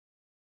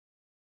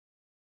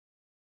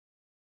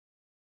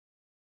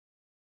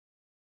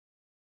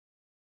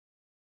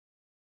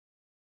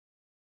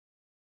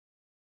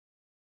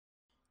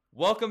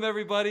Welcome,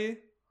 everybody,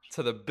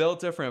 to the Built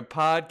Different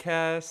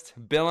podcast.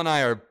 Bill and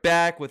I are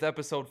back with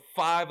episode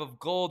 5 of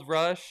Gold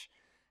Rush.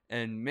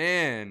 And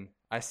man,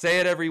 I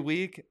say it every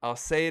week, I'll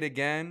say it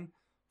again.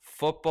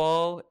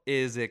 Football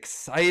is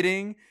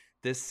exciting.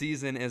 This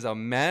season is a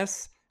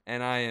mess,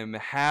 and I am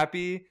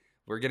happy.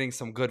 We're getting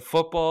some good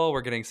football.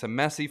 We're getting some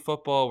messy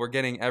football. We're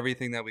getting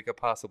everything that we could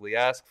possibly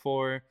ask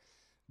for.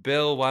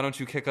 Bill, why don't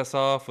you kick us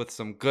off with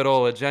some good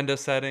old agenda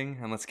setting,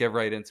 and let's get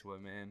right into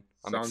it, man.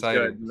 I'm Sounds good.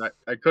 excited. And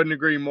I couldn't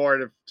agree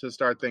more to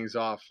start things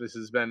off. This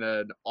has been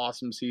an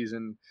awesome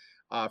season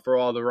for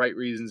all the right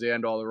reasons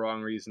and all the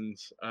wrong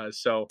reasons.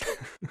 So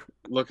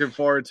looking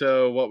forward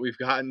to what we've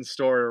got in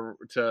store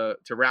to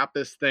wrap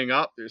this thing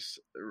up. There's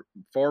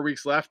 4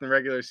 weeks left in the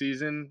regular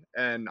season,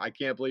 and I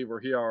can't believe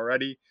we're here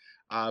already.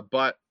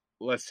 But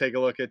let's take a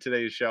look at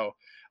today's show.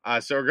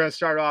 So we're going to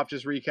start off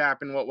just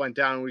recapping what went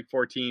down in week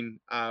 14.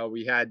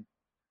 We had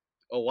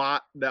a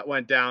lot that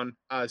went down.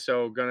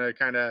 So going to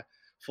kind of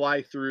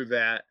fly through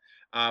that.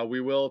 We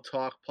will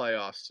talk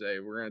playoffs today.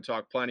 We're going to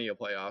talk plenty of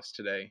playoffs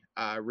today.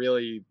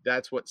 Really,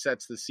 that's what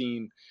sets the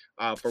scene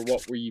for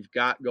what we've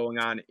got going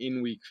on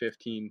in week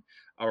 15.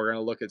 We're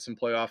going to look at some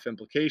playoff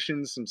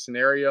implications, some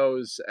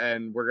scenarios,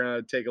 and we're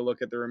going to take a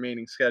look at the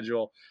remaining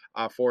schedule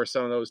for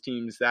some of those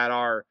teams that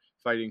are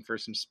fighting for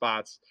some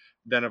spots.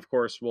 Then, of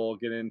course, we'll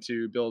get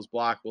into Bill's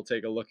block. We'll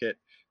take a look at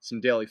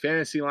some daily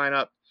fantasy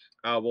lineup.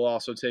 We'll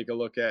also take a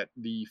look at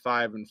the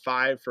 5 and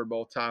 5 for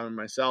both Tom and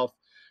myself.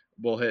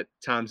 We'll hit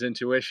Tom's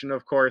intuition,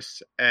 of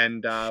course,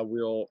 and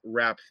we'll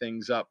wrap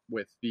things up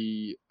with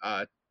the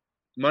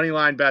money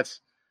line bets,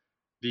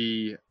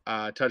 the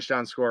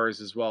touchdown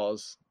scores, as well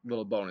as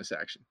little bonus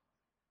action.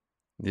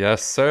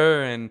 Yes,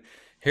 sir. And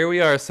here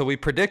we are. So we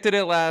predicted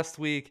it last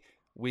week.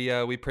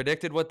 We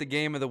predicted what the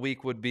game of the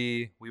week would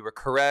be. We were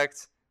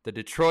correct. The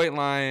Detroit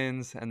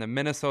Lions and the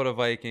Minnesota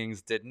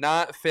Vikings did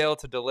not fail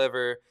to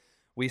deliver.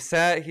 We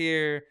sat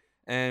here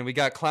and we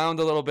got clowned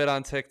a little bit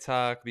on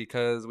TikTok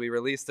because we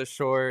released a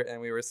short and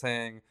we were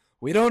saying,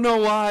 we don't know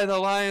why the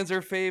Lions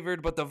are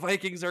favored, but the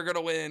Vikings are going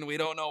to win. We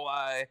don't know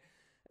why.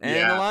 And the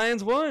Yeah.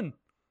 Lions won.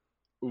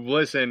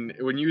 Listen,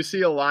 when you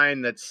see a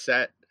line that's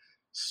set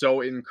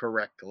so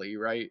incorrectly,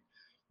 right,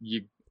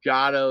 you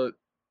got to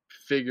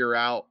figure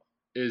out,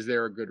 is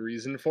there a good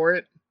reason for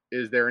it?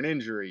 Is there an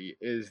injury?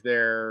 Is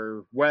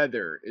there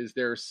weather? Is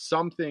there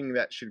something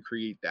that should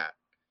create that?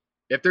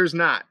 If there's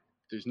not,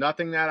 there's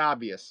nothing that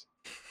obvious.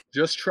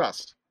 Just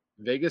trust.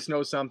 Vegas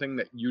knows something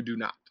that you do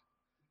not.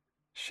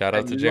 Shout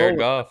out And to you roll Jared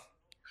with Goff.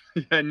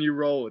 that. And you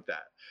roll with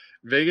that.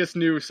 Vegas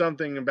knew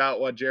something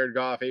about what Jared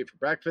Goff ate for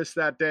breakfast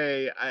that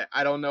day.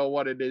 I don't know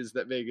what it is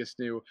that Vegas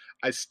knew.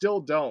 I still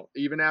don't,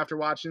 even after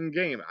watching the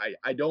game.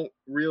 I don't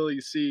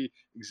really see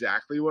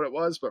exactly what it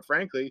was, but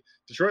frankly,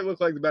 Detroit looked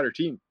like the better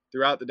team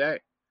throughout the day.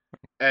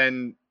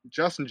 And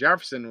Justin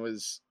Jefferson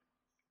was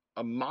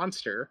a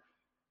monster,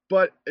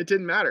 but it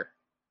didn't matter.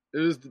 It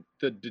was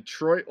the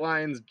Detroit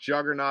Lions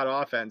juggernaut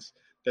offense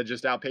that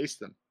just outpaced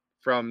them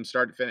from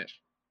start to finish.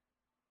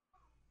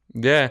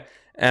 Yeah,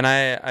 and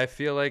I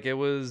feel like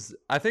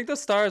I think the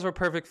stars were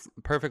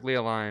perfectly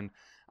aligned.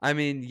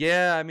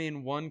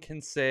 One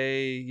can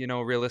say,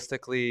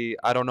 realistically,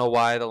 I don't know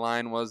why the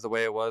line was the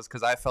way it was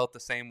because I felt the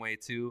same way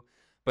too.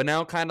 But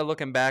now kind of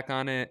looking back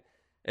on it,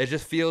 it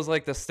just feels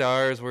like the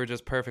stars were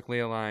just perfectly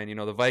aligned.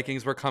 The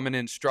Vikings were coming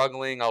in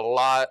struggling a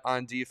lot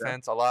on Yeah.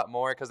 defense, a lot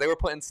more because they were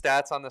putting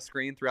stats on the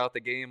screen throughout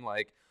the game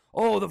like,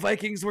 "Oh, the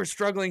Vikings were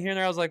struggling here and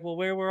there." I was like, "Well,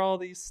 where were all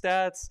these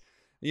stats?"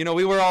 We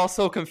were all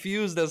so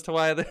confused as to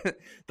why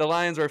the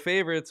Lions were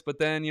favorites. But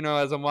then,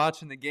 as I'm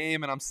watching the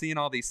game and I'm seeing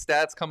all these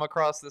stats come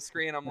across the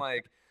screen, I'm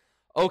like,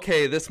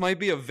 okay, this might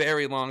be a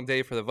very long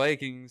day for the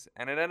Vikings.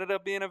 And it ended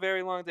up being a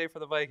very long day for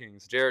the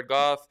Vikings. Jared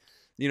Goff,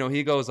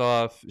 he goes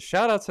off.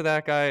 Shout out to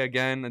that guy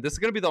again. This is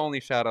going to be the only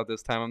shout out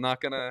this time. I'm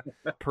not going to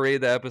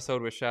parade the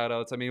episode with shout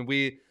outs. I mean,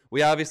 we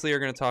obviously are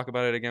going to talk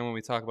about it again when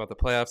we talk about the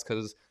playoffs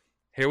because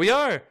here we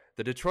are,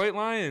 the Detroit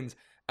Lions,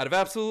 out of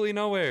absolutely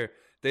nowhere.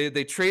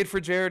 They trade for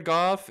Jared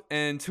Goff,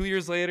 and 2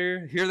 years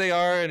later, here they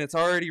are, and it's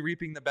already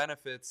reaping the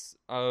benefits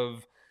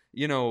of,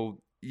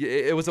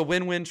 it was a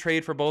win-win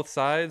trade for both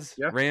sides.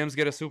 Yeah. Rams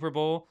get a Super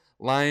Bowl.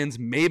 Lions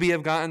maybe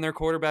have gotten their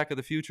quarterback of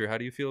the future. How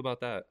do you feel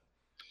about that?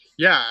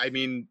 Yeah, I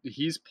mean,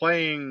 he's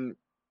playing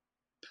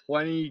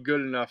plenty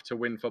good enough to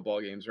win football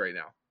games right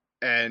now.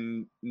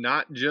 And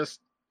not just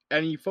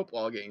any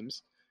football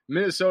games.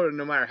 Minnesota,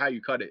 no matter how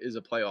you cut it, is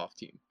a playoff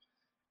team.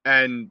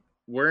 And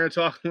we're going to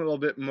talk a little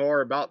bit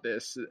more about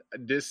this.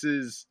 This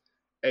is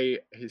a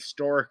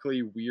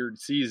historically weird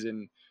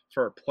season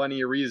for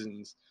plenty of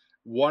reasons.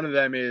 One of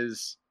them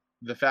is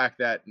the fact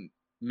that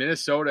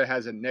Minnesota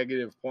has a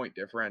negative point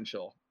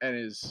differential and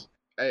is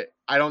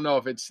I don't know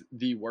if it's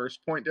the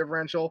worst point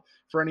differential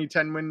for any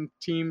 10-win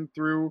team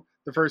through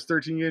the first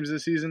 13 games of the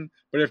season,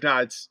 but if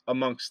not, it's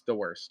amongst the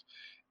worst.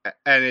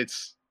 And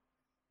it's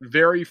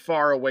very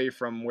far away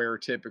from where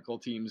typical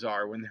teams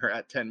are when they're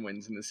at 10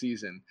 wins in the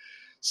season.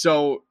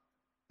 So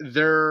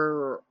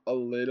they're a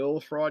little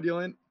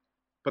fraudulent,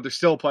 but they're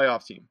still a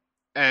playoff team.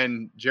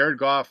 And Jared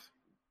Goff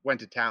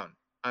went to town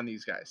on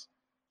these guys.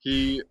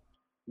 He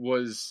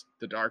was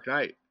the Dark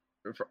Knight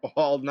for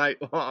all night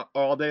long,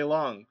 all day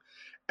long.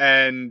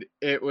 And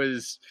it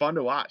was fun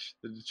to watch.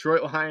 The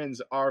Detroit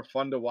Lions are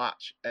fun to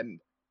watch. And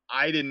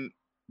I didn't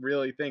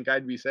really think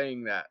I'd be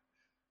saying that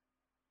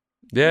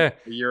Yeah,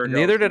 a year ago,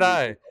 neither 2 did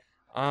years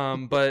I.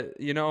 ago. But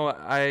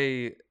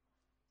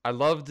I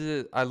loved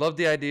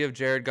the idea of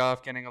Jared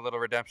Goff getting a little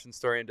redemption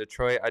story in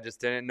Detroit. I just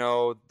didn't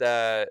know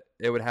that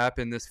it would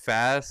happen this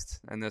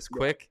fast and this Yeah.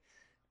 quick.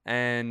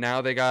 And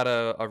now they got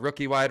a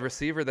rookie wide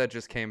receiver that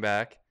just came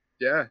back,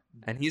 Yeah.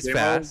 and he's J-Mo,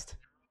 fast.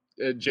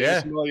 Yeah,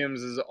 Jameson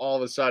Williams is all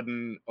of a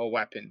sudden a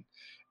weapon.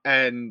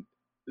 And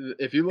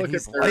if you and look at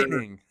he's their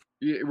lightning.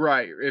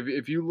 right,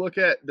 if you look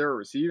at their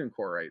receiving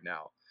core right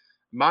now,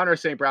 Monter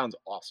St. Brown's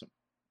awesome.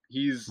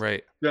 He's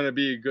Right, going to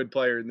be a good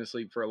player in this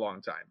league for a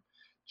long time.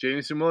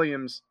 Jameson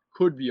Williams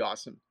could be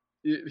awesome.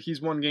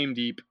 He's one game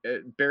deep.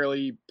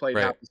 Barely played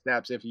half right, the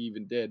snaps if he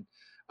even did.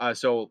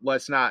 So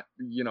let's not,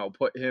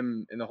 put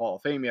him in the Hall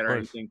of Fame yet of or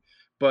course. anything.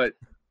 But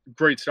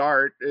great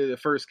start. The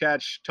first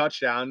catch,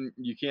 touchdown.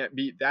 You can't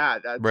beat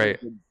that. That's a Right.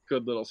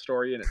 good little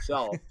story in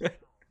itself.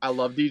 I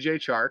love DJ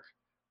Chark.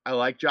 I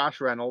like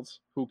Josh Reynolds,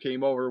 who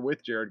came over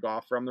with Jared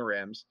Goff from the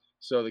Rams.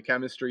 So the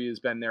chemistry has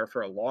been there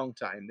for a long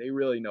time. They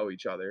really know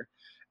each other.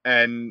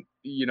 And,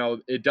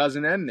 it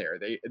doesn't end there.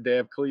 They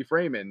have Khalif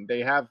Raymond. They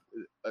have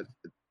a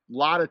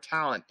lot of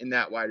talent in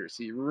that wide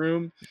receiver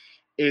room.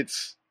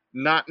 It's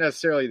not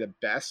necessarily the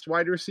best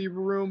wide receiver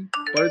room,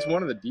 but it's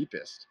one of the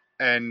deepest.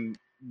 And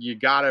you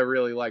got to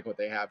really like what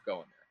they have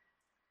going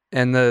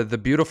And the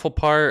beautiful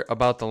part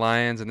about the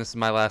Lions, and this is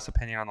my last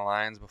opinion on the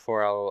Lions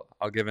before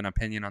I'll give an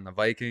opinion on the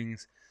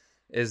Vikings,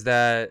 is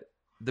that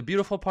the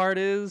beautiful part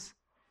is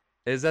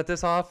that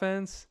this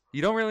offense,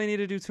 you don't really need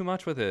to do too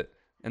much with it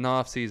in the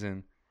offseason. there.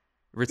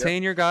 Yep.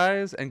 Retain your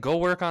guys and go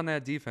work on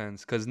that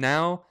defense. Because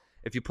now,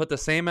 if you put the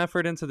same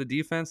effort into the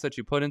defense that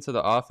you put into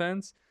the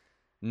offense,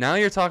 now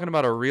you're talking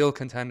about a real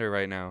contender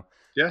right now.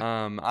 Yeah.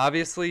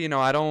 Obviously,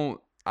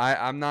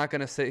 I'm not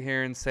gonna sit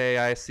here and say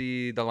I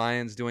see the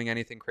Lions doing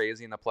anything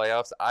crazy in the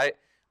playoffs.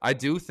 I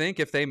do think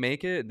if they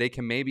make it, they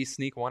can maybe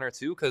sneak one or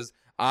two because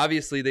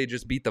obviously they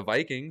just beat the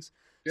Vikings.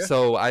 Yeah.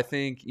 So I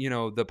think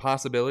the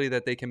possibility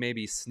that they can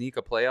maybe sneak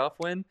a playoff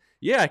win.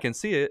 Yeah, I can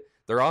see it.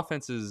 Their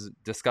offense is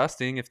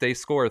disgusting. If they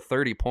score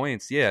 30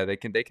 points, yeah, they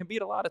can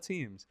beat a lot of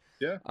teams.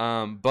 Yeah.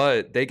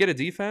 But they get a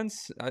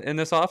defense in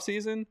this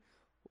offseason.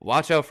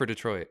 Watch out for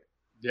Detroit.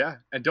 Yeah,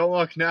 and don't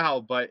look now,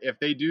 but if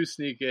they do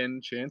sneak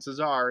in, chances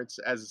are it's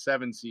as a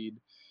 7 seed.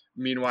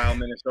 Meanwhile,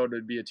 Minnesota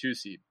would be a 2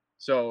 seed.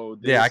 So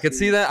Yeah, I could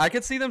see that. I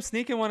could see them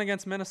sneaking one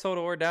against Minnesota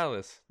or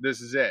Dallas.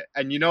 this is it.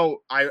 And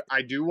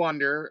I do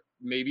wonder,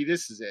 maybe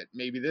this is it.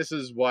 Maybe this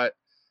is what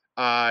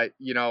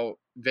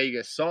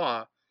Vegas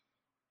saw.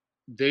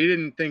 They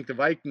didn't think the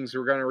Vikings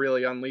were going to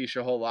really unleash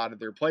a whole lot of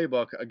their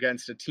playbook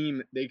against a team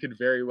that they could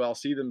very well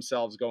see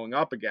themselves going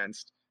up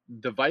against.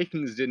 The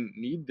Vikings didn't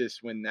need this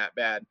win that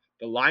bad.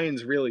 The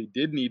Lions really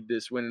did need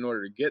this win in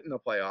order to get in the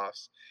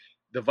playoffs.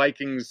 The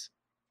Vikings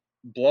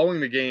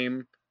blowing the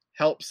game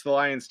helps the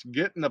Lions to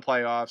get in the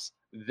playoffs.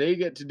 They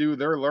get to do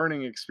their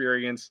learning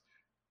experience.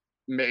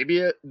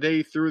 Maybe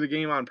they threw the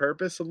game on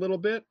purpose a little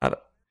bit.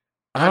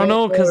 I don't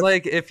know, because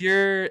like if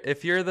you're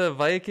the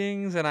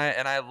Vikings and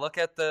I look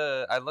at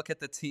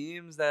the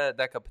teams that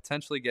could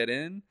potentially get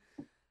in,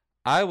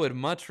 I would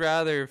much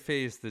rather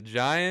face the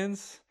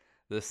Giants,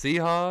 the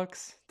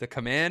Seahawks, the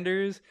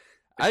Commanders.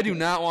 I do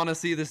not want to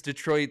see this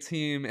Detroit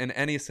team in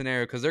any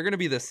scenario because they're going to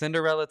be the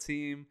Cinderella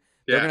team.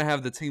 They're going to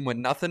have the team with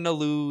nothing to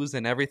lose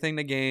and everything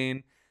to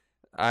gain.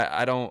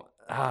 I don't.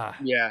 Yeah.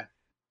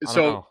 I don't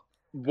So know.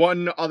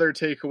 one other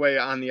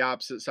takeaway on the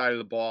opposite side of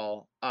the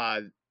ball,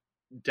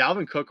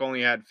 Dalvin Cook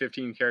only had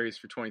 15 carries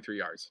for 23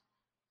 yards.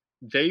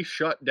 They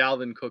shut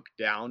Dalvin Cook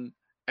down,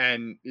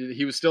 and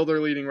he was still their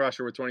leading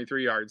rusher with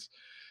 23 yards.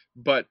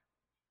 But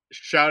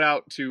shout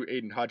out to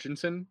Aiden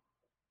Hutchinson.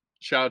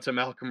 Shout out to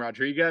Malcolm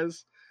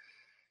Rodriguez.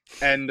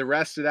 And the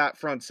rest of that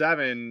front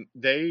seven,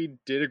 they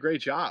did a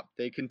great job.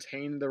 They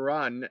contained the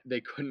run.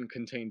 They couldn't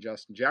contain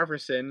Justin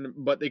Jefferson,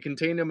 but they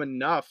contained him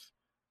enough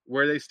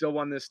where they still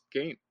won this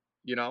game,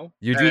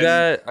 You do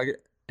that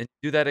and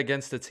do that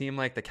against a team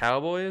like the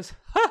Cowboys?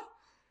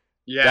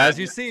 Yeah. As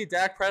you see,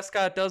 Dak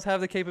Prescott does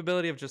have the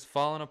capability of just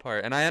falling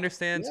apart. And I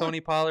understand Tony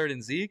Pollard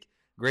and Zeke,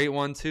 great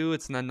one too.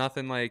 It's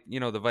nothing like,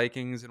 the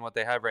Vikings and what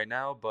they have right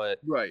now, but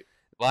Right.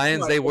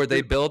 Lions, Right.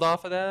 they build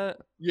off of that.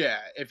 Yeah,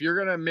 if you're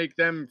going to make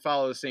them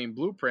follow the same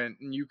blueprint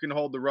and you can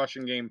hold the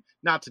rushing game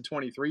not to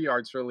 23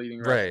 yards for a leading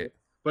rusher, Right.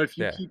 but if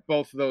you keep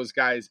both of those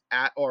guys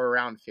at or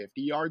around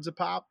 50 yards a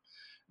pop,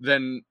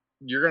 then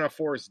you're going to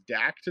force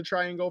Dak to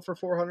try and go for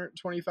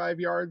 425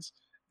 yards.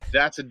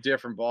 That's a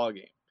different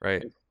ballgame.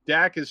 Right. If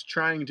Dak is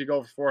trying to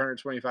go for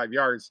 425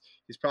 yards,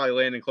 he's probably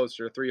landing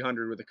closer to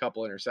 300 with a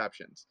couple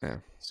interceptions. Yeah.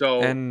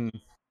 So, and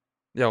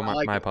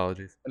my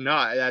apologies.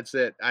 No, that's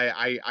it.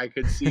 I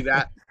could see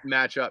that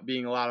matchup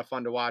being a lot of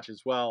fun to watch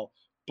as well.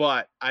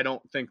 But I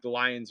don't think the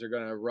Lions are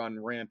going to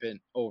run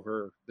rampant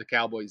over the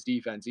Cowboys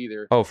defense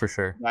either. Oh, for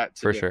sure. That's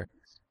for sure.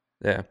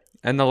 Yeah.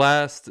 And the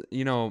last,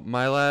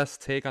 my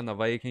last take on the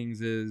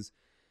Vikings is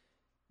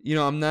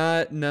I'm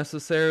not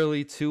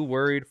necessarily too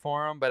worried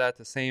for him, but at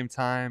the same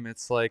time,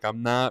 it's like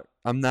I'm not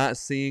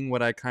seeing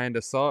what I kind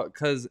of saw,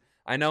 cuz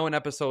I know in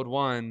episode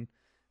 1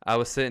 I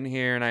was sitting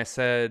here and I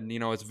said,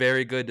 it's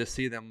very good to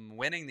see them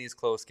winning these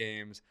close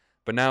games,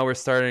 but now we're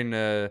starting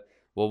to,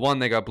 well, one,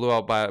 they got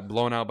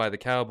blown out by the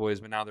Cowboys,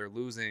 but now they're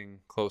losing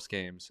close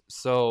games.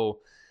 So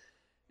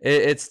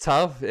it's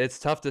tough. It's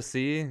tough to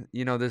see.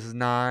 This is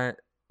not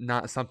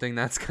something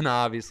that's going to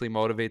obviously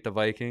motivate the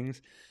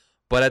Vikings.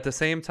 But at the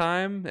same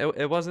time,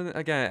 it wasn't,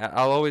 again,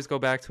 I'll always go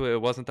back to it.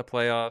 It wasn't the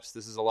playoffs.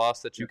 This is a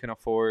loss that you can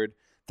afford.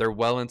 They're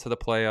well into the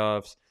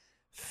playoffs.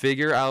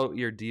 Figure out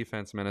your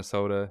defense,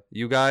 Minnesota.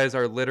 You guys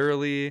are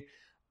literally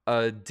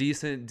a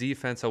decent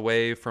defense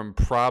away from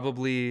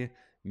probably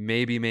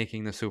maybe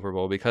making the Super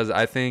Bowl, because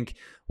I think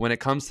when it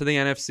comes to the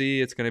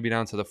NFC, it's going to be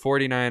down to the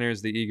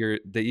 49ers, the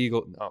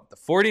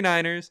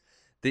 49ers,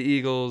 the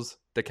Eagles,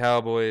 the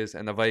Cowboys,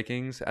 and the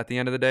Vikings. At the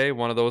end of the day,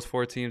 one of those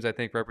four teams I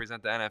think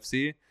represent the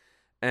NFC.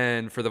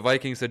 And for the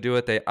Vikings to do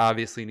it, they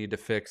obviously need to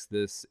fix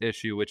this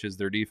issue, which is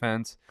their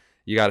defense.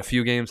 You got a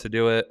few games to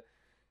do it.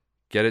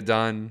 Get it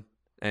done.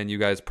 And you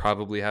guys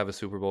probably have a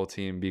Super Bowl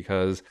team,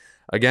 because,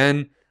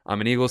 again,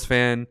 I'm an Eagles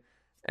fan,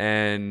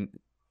 and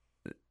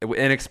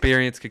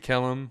inexperience could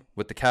kill them.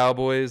 With the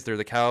Cowboys, they're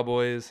the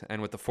Cowboys.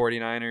 And with the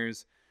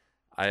 49ers,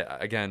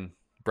 again,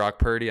 Brock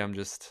Purdy, I'm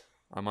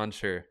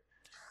unsure.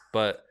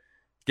 But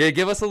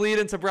give us a lead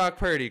into Brock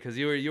Purdy, because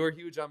you were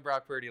huge on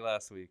Brock Purdy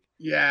last week.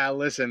 Yeah,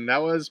 listen,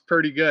 that was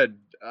pretty good.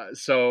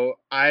 So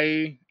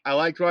I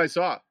liked what I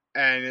saw,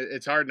 and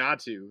it's hard not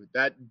to.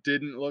 That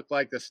didn't look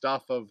like the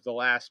stuff of the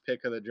last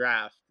pick of the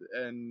draft,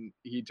 and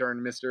he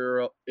turned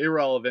Mr.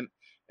 Irrelevant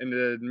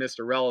into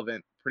Mr.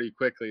 Relevant pretty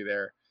quickly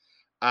there.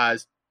 I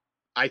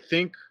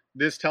think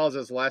this tells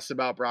us less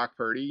about Brock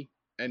Purdy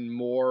and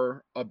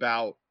more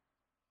about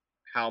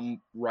how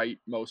right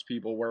most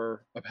people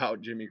were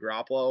about Jimmy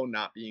Garoppolo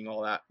not being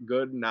all that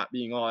good, not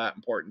being all that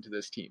important to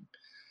this team.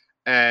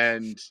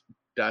 And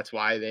that's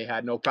why they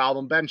had no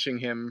problem benching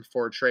him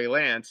for Trey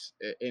Lance,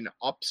 an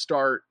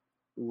upstart,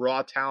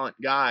 raw talent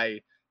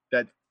guy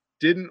that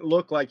didn't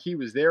look like he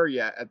was there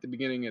yet at the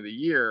beginning of the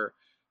year,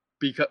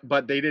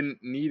 but they didn't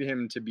need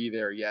him to be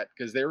there yet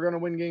because they were going to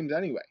win games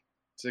anyway.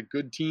 It's a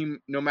good team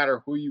no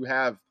matter who you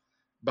have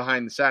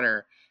behind the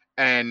center.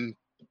 And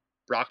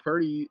Brock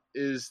Purdy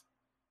is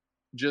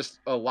just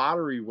a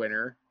lottery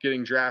winner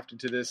getting drafted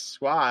to this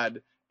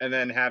squad and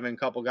then having a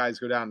couple guys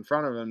go down in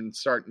front of him and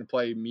starting to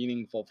play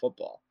meaningful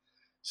football.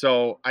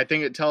 So I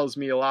think it tells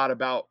me a lot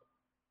about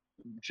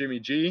Jimmy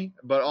G,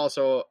 but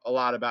also a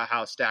lot about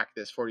how stacked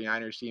this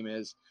 49ers team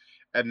is.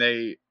 And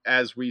they,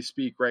 as we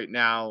speak right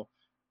now,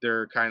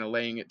 they're kind of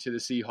laying it to the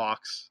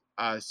Seahawks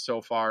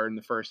so far in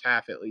the first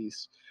half at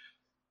least.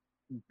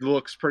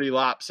 Looks pretty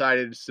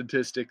lopsided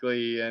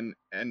statistically and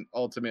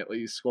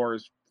ultimately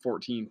scores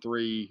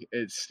 14-3.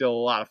 It's still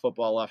a lot of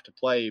football left to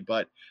play,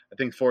 but I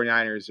think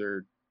 49ers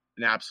are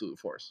an absolute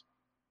force.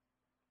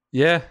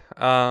 Yeah.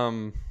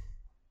 I'm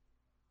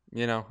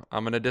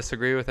going to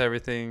disagree with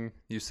everything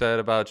you said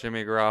about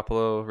Jimmy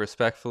Garoppolo,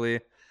 respectfully.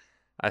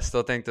 I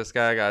still think this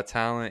guy got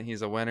talent.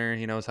 He's a winner.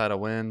 He knows how to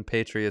win,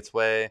 Patriots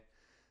way.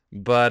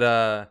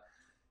 But,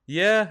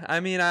 yeah, I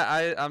mean,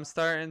 I'm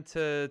starting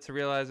to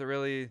realize it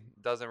really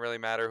doesn't really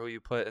matter who you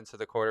put into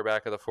the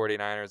quarterback of the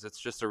 49ers. It's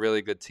just a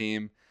really good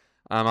team.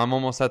 I'm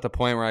almost at the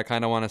point where I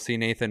kind of want to see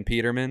Nathan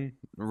Peterman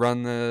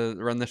run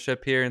the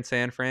ship here in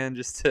San Fran,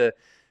 just to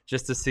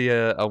see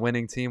a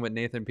winning team with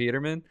Nathan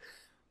Peterman.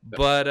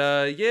 But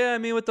yeah, I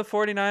mean, with the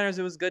 49ers,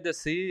 it was good to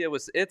see.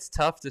 It's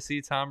tough to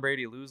see Tom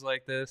Brady lose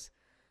like this.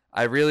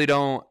 I really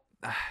don't.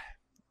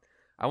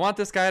 I want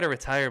this guy to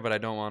retire, but I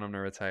don't want him to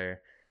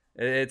retire.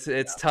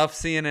 It's tough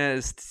seeing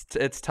it.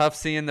 It's tough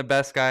seeing the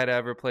best guy to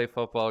ever play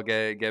football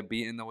get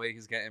beaten the way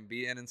he's getting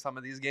beaten in some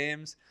of these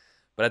games.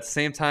 But at the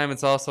same time,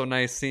 it's also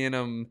nice seeing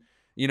him,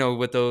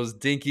 with those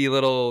dinky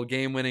little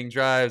game-winning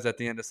drives at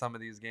the end of some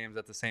of these games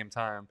at the same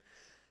time.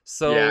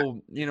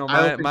 So,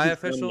 my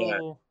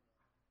official.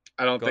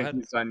 I don't Go think ahead.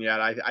 he's done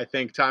yet. I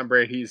think Tom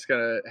Brady's going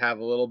to have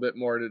a little bit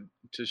more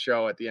to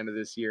show at the end of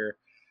this year.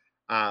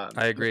 I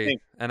agree,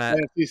 and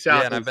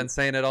I've been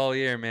saying it all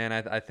year, man.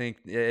 I think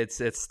it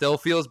still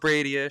feels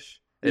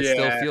Brady-ish. It Yeah.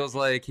 still feels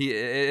like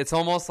it's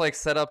almost like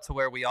set up to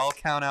where we all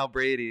count out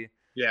Brady.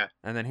 Yeah.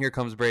 And then here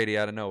comes Brady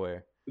out of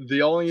nowhere.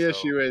 The only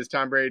issue is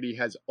Tom Brady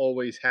has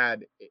always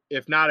had,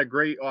 if not a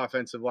great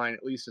offensive line,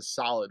 at least a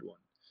solid one.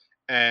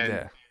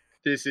 And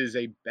this is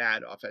a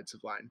bad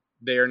offensive line.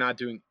 They are not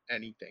doing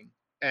anything.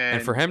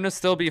 And for him to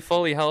still be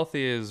fully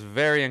healthy is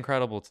very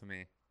incredible to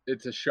me.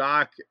 It's a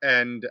shock,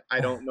 and I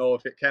don't know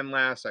if it can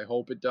last. I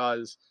hope it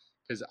does,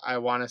 because I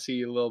want to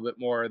see a little bit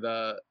more of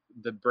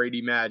the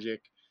Brady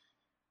magic.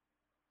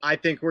 I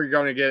think we're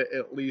going to get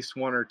at least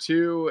one or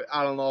two.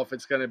 I don't know if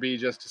it's going to be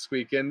just to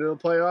squeak into the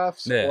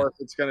playoffs or if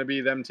it's going to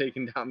be them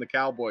taking down the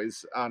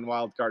Cowboys on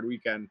Wild Card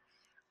Weekend.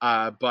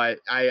 But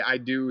I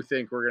do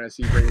think we're going to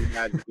see Brady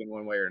magic in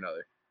one way or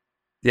another.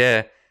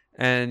 Yeah.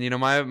 And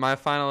my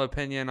final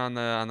opinion on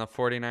the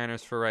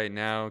 49ers for right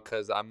now,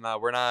 because I'm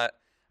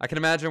I can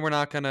imagine we're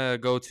not going to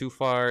go too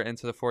far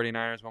into the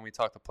 49ers when we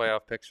talk the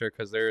playoff picture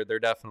because they're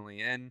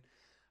definitely in.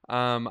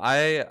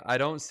 I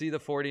don't see the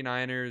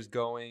 49ers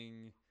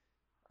going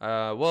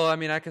well, I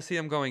mean, I could see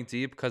them going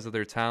deep because of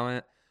their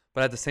talent,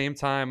 but at the same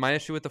time, my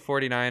issue with the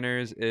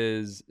 49ers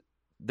is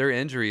their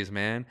injuries,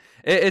 man.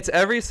 It's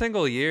every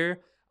single year.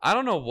 I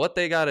don't know what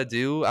they got to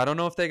do. I don't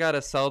know if they got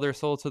to sell their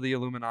soul to the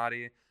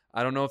Illuminati.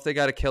 I don't know if they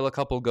got to kill a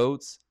couple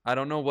goats. I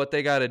don't know what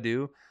they got to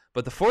do,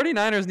 but the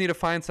 49ers need to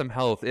find some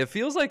health. It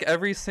feels like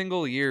every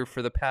single year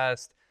for the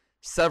past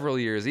several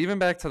years, even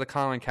back to the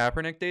Colin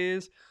Kaepernick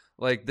days,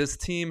 like this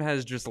team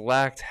has just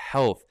lacked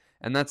health.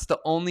 And that's the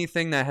only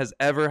thing that has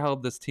ever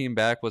held this team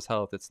back was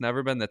health. It's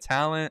never been the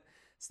talent.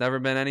 It's never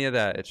been any of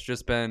that. It's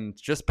just been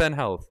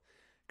health.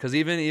 Because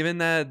even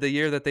that the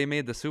year that they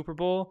made the Super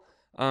Bowl,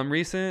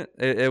 recent,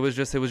 it was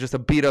just a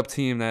beat up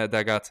team that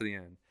got to the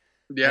end.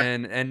 Yeah.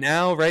 And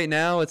now right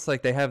now it's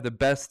like they have the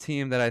best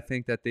team that I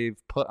think that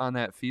they've put on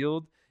that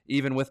field,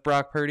 even with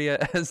Brock Purdy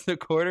as the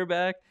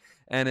quarterback.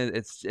 And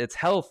it's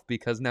health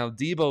because now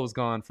Debo's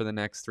gone for the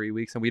next 3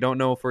 weeks, and we don't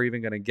know if we're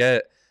even going to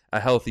get a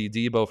healthy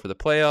Debo for the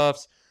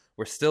playoffs.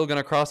 We're still going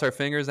to cross our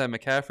fingers that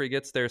McCaffrey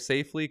gets there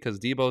safely because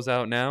Debo's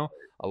out now.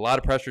 A lot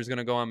of pressure is going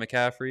to go on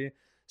McCaffrey.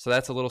 So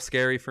that's a little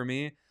scary for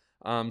me.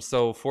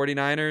 So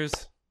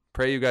 49ers,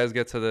 pray you guys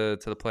get to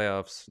the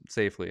playoffs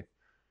safely.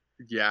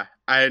 Yeah.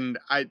 And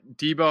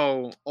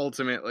Debo,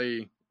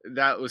 ultimately,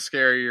 that was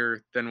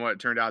scarier than what it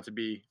turned out to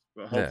be.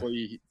 But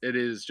hopefully it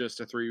is just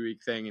a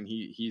 3-week thing and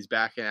he's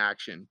back in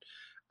action.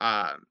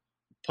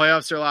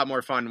 Playoffs are a lot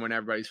more fun when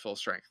everybody's full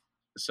strength.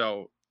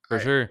 So for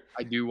sure.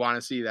 I do want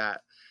to see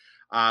that.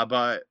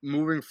 But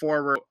moving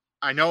forward,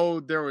 I know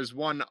there was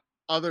one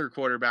other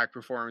quarterback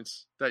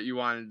performance that you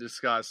wanted to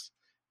discuss,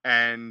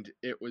 and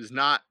it was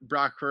not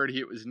Brock Purdy,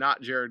 it was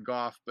not Jared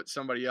Goff, but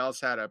somebody else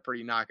had a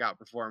pretty knockout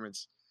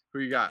performance. Who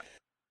you got?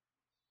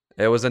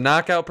 It was a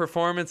knockout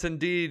performance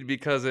indeed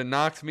because it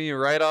knocked me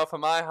right off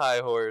of my high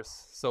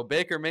horse. So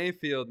Baker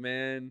Mayfield,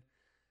 man.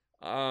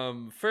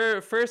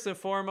 First and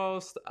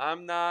foremost,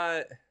 I'm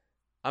not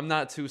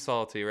too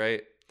salty,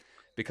 right?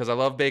 Because I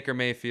love Baker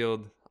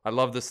Mayfield. I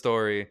love the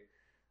story.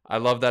 I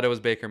love that it was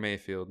Baker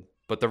Mayfield.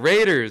 But the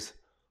Raiders,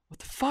 what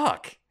the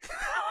fuck?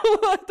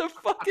 What the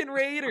fucking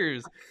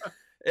Raiders?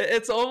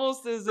 It's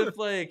almost as if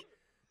like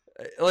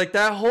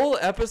that whole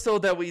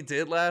episode that we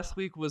did last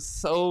week was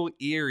so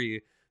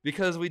eerie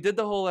because we did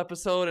the whole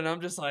episode and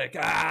I'm just like,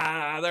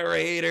 the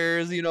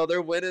Raiders,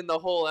 they're winning the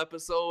whole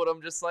episode.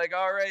 I'm just like,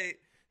 all right,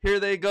 here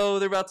they go.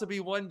 They're about to be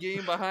one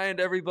game behind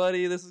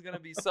everybody. This is going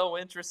to be so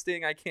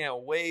interesting. I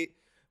can't wait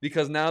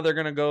because now they're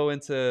going to go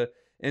into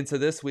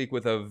this week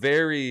with a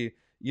very,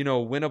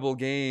 winnable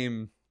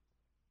game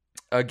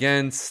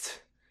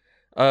against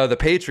the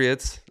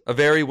Patriots, a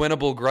very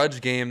winnable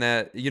grudge game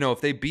that, if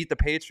they beat the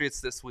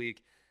Patriots this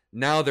week,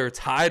 now they're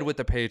tied with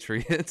the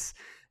Patriots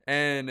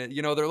and,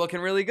 they're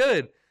looking really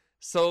good.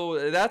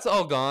 So that's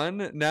all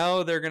gone.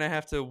 Now they're going to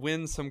have to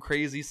win some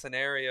crazy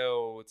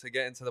scenario to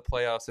get into the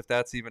playoffs, if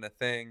that's even a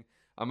thing.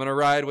 I'm going to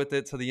ride with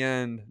it to the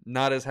end,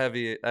 not as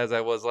heavy as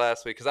I was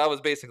last week, because I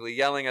was basically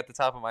yelling at the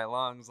top of my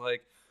lungs,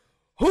 like,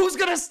 who's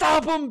going to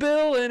stop him,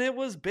 Bill? And it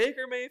was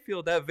Baker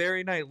Mayfield that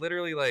very night,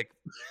 literally like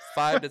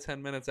 5 to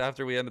 10 minutes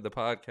after we ended the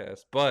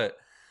podcast. But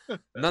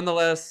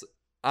nonetheless,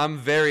 I'm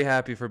very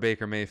happy for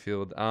Baker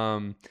Mayfield.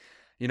 I'm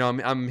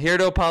here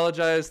to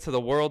apologize to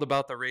the world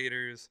about the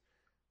Raiders.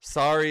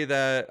 Sorry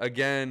that,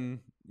 again,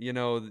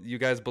 you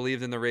guys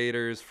believed in the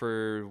Raiders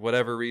for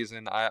whatever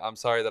reason. I'm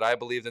sorry that I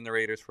believed in the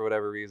Raiders for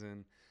whatever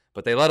reason.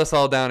 But they let us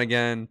all down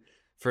again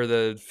for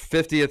the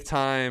 50th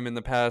time in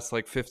the past,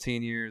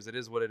 15 years. It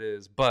is what it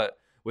is. But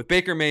with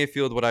Baker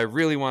Mayfield, what I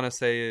really want to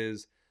say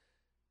is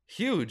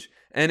huge.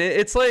 And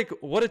it's like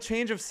what a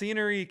change of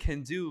scenery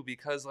can do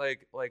because,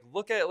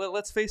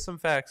 let's face some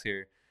facts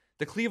here.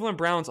 The Cleveland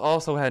Browns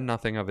also had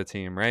nothing of a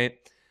team, right?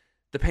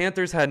 The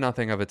Panthers had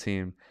nothing of a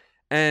team.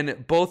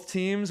 And both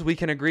teams, we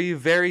can agree,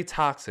 very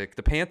toxic.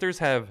 The Panthers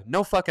have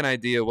no fucking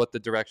idea what the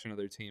direction of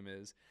their team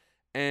is.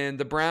 And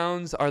the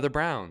Browns are the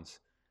Browns.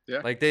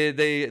 Yeah.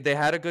 They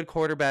had a good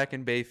quarterback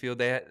in Bayfield.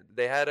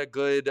 They had a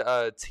good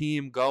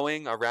team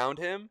going around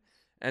him.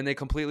 And they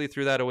completely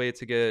threw that away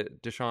to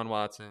get Deshaun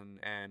Watson.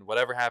 And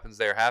whatever happens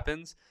there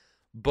happens.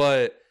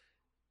 But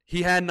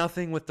he had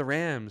nothing with the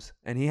Rams.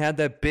 And he had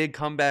that big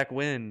comeback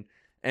win.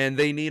 And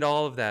they need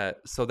all of that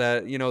so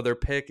that, their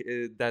pick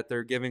that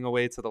they're giving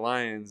away to the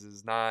Lions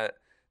is not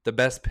the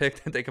best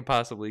pick that they could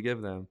possibly give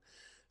them.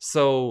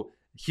 So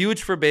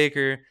huge for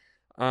Baker,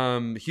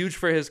 huge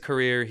for his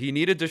career. He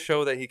needed to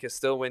show that he could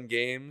still win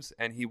games,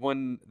 and he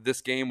won this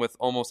game with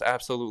almost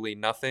absolutely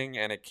nothing,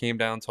 and it came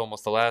down to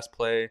almost the last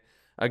play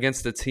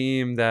against a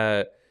team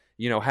that,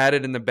 had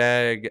it in the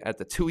bag at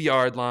the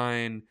 2-yard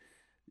line.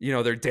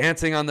 They're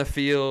dancing on the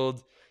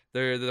field.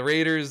 They're the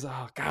Raiders.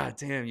 Oh, God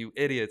damn, you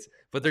idiots.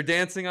 But they're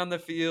dancing on the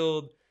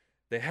field.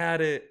 They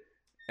had it,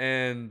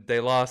 and they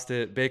lost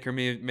it. Baker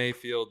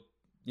Mayfield,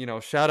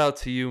 shout out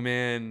to you,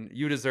 man.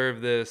 You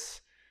deserve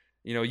this.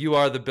 You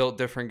are the built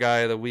different guy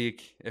of the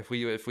week if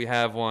we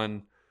have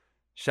one.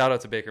 Shout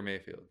out to Baker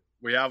Mayfield.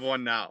 We have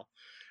one now.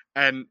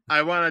 And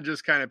I want to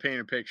just kind of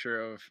paint a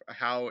picture of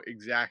how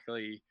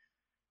exactly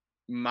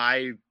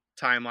my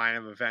timeline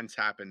of events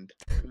happened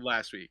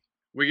last week.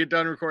 We get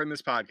done recording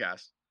this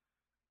podcast.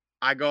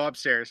 I go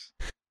upstairs.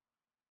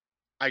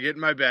 I get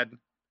in my bed.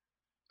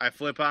 I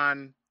flip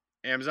on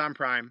Amazon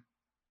Prime.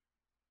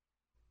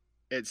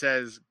 It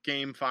says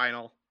game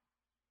final,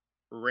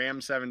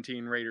 Ram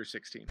 17, Raiders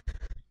 16.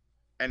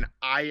 And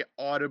I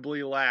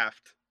audibly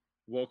laughed,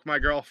 woke my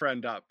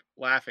girlfriend up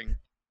laughing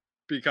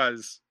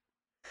because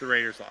the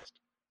Raiders lost.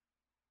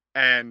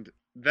 And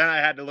then I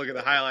had to look at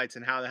the highlights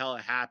and how the hell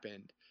it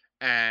happened.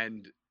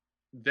 And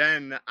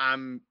then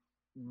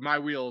my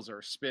wheels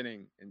are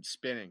spinning and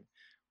spinning.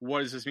 What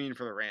does this mean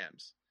for the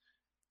Rams?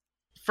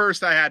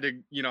 First, I had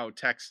to,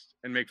 text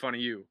and make fun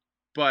of you.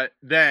 But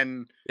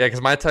then Yeah,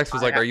 because my text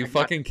was like, "Are you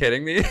fucking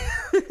kidding me?"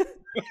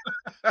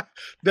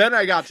 Then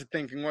I got to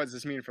thinking, what does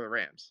this mean for the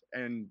Rams?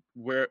 And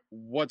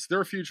what's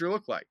their future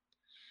look like?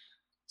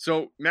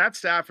 So Matt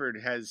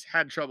Stafford has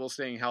had trouble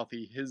staying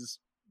healthy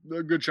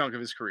a good chunk of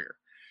his career.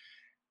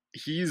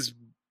 He's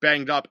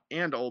banged up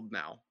and old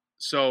now.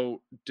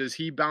 So does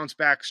he bounce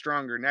back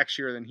stronger next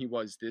year than he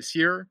was this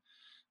year?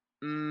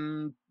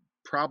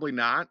 Probably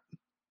not.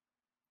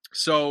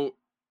 So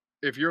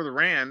if you're the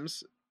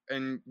Rams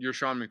and you're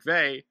Sean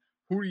McVay,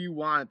 who do you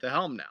want at the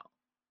helm now?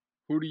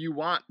 Who do you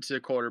want to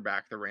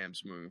quarterback the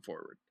Rams moving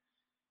forward?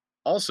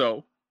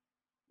 Also,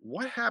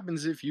 what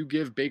happens if you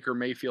give Baker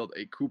Mayfield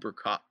a Cooper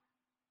Kupp?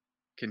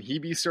 Can he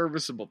be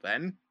serviceable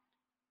then?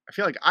 I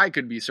feel like I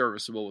could be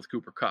serviceable with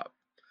Cooper Kupp.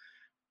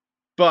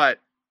 But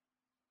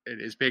it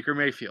is Baker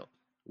Mayfield.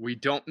 We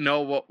don't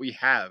know what we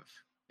have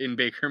in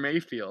Baker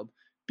Mayfield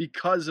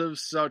because of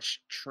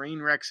such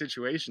train wreck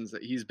situations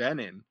that he's been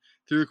in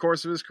through the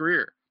course of his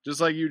career,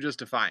 just like you just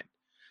defined.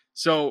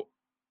 So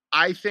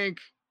I think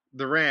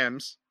the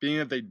Rams, being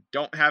that they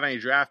don't have any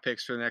draft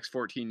picks for the next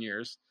 14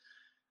 years,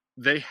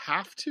 they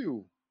have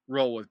to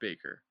roll with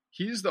Baker.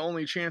 He's the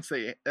only chance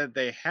that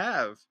they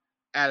have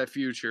at a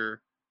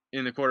future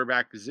in the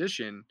quarterback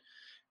position.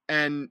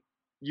 And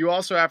you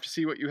also have to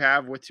see what you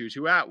have with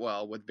Tutu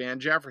Atwell, with Van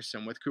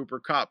Jefferson, with Cooper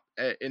Kupp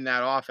in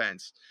that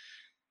offense.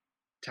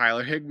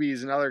 Tyler Higbee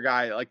is another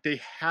guy. Like, they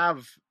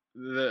have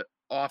the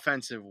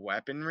offensive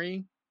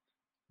weaponry.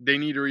 They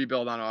need to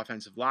rebuild on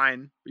offensive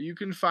line, but you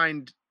can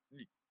find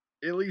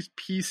at least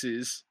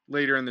pieces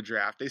later in the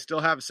draft. They still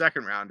have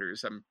second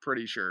rounders, I'm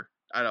pretty sure.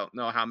 I don't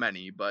know how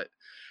many, but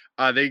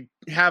they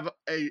have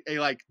a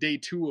like day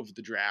 2 of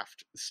the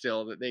draft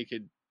still that they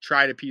could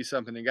try to piece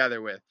something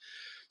together with.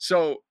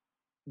 So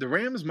the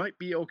Rams might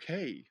be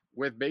okay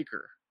with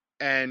Baker.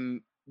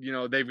 And,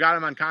 they've got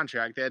him on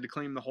contract. They had to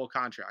claim the whole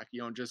contract.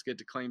 You don't just get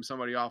to claim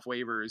somebody off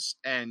waivers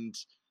and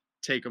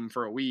take them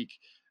for a week.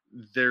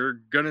 They're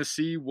going to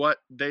see what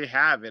they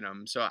have in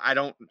them. So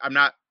I'm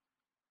not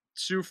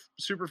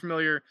super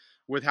familiar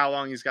with how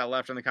long he's got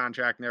left on the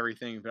contract and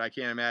everything, but I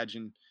can't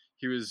imagine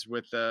he was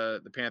with the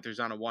Panthers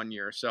on a 1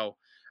 year. So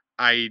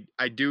I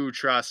do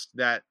trust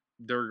that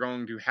they're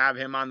going to have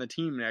him on the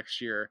team next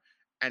year.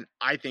 And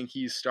I think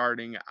he's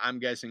starting. I'm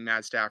guessing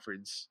Matt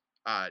Stafford's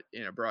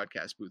in a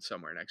broadcast booth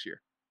somewhere next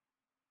year.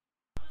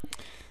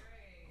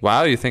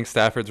 Wow, you think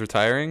Stafford's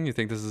retiring? You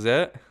think this is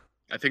it?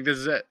 I think this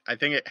is it. I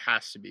think it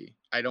has to be.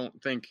 I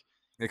don't think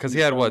because he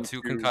had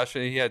two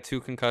concussions. He had 2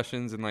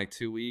 concussions in like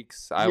 2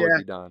 weeks. I would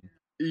be done.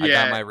 Yeah. I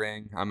got my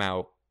ring. I'm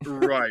out.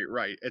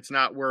 Right. It's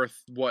not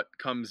worth what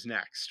comes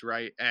next,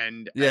 right?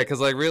 And yeah, because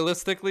like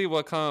realistically,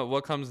 what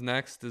comes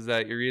next is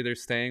that you're either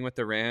staying with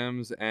the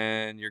Rams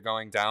and you're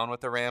going down with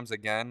the Rams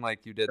again,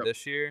 like you did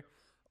this year,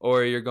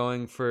 or you're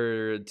going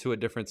to a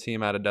different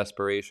team out of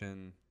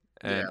desperation.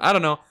 And I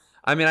don't know.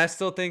 I mean, I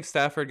still think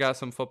Stafford got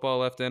some football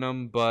left in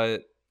him,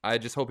 but I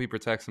just hope he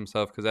protects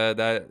himself because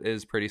that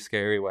is pretty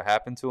scary what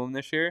happened to him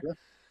this year. Yeah.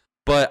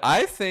 But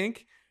I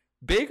think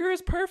Baker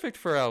is perfect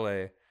for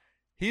LA.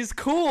 He's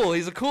cool.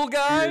 He's a cool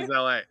guy. He is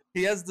LA.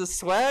 He has the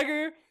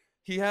swagger.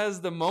 He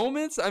has the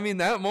moments. I mean,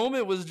 that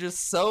moment was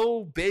just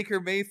so Baker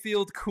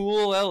Mayfield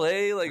cool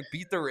LA, like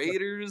beat the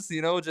Raiders,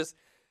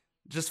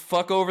 just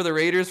fuck over the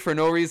Raiders for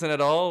no reason at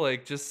all.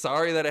 Like, just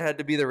sorry that it had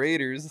to be the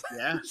Raiders.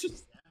 Yeah.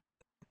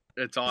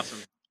 It's awesome.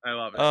 I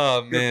love it.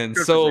 Oh, man.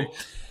 Good so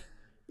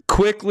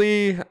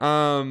quickly,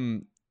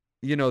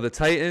 the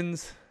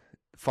Titans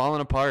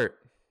falling apart.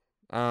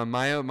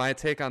 My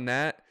take on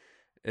that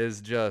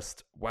is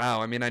just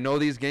wow. I mean, I know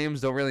these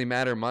games don't really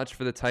matter much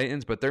for the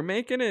Titans, but they're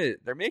making it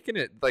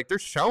like they're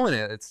showing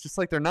it. It's just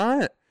like they're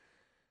not.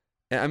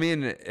 I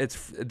mean,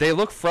 they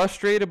look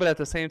frustrated, but at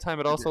the same time,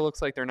 it also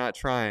looks like they're not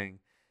trying,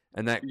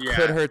 and that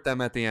could hurt them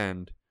at the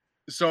end.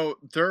 So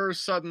they're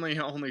suddenly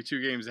only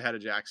 2 games ahead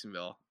of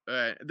Jacksonville.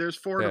 There's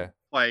 4 to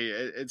play.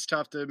 It's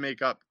tough to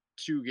make up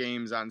 2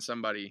 games on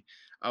somebody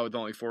with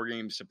only 4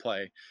 games to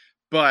play,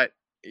 but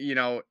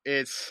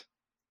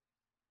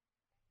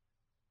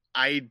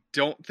I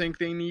don't think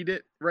they need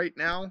it right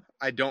now.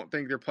 I don't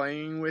think they're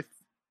playing with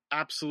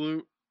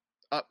absolute,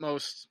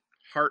 utmost,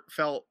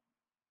 heartfelt,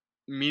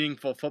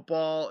 meaningful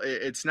football.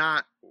 It's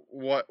not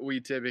what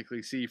we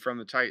typically see from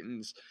the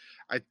Titans.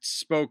 I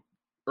spoke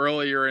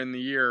earlier in the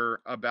year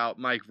about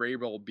Mike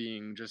Vrabel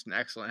being just an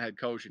excellent head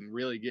coach and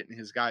really getting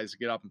his guys to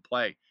get up and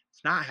play.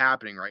 It's not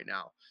happening right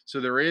now. So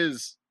there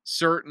is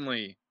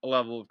certainly a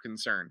level of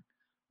concern.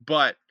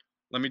 But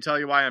let me tell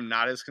you why I'm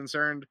not as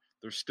concerned.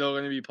 They're still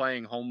going to be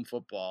playing home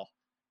football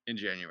in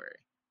January.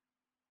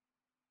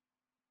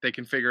 They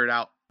can figure it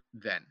out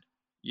then,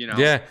 you know?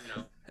 Yeah.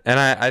 And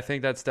I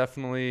think that's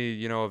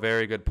definitely, a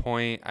very good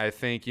point. I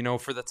think,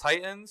 for the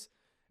Titans,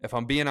 if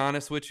I'm being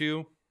honest with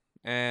you,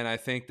 and I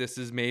think this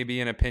is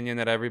maybe an opinion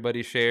that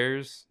everybody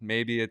shares,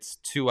 maybe it's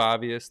too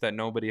obvious that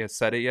nobody has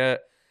said it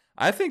yet.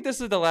 I think this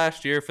is the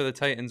last year for the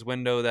Titans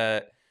window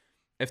that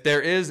if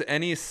there is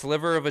any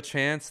sliver of a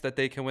chance that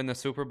they can win the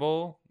Super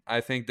Bowl,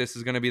 I think this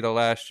is going to be the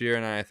last year,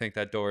 and I think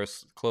that door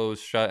is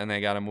closed shut and they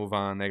got to move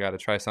on. They got to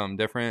try something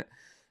different.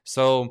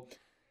 So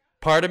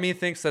part of me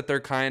thinks that they're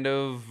kind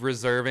of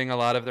reserving a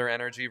lot of their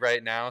energy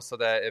right now so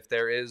that if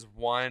there is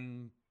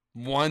one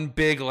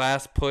big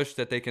last push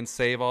that they can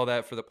save all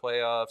that for the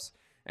playoffs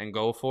and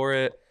go for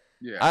it.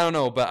 Yeah. I don't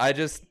know, but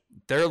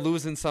they're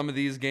losing some of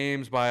these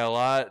games by a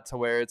lot to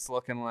where it's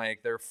looking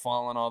like they're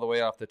falling all the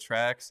way off the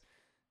tracks.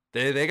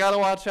 They got to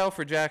watch out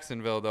for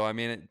Jacksonville, though. I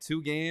mean,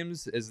 2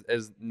 games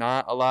is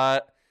not a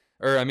lot.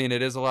 Or, I mean,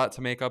 it is a lot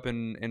to make up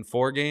in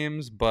 4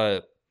 games,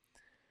 but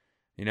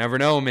you never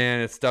know, man.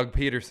 It's Doug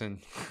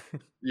Peterson.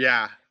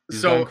 Yeah.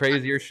 He's done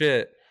crazier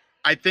shit.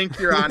 I think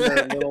you're on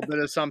a little bit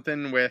of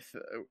something with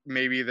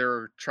maybe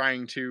they're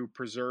trying to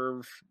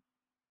preserve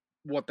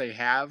what they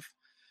have.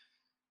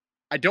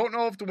 I don't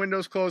know if the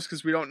window's closed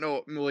because we don't know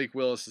what Malik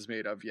Willis is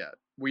made of yet.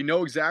 We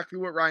know exactly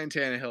what Ryan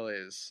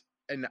Tannehill is,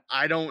 and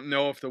I don't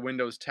know if the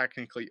window's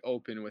technically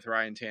open with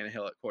Ryan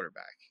Tannehill at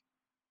quarterback.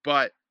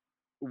 But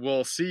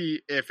we'll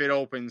see if it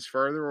opens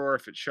further or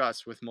if it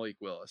shuts with Malik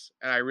Willis.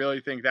 And I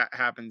really think that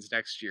happens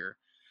next year.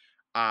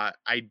 I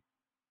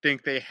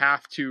think they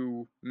have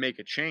to make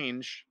a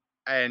change,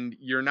 and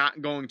you're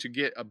not going to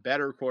get a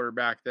better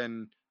quarterback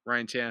than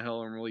Ryan Tannehill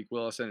or Malik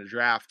Willis in a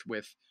draft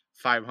with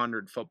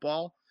 500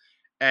 football.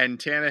 And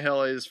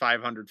Tannehill is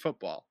 500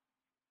 football.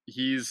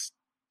 He's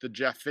the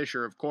Jeff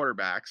Fisher of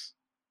quarterbacks.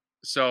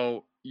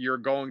 So you're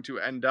going to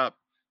end up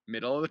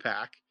middle of the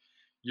pack.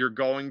 You're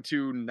going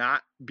to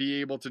not be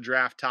able to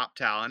draft top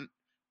talent,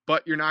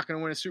 but you're not going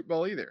to win a Super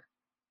Bowl either.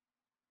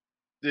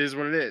 It is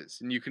what it is.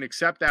 And you can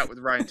accept that with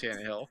Ryan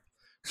Tannehill,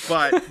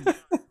 but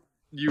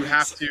you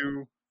have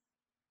to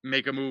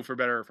make a move for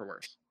better or for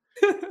worse.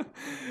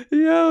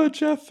 Yo,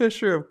 Jeff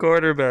Fisher of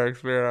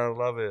quarterbacks, man. I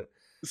love it.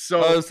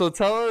 So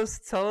tell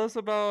us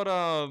about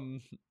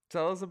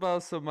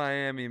some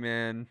Miami,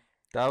 man.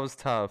 That was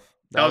tough.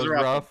 That was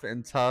rough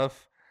and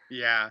tough.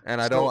 Yeah.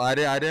 And I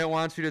didn't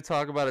want you to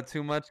talk about it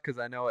too much because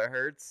I know it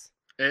hurts.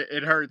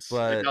 It hurts.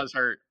 But it does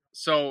hurt.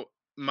 So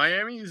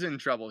Miami's in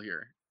trouble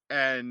here,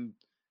 and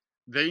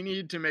they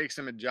need to make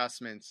some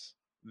adjustments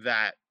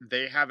that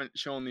they haven't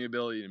shown the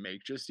ability to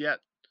make just yet.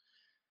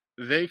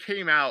 They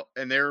came out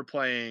and they were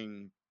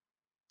playing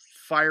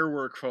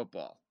firework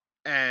football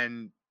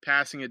and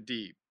passing it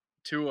deep.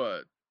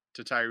 Tua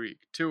to Tyreek,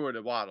 Tua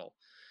to Waddle.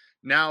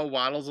 Now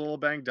Waddle's a little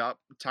banged up.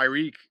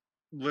 Tyreek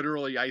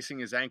literally icing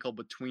his ankle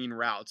between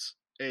routes.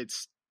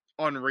 It's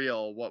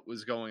unreal what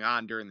was going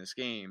on during this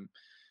game.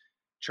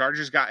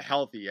 Chargers got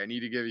healthy. I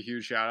need to give a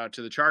huge shout out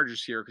to the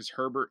Chargers here because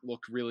Herbert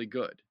looked really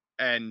good.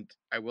 And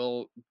I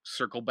will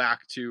circle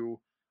back to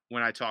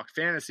when I talked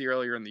fantasy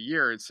earlier in the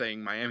year. It's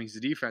saying Miami's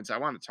a defense I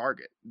want to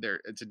target.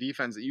 It's a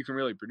defense that you can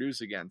really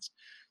produce against.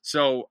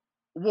 So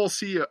we'll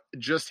see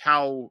just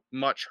how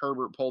much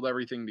Herbert pulled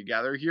everything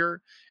together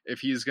here, if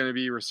he's going to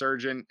be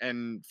resurgent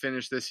and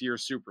finish this year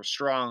super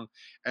strong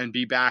and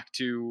be back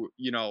to,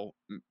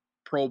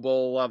 Pro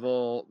Bowl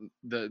level,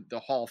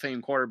 the Hall of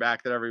Fame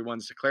quarterback that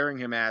everyone's declaring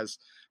him as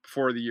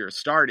before the year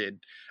started.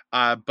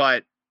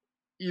 But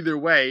either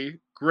way,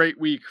 great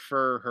week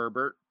for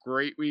Herbert,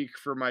 great week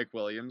for Mike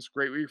Williams,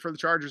 great week for the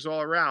Chargers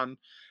all around.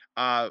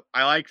 I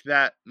like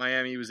that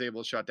Miami was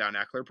able to shut down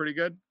Eckler pretty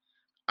good.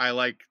 I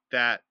like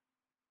that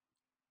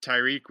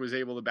Tyreek was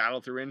able to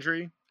battle through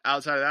injury.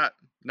 Outside of that,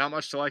 not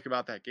much to like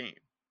about that game.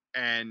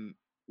 And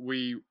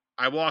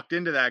I walked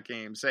into that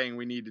game saying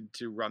we needed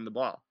to run the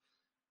ball.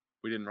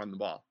 We didn't run the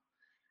ball.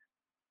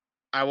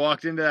 I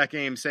walked into that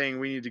game saying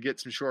we need to get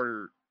some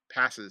shorter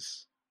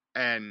passes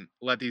and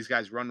let these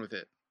guys run with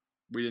it.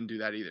 We didn't do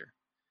that either.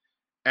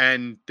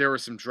 And there were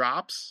some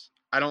drops.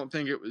 I don't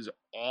think it was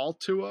all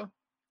Tua,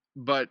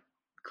 but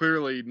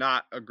clearly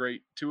not a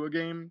great Tua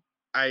game.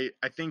 I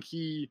think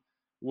he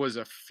was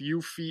a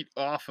few feet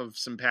off of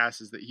some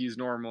passes that he's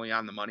normally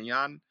on the money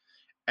on.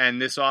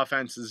 And this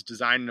offense is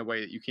designed in a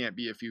way that you can't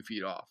be a few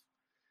feet off.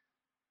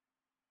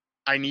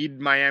 I need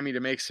Miami to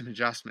make some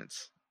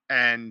adjustments.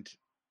 And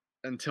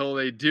until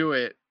they do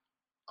it,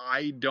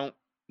 I don't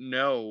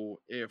know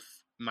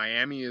if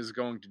Miami is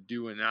going to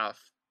do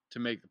enough to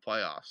make the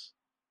playoffs.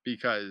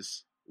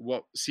 Because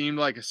what seemed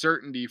like a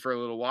certainty for a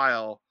little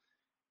while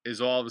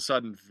is all of a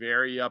sudden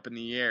very up in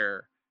the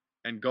air.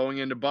 And going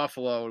into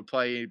Buffalo to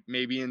play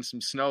maybe in some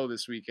snow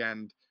this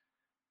weekend,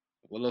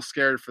 a little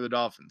scared for the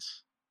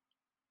Dolphins.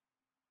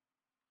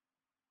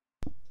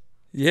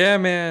 Yeah,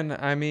 man.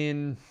 I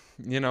mean,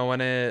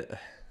 when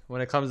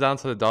it comes down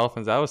to the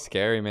Dolphins, that was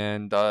scary,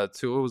 man.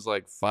 Tua was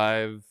like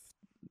 5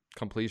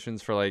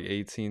 completions for like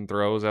 18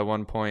 throws at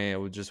one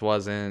point. Just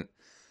wasn't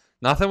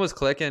nothing was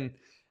clicking.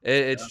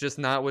 It's Yeah. just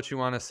not what you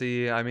want to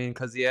see. I mean,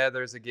 because yeah,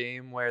 there's a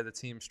game where the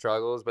team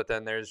struggles, but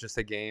then there's just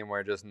a game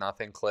where just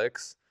nothing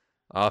clicks,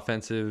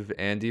 offensive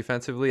and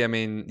defensively. I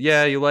mean,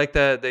 yeah, you like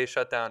that they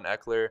shut down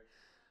Eckler,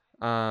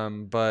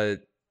 but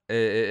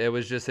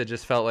it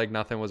just felt like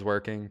nothing was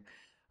working.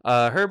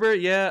 Herbert,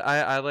 yeah,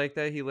 I like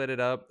that he lit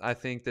it up. I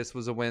think this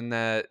was a win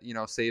that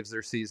saves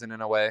their season in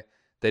a way.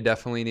 They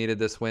definitely needed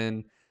this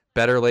win.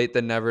 Better late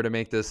than never to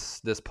make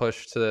this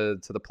push to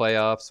the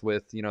playoffs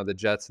with the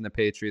Jets and the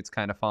Patriots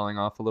kind of falling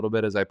off a little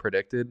bit as I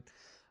predicted.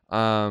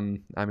 I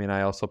mean,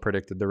 I also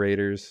predicted the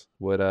Raiders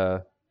would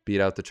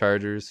beat out the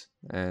Chargers,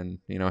 and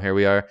here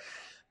we are.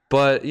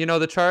 But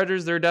the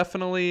Chargers, they're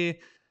definitely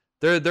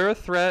they're a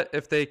threat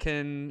if they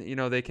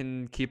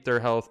can keep their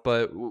health.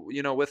 But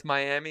with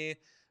Miami,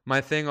 my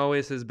thing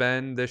always has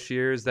been this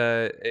year is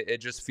that it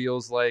just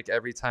feels like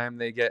every time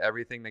they get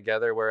everything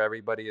together where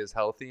everybody is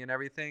healthy and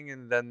everything,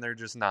 and then they're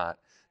just not.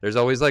 There's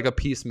always like a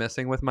piece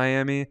missing with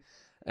Miami,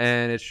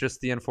 and it's just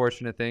the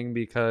unfortunate thing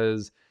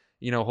because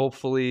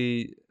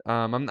hopefully,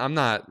 I'm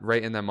not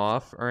writing them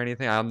off or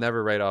anything. I'll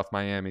never write off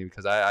Miami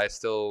because I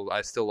still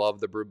love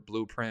the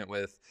blueprint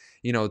with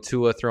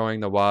Tua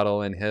throwing the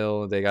Waddle and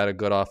Hill. They got a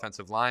good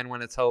offensive line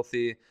when it's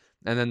healthy,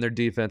 and then their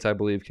defense, I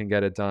believe, can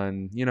get it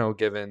done.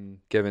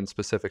 Given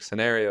specific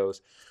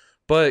scenarios.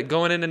 But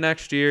going into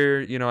next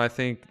year, I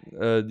think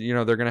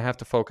they're gonna have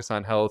to focus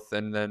on health,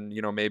 and then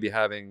maybe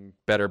having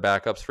better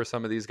backups for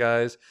some of these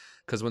guys.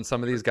 Because when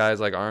some of these guys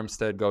like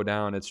Armstead go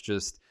down, it's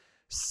just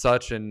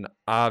such an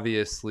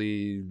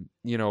obviously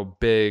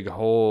big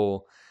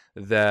hole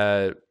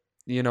that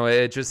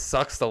it just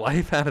sucks the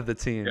life out of the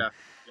team, Yeah.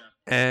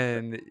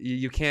 and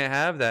you can't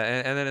have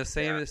that. And then the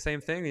same Yeah. the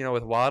same thing,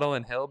 with Waddle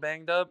and Hill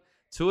banged up.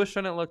 Tua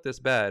shouldn't look this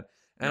bad.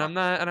 And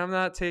No. I'm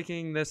not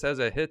taking this as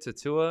a hit to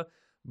Tua,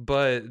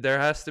 but there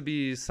has to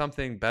be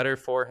something better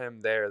for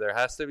him there. There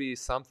has to be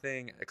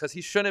something because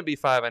he shouldn't be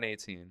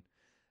 5-18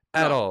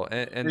 at No. all.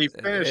 And And he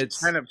finished it's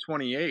 10 of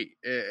 28.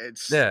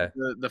 It's yeah.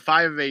 the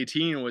 5 of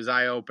 18 was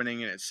eye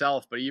opening in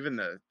itself, but even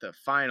the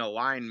final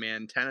line,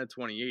 man, 10 of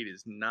 28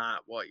 is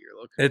not what you're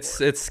looking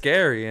for. It's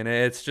scary, and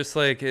it's just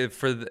like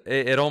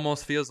it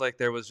almost feels like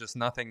there was just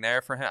nothing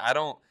there for him.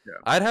 Yeah.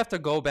 I'd have to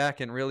go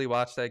back and really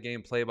watch that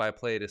game play by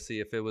play to see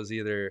if it was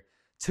either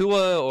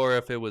Tua or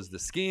if it was the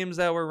schemes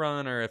that were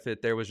run or if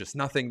there was just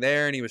nothing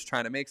there and he was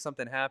trying to make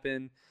something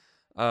happen.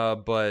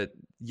 But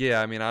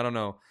yeah, I mean, I don't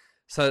know.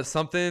 So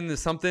something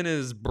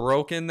is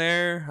broken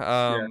there.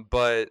 Yeah.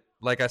 But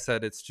like I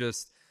said, it's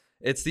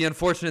the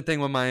unfortunate thing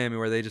with Miami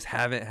where they just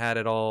haven't had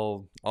it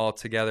all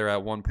together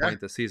at one Yeah.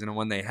 point this season, and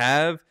when they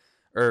have,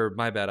 or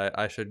my bad,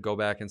 I should go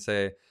back and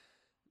say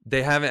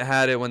they haven't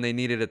had it when they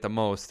needed it the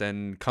most.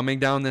 And coming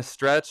down this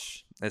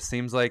stretch, it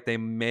seems like they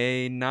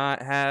may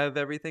not have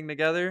everything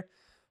together.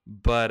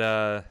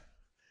 But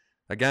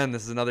again,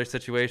 this is another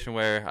situation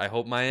where I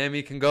hope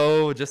Miami can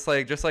go just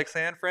like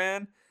San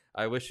Fran.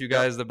 I wish you Yep.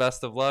 guys the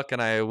best of luck,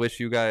 and I wish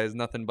you guys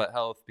nothing but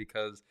health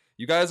because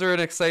you guys are an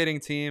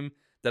exciting team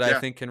that I Yeah.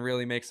 think can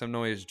really make some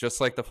noise,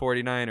 just like the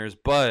 49ers,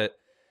 but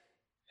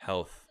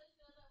health.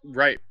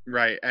 Right,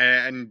 right.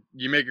 And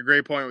you make a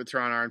great point with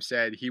Teron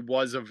Armstead. He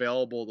was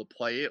available to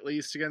play at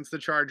least against the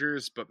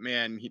Chargers, but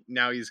man,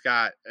 now he's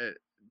got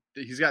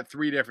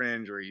 3 different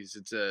injuries.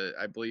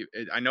 I believe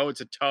I know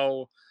it's a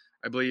toe,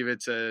 I believe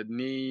it's a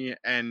knee,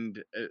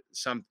 and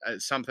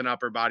something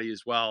upper body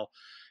as well.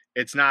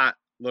 It's not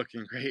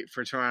looking great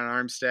for Teron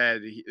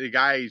Armstead. The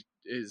guy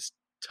is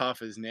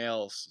tough as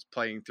nails,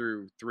 playing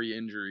through 3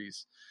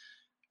 injuries,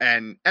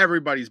 and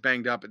everybody's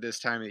banged up at this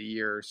time of the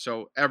year.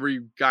 So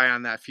every guy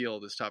on that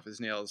field is tough as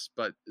nails,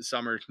 but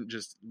some are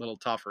just a little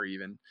tougher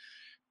even.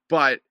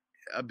 But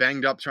a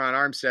banged up Teron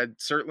Armstead,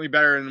 certainly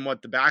better than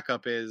what the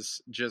backup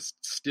is, just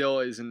still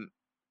isn't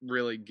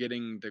really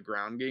getting the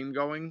ground game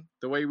going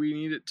the way we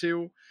need it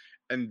to.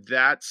 And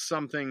that's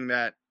something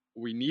that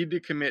we need to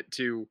commit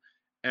to,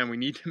 and we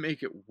need to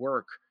make it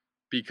work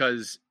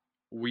because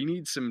we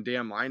need some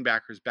damn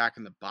linebackers back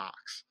in the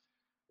box.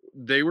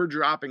 They were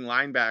dropping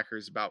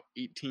linebackers about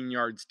 18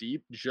 yards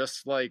deep,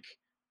 just like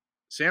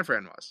San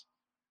Fran was.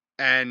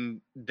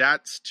 And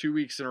that's 2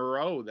 weeks in a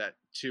row that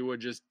Tua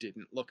just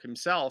didn't look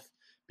himself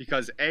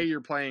because A,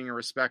 you're playing a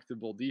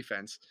respectable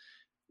defense,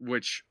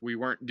 which we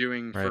weren't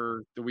doing Right.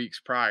 for the weeks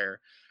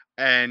prior.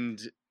 And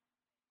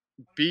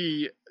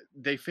B,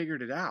 they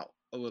figured it out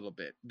a little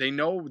bit. They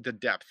know the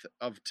depth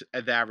of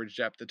the average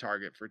depth of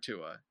target for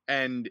Tua.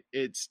 And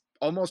it's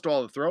almost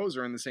all the throws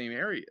are in the same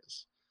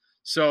areas.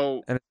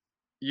 So And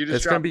you just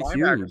it's going drop to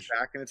be linebackers huge.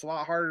 back, and it's a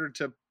lot harder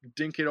to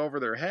dink it over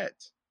their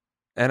heads.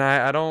 And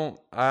I don't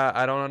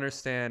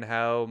understand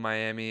how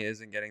Miami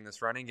isn't getting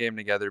this running game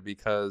together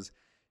because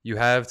you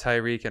have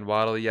Tyreek and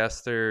Waddle.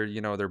 Yes, they're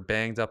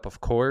banged up, of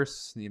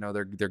course.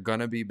 They're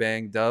gonna be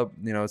banged up.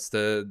 It's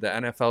the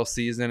NFL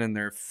season, and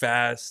they're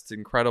fast, Yeah,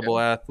 incredible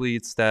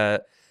athletes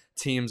that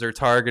teams are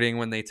targeting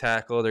when they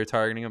tackle. They're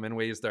targeting them in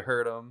ways to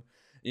hurt them.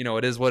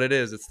 It is what it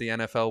is. It's the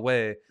NFL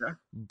way. Yeah.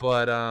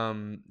 But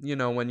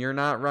when you're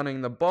not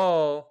running the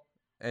ball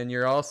and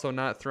you're also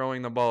not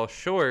throwing the ball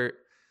short,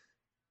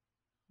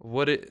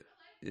 what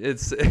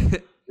it's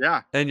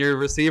Yeah. and your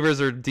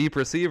receivers are deep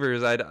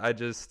receivers. I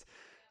just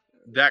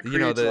That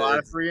creates a the lot of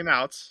it's 3 and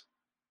outs,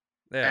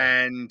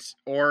 yeah. and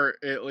or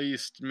at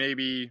least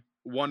maybe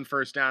one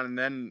first down and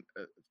then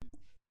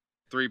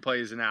 3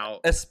 plays and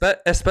out.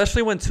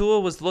 Especially when Tua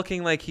was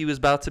looking like he was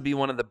about to be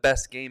one of the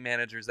best game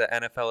managers that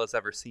NFL has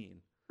ever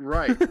seen.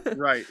 Right,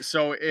 right.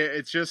 So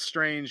it's just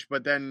strange.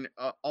 But then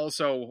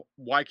also,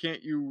 why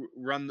can't you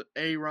run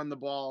the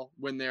ball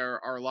when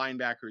there are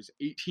linebackers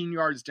 18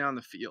 yards down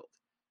the field?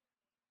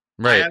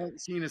 I Right.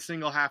 haven't seen a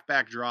single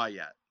halfback draw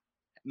yet.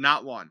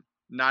 Not one.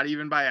 Not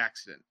even by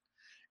accident.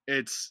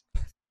 It's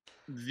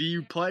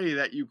the play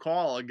that you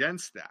call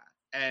against that.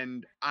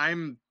 And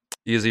I'm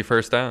Easy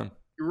first down.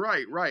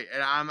 right, right.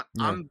 And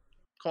Yeah. I'm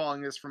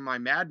calling this from my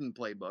Madden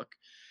playbook.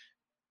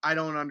 I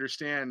don't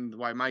understand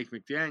why Mike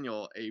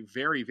McDaniel, a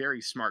very,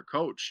 very smart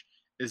coach,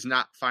 is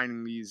not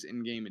finding these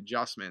in-game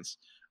adjustments,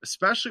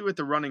 especially with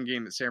the running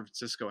game that San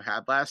Francisco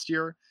had last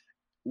year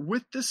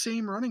with the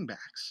same running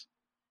backs.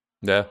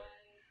 Yeah.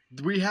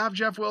 We have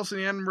Jeff Wilson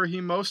and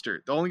Raheem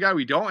Mostert. The only guy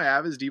we don't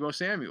have is Deebo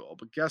Samuel.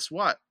 But guess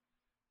what?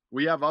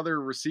 We have other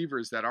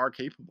receivers that are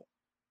capable.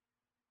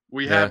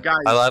 We have Yeah.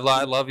 guys.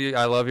 I love you.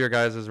 I love your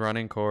guys'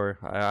 running core.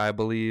 I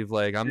believe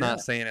I'm Yeah,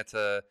 not saying it's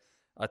a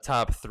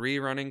top 3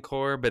 running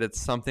core, but it's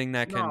something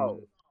that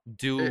no. can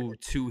do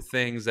 2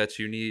 things that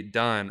you need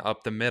done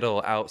up the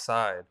middle,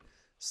 outside.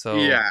 So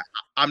Yeah,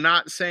 I'm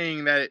not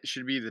saying that it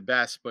should be the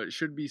best, but it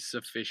should be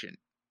sufficient,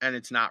 and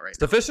it's not right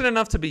now. sufficient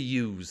enough to be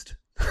used.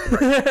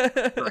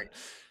 Right.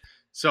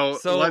 So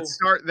let's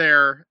start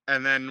there,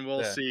 and then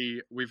we'll Yeah.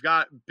 see. We've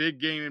got big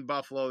game in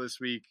Buffalo this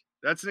week.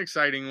 That's an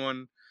exciting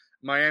one.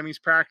 Miami's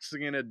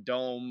practicing in a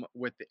dome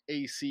with the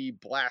AC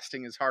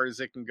blasting as hard as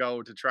it can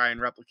go to try and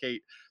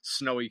replicate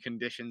snowy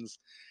conditions.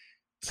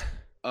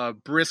 A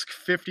brisk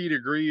 50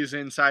 degrees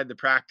inside the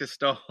practice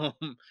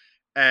dome,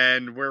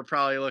 and we're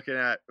probably looking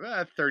at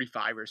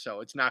 35 or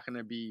so. It's not going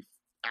to be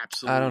I don't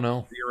absolute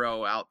know.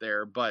 0 out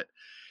there, but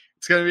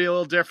it's going to be a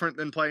little different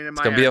than playing in It's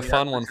gonna Miami. be a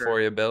fun that's one sure.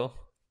 for you, Bill.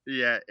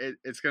 Yeah,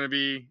 it's going to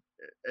be.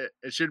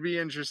 It should be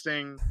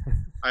interesting.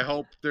 I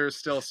hope there's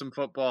still some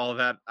football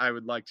that I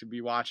would like to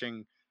be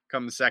watching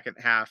come the second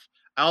half.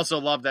 I also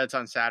love that it's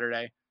on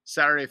Saturday.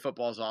 Saturday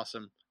football is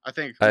awesome. I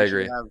think I we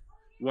should agree. have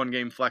one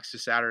game flex to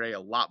Saturday a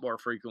lot more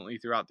frequently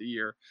throughout the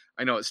year.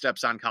 I know it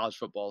steps on college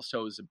football's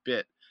toes a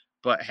bit,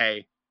 but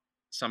hey,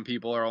 some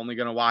people are only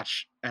going to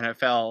watch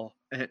NFL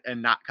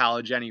and not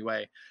college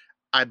anyway.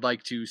 I'd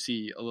like to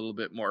see a little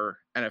bit more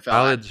NFL action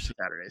College.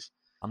 Saturdays.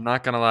 I'm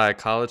not gonna lie.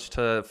 College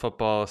to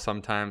football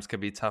sometimes can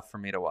be tough for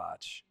me to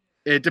watch.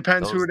 It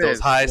depends who it Those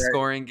is. high Right?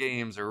 scoring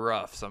games are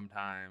rough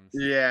sometimes.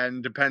 Yeah,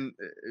 and depend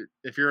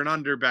if you're an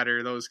under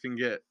better, those can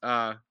get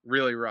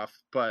really rough.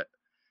 But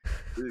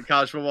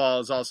college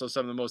football is also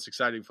some of the most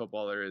exciting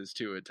football there is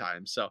too at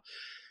times. So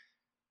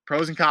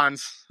pros and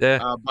cons. Yeah.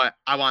 But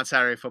I want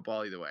Saturday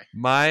football either way.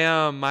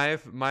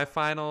 My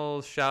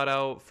final shout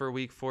out for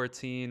week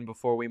 14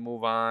 before we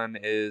move on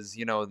is,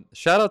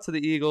 shout out to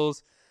the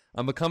Eagles.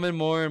 I'm becoming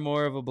more and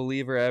more of a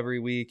believer every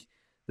week.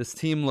 This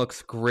team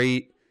looks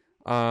great.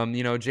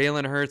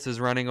 Jalen Hurts is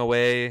running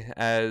away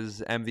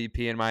as MVP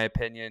in my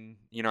opinion.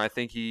 I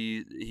think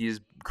he's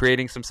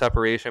creating some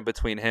separation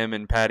between him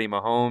and Patty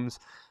Mahomes.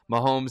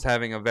 Mahomes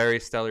having a very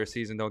stellar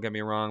season, don't get me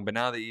wrong, but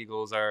now the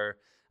Eagles are,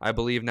 I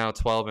believe, now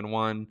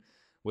 12-1,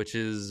 which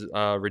is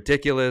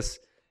ridiculous.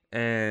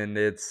 And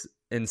it's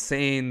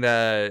insane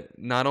that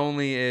not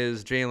only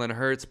is Jalen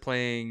Hurts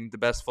playing the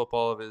best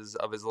football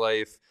of his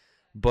life,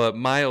 but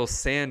Miles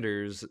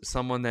Sanders,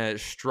 someone that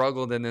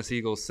struggled in this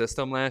Eagles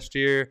system last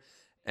year,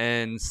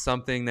 and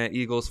something that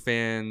Eagles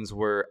fans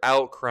were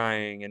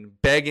outcrying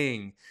and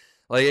begging.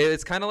 Like,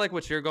 it's kind of like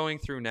what you're going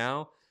through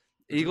now.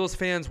 Eagles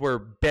fans were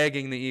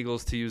begging the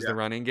Eagles to use the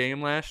running game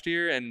last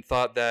year and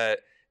thought that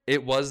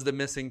it was the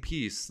missing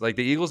piece. Like,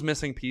 the Eagles'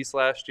 missing piece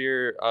last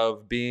year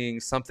of being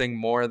something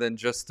more than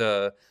just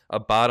a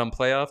bottom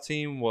playoff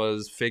team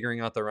was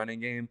figuring out the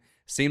running game.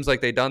 Seems like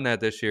they've done that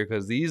this year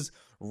because these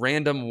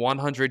random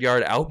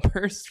 100-yard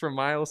outbursts from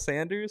Miles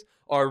Sanders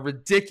are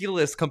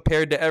ridiculous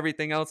compared to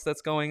everything else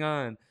that's going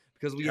on,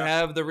 because we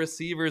have the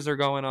receivers are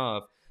going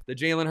off. The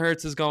Jalen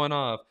Hurts is going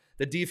off.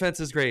 The defense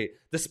is great.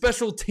 The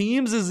special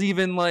teams is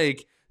even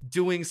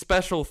doing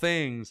special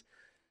things.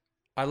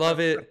 I love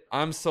it.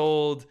 I'm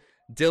sold.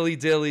 Dilly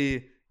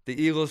dilly. The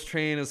Eagles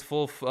train is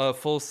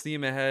full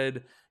steam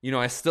ahead.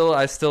 I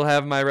still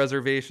have my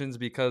reservations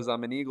because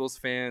I'm an Eagles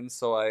fan,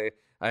 so I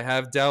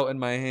have doubt in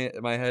my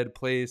head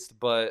placed,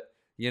 but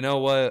you know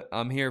what?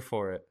 I'm here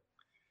for it.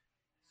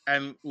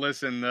 And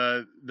listen,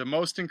 the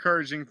most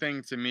encouraging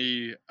thing to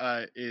me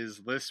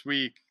is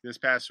this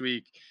past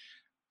week,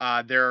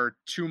 there are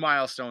 2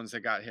 milestones that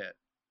got hit.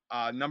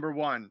 Number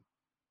 1,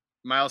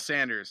 Miles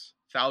Sanders,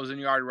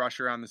 1,000-yard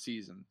rusher on the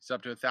season. It's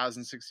up to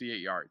 1,068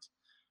 yards.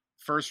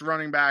 First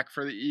running back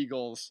for the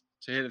Eagles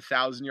to hit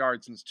 1,000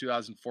 yards since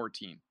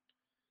 2014.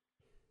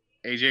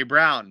 A.J.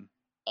 Brown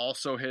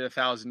also hit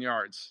 1,000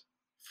 yards.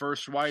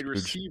 First wide Huge.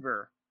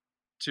 receiver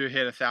to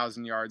hit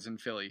 1,000 yards in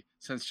Philly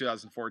since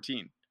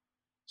 2014.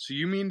 So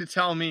you mean to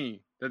tell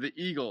me that the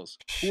Eagles,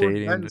 who have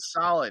Shady. been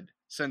solid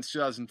since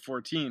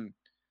 2014,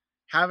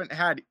 haven't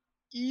had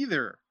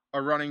either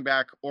a running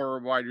back or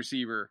a wide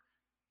receiver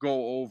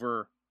go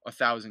over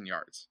 1,000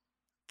 yards?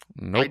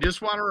 I Nope.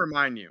 just want to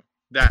remind you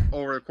that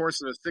over the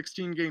course of a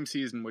 16-game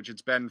season, which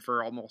it's been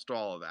for almost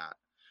all of that,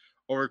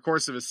 over the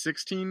course of a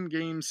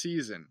 16-game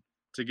season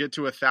to get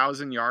to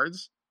 1,000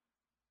 yards,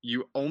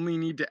 you only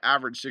need to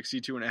average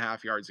 62 and a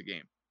half yards a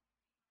game.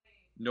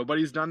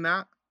 Nobody's done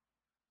that.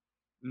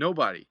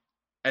 Nobody.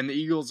 And the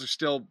Eagles are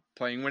still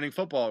playing winning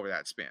football over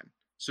that span.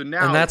 So And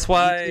now that's you take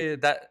why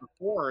that a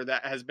core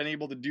that has been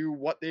able to do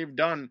what they've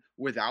done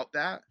without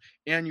that,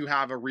 and you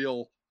have a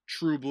real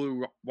true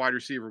blue wide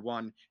receiver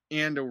one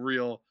and a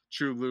real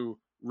true blue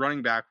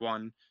running back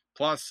one,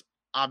 plus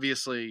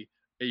obviously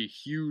a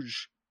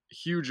huge,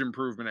 huge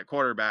improvement at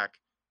quarterback.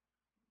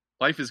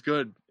 Life is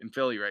good in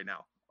Philly right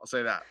now. I'll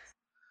say that.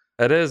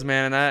 it is,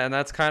 man, and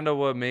that's kind of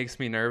what makes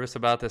me nervous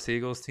about this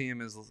Eagles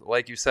team is,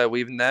 like you said,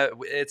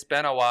 it's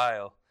been a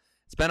while.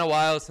 It's been a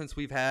while since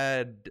we've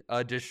had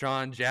a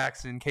Deshaun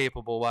Jackson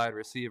capable wide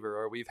receiver,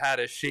 or we've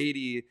had a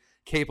Shady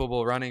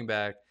capable running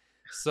back.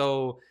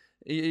 So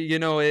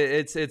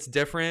it's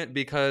different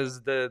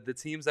because the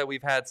teams that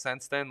we've had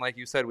since then, like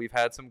you said, we've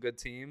had some good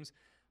teams,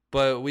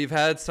 but we've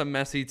had some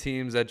messy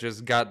teams that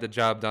just got the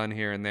job done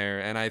here and there.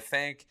 And I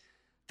thank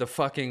the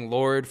fucking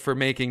Lord for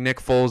making Nick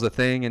Foles a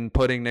thing and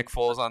putting Nick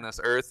Foles on this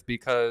earth,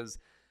 because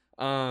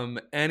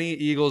any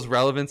Eagles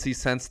relevancy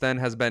since then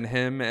has been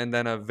him and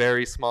then a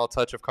very small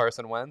touch of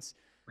Carson Wentz,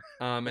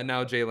 and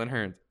now Jalen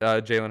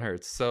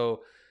Hurts.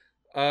 So,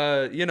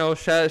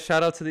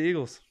 shout out to the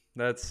Eagles.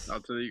 That's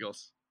Out to the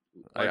Eagles.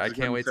 I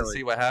can't wait to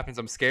see what happens.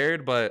 I'm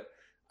scared, but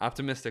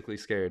optimistically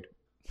scared.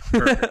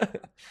 Perfect.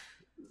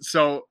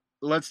 So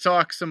let's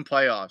talk some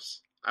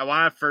playoffs. I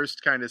want to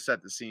first kind of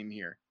set the scene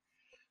here.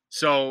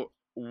 So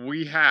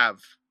we have,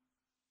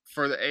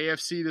 for the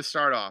AFC to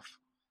start off,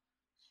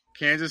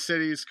 Kansas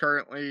City is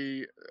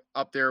currently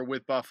up there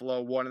with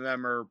Buffalo. One of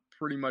them are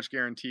pretty much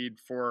guaranteed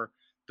for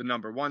the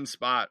number one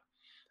spot.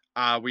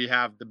 We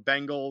have the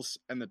Bengals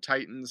and the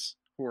Titans,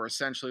 who are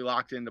essentially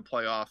locked into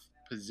playoff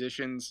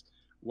positions.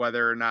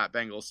 Whether or not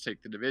Bengals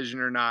take the division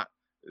or not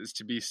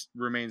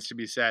remains to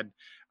be said.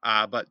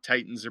 But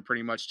Titans are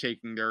pretty much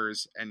taking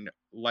theirs and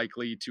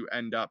likely to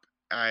end up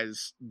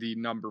as the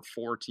number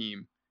 4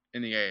 team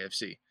in the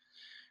AFC.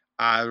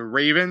 The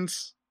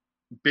Ravens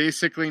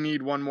basically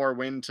need one more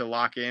win to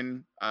lock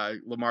in.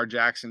 Lamar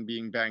Jackson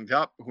being banged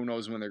up. Who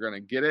knows when they're going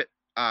to get it?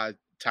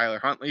 Tyler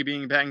Huntley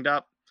being banged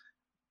up.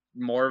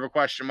 More of a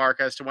question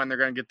mark as to when they're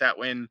going to get that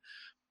win.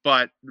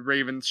 But the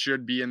Ravens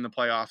should be in the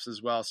playoffs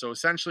as well. So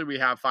essentially we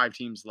have 5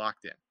 teams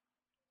locked in.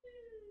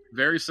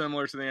 Very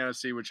similar to the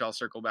NFC, which I'll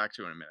circle back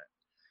to in a minute.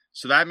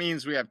 So that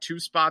means we have 2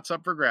 spots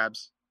up for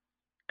grabs.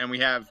 And we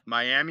have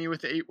Miami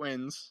with 8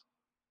 wins.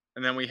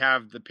 And then we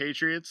have the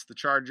Patriots, the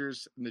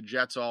Chargers, and the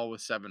Jets all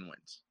with 7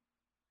 wins.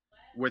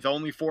 With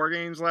only 4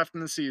 games left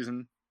in the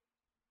season,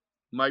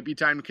 might be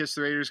time to kiss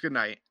the Raiders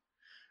goodnight,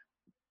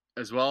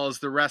 as well as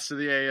the rest of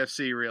the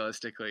AFC,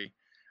 realistically.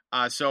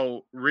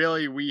 So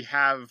really, we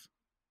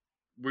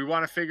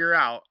want to figure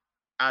out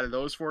of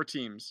those 4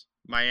 teams,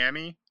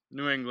 Miami,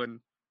 New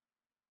England,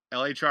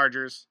 LA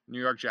Chargers,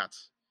 New York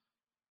Jets,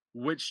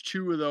 which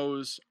 2 of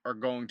those are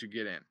going to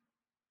get in?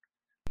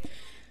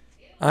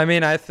 I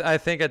mean, I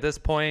think at this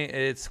point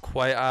it's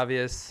quite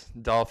obvious,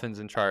 Dolphins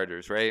and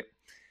Chargers, right?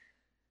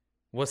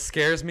 What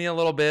scares me a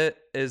little bit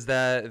is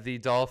that the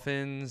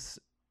Dolphins,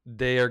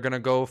 they are going to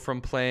go from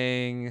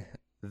playing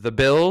the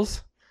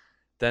Bills,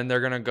 then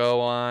they're going to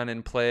go on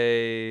and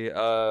play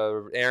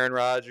Aaron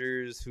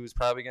Rodgers, who's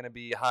probably going to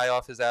be high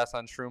off his ass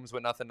on shrooms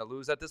with nothing to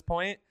lose at this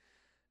point.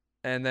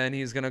 And then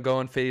he's going to go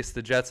and face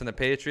the Jets and the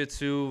Patriots,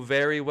 who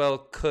very well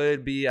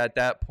could be at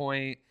that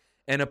point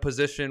in a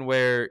position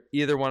where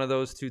either one of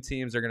those 2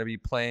 teams are going to be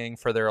playing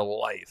for their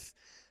life.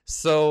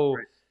 So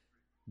Right.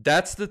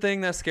 That's the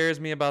thing that scares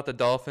me about the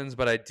Dolphins,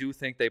 but I do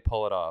think they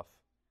pull it off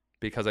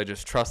because I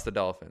just trust the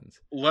Dolphins.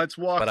 Let's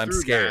walk but through I'm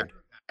scared.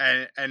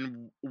 that.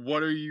 And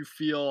what do you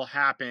feel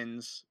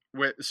happens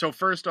with? So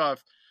first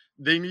off,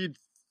 they need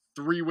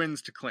 3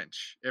 wins to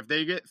clinch. If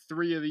they get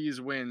 3 of these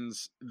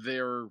wins,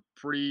 they're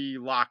pretty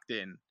locked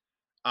in.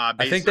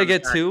 I think they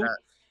get 2.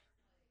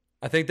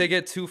 I think they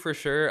get 2 for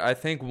sure. I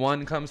think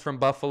 1 comes from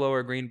Buffalo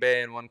or Green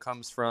Bay and 1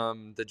 comes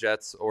from the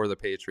Jets or the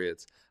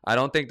Patriots. I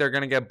don't think they're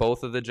going to get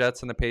both of the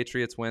Jets and the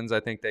Patriots wins. I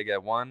think they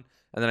get 1.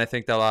 And then I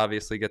think they'll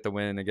obviously get the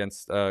win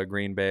against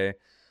Green Bay.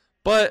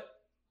 But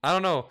I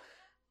don't know.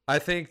 I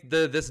think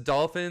this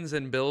Dolphins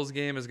and Bills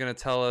game is going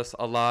to tell us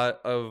a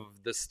lot of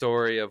the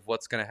story of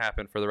what's going to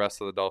happen for the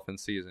rest of the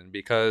Dolphins season.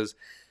 Because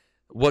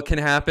what can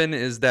happen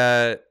is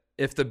that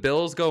if the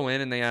Bills go in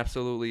and they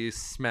absolutely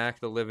smack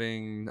the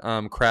living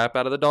crap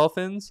out of the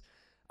Dolphins,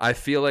 I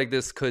feel like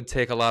this could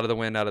take a lot of the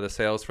wind out of the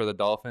sails for the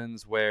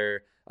Dolphins,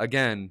 where,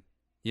 again,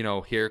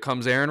 here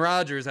comes Aaron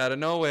Rodgers out of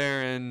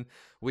nowhere, and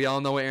we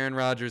all know what Aaron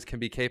Rodgers can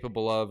be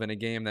capable of in a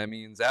game that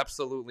means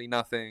absolutely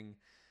nothing.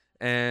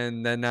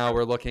 And then now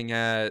we're looking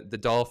at the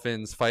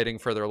Dolphins fighting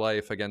for their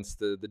life against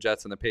the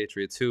Jets and the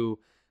Patriots, who,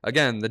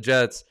 again, the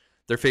Jets,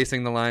 they're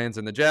facing the Lions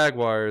and the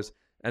Jaguars,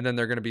 and then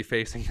they're going to be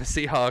facing the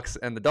Seahawks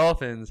and the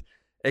Dolphins.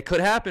 It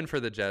could happen for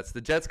the Jets.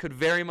 The Jets could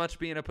very much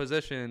be in a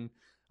position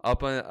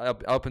up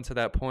until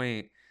that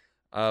point.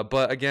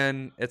 But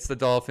again, it's the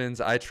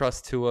Dolphins. I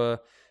trust Tua.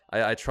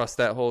 I trust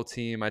that whole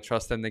team. I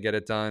trust them to get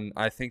it done.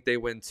 I think they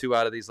win 2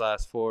 out of these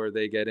last 4.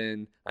 They get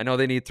in. I know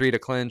they need 3 to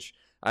clinch.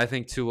 I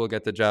think 2 will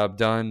get the job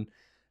done.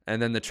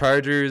 And then the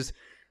Chargers,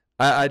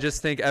 I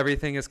just think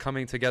everything is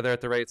coming together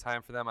at the right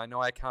time for them. I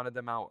know I counted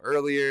them out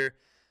earlier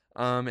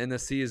in the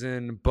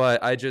season,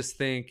 but I just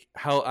think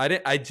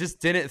I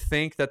just didn't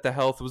think that the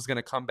health was going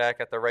to come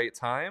back at the right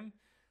time.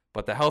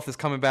 But the health is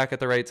coming back at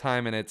the right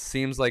time, and it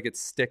seems like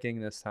it's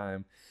sticking this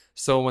time.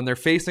 So when they're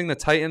facing the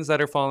Titans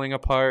that are falling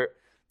apart,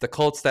 the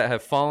Colts that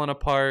have fallen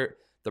apart,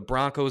 the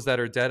Broncos that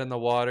are dead in the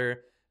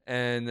water,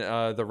 and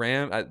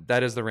the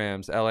that is the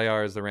Rams.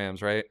 LAR is the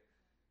Rams, right?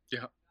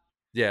 Yeah.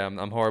 Yeah,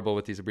 I'm horrible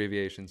with these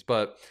abbreviations.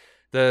 But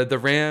the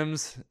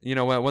Rams,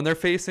 when they're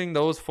facing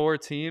those 4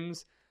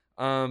 teams,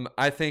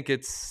 I think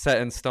it's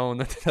set in stone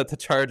that the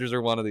Chargers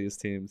are one of these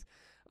teams.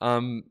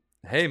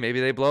 Hey, maybe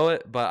they blow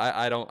it, but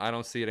I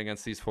don't see it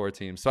against these 4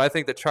 teams. So I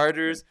think the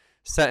Chargers,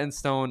 set in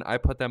stone, I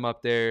put them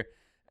up there.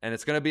 And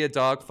it's going to be a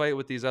dogfight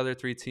with these other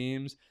 3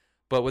 teams.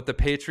 But with the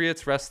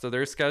Patriots, rest of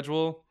their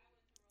schedule,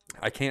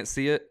 I can't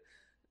see it.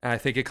 And I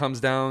think it comes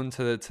down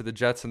to the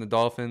Jets and the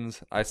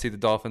Dolphins. I see the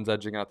Dolphins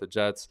edging out the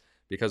Jets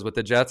because with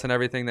the Jets and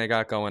everything they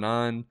got going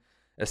on,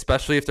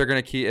 especially if they're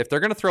going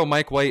to throw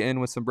Mike White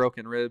in with some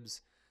broken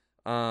ribs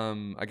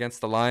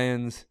against the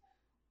Lions,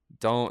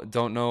 don't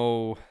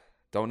know.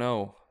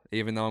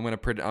 Even though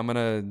I'm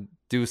gonna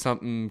do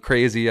something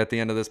crazy at the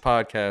end of this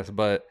podcast,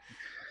 but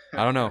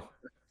I don't know.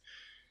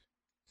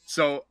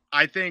 So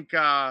I think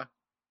I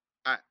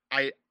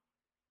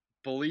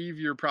believe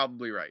you're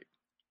probably right.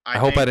 I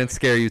hope I didn't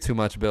scare you too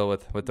much, Bill,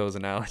 with those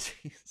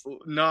analogies.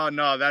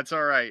 No, that's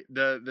all right.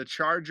 The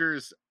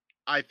Chargers,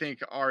 I think,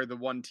 are the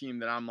one team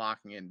that I'm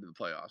locking into the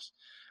playoffs.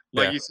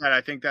 Like you said,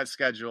 I think that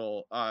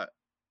schedule,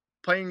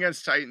 playing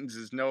against Titans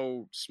is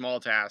no small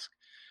task,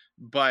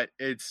 but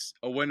it's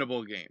a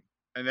winnable game.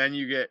 And then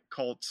you get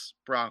Colts,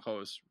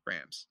 Broncos,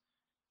 Rams.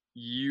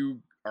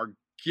 You are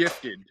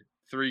gifted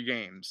 3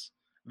 games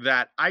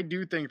that I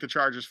do think the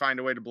Chargers find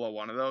a way to blow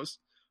one of those,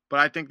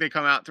 but I think they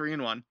come out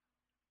 3-1,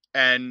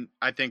 and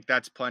I think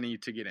that's plenty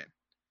to get in.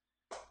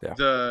 Yeah.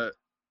 The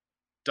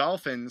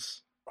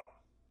Dolphins,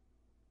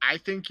 I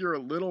think you're a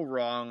little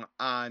wrong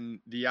on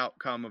the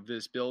outcome of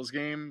this Bills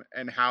game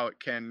and how it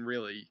can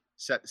really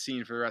set the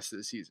scene for the rest of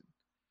the season.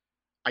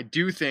 I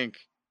do think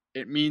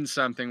it means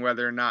something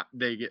whether or not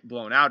they get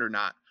blown out or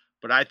not,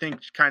 but I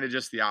think kind of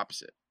just the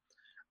opposite.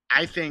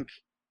 I think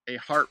a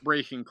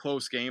heartbreaking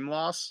close game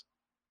loss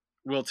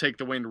will take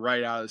the wind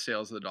right out of the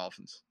sails of the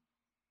Dolphins.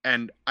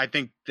 And I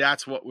think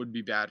that's what would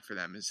be bad for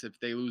them, is if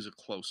they lose a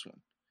close one.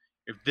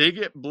 If they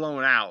get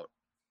blown out,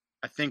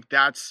 I think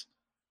that's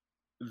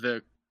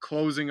the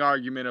closing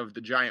argument of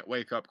the giant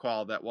wake-up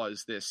call that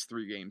was this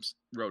 3 games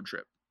road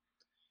trip.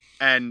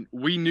 And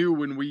we knew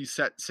when we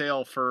set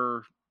sail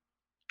for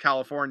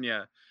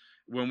California,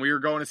 when we were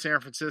going to San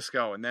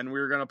Francisco, and then we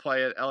were going to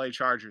play at LA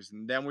Chargers,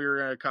 and then we were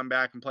going to come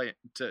back and play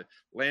to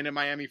land in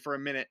Miami for a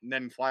minute and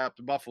then fly up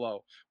to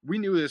Buffalo. We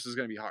knew this was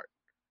going to be hard.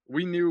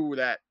 We knew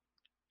that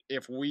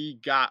if we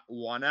got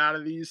 1 out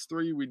of these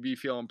 3, we'd be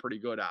feeling pretty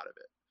good out of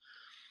it.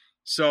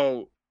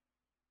 So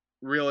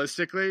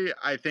realistically,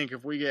 I think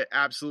if we get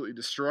absolutely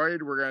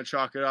destroyed, we're going to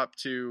chalk it up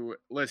to,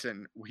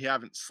 listen, we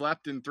haven't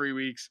slept in 3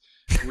 weeks.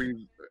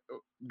 We've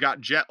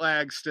got jet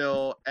lag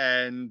still,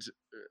 and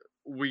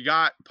we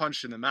got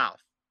punched in the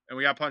mouth, and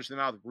we got punched in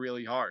the mouth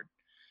really hard.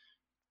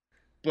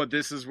 But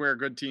this is where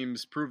good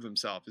teams prove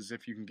themselves, is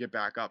if you can get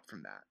back up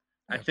from that.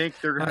 I think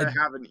they're going to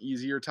have an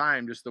easier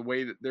time, just the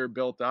way that they're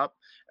built up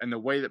and the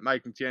way that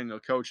Mike McDaniel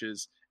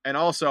coaches. And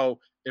also,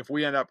 if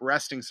we end up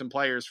resting some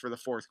players for the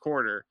 4th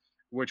quarter,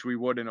 which we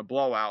would in a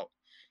blowout,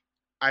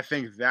 I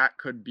think that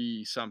could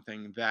be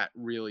something that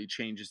really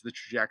changes the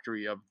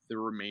trajectory of the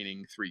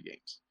remaining 3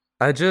 games.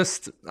 I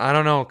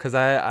don't know, because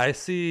I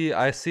see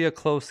a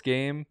close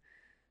game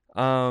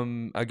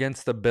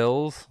against the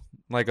Bills,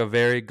 like a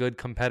very good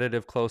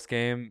competitive close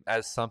game,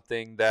 as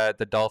something that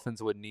the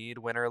Dolphins would need,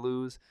 win or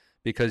lose,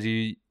 because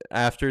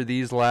after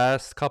these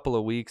last couple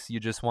of weeks, you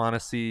just want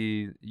to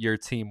see your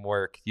team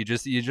work. You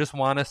just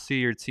want to see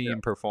your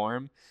team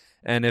perform.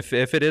 And if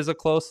it is a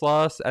close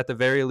loss, at the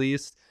very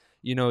least,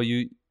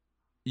 you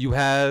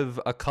have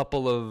a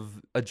couple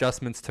of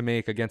adjustments to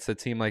make against a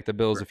team like the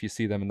Bills if you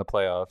see them in the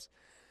playoffs.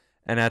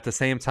 And at the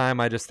same time,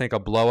 I just think a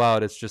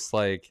blowout is just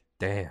like,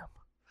 damn.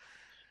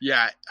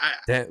 Yeah.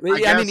 I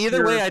mean,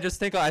 either way, I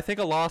think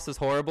a loss is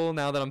horrible.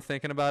 Now that I'm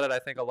thinking about it, I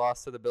think a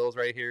loss to the Bills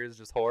right here is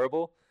just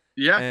horrible.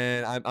 Yeah.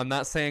 And I'm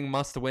not saying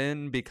must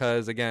win,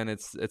 because, again,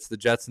 it's the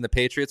Jets and the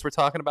Patriots we're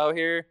talking about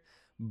here.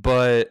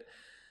 But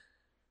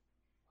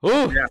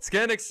Ooh, Yeah, it's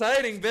getting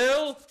exciting,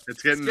 Bill. it's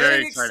It's getting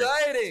very getting exciting.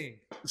 exciting.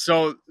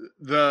 So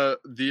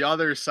the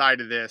other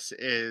side of this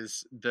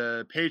is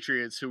the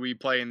Patriots, who we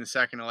play in the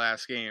second to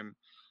last game.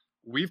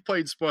 We've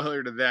played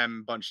spoiler to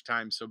them a bunch of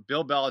times, so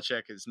Bill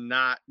Belichick is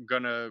not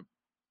gonna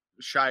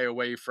shy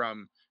away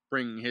from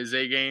bringing his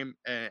A game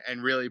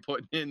and really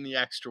putting in the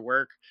extra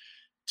work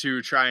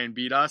to try and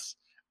beat us.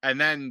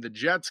 And then the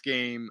Jets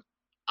game,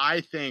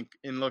 I think,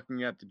 in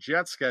looking at the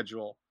Jets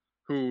schedule,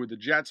 who the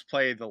Jets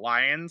play the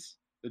Lions,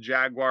 the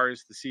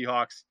Jaguars, the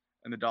Seahawks,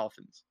 and the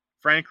Dolphins.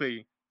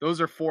 Frankly, those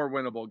are 4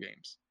 winnable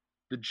games.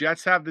 The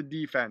Jets have the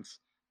defense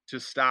to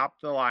stop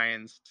the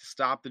Lions, to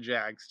stop the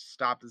Jags, to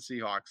stop the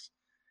Seahawks,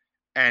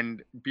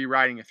 and be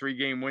riding a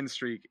 3-game win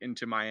streak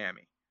into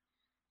Miami.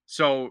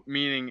 So,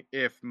 meaning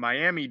if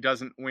Miami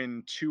doesn't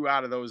win 2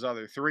 out of those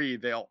other 3,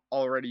 they'll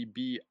already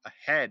be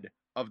ahead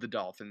of the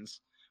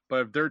Dolphins.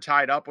 But if they're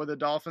tied up with the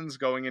Dolphins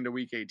going into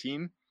week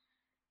 18,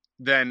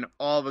 then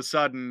all of a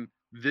sudden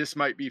this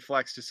might be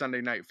flexed to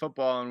Sunday Night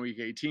Football in week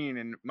 18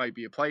 and it might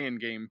be a play-in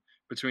game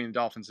between the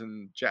Dolphins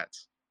and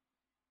Jets.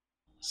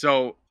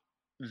 So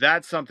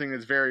that's something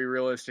that's very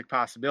realistic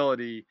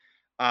possibility.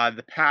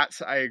 The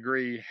Pats, I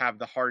agree, have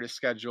the hardest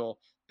schedule.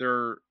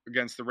 They're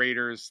against the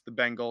Raiders, the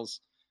Bengals,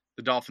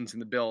 the Dolphins,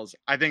 and the Bills.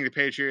 I think the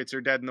Patriots are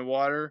dead in the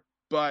water,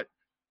 but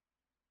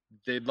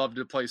they'd love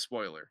to play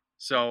spoiler.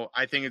 So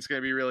I think it's going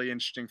to be really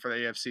interesting for the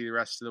AFC the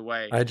rest of the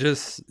way. I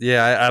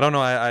don't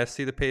know. I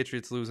see the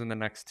Patriots losing the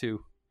next 2.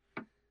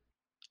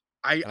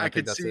 I I think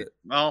could that's see, it.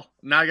 well,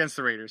 not against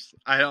the Raiders.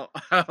 I don't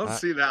I,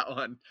 see that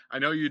one. I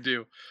know you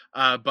do,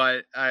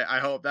 but I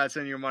hope that's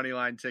in your money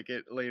line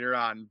ticket later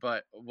on.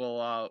 But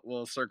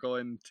we'll circle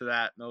into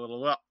that in a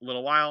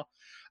little while.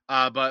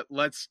 But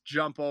let's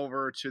jump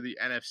over to the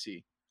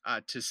NFC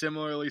to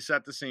similarly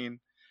set the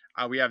scene.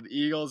 We have the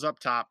Eagles up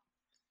top,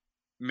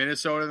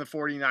 Minnesota and the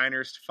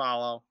 49ers to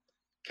follow,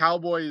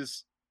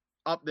 Cowboys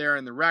up there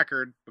in the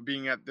record, but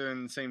being in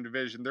the same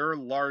division, they're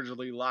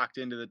largely locked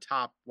into the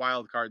top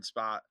wild card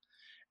spot.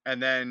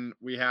 And then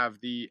we have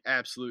the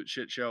absolute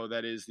shit show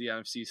that is the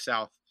NFC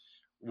South.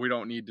 We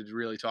don't need to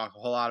really talk a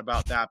whole lot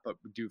about that, but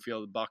we do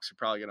feel the Bucs are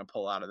probably going to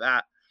pull out of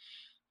that.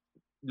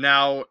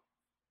 Now,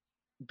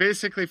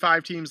 basically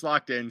 5 teams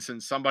locked in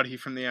since somebody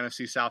from the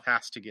NFC South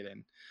has to get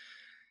in.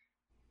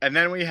 And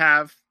then we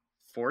have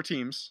 4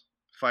 teams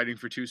fighting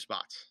for 2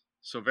 spots.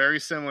 So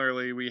very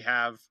similarly, we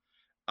have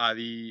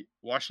the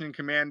Washington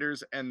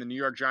Commanders and the New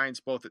York Giants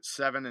both at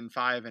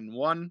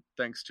 7-5-1,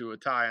 thanks to a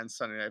tie on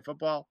Sunday Night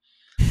Football.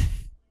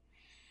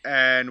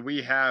 And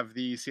we have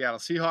the Seattle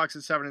Seahawks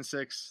at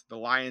 7-6, the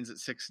Lions at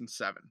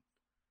 6-7.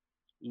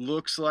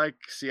 Looks like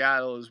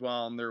Seattle is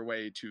well on their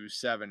way to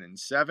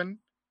 7-7,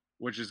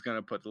 which is going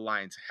to put the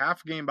Lions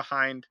half a game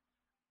behind,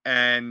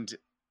 and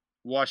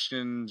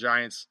Washington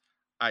Giants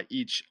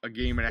each a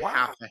game and a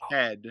half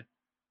ahead.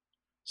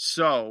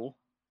 So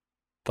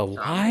the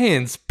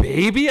Lions,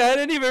 baby! I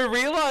didn't even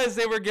realize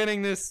they were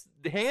getting this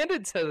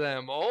handed to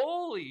them.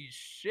 Holy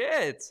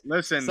shit!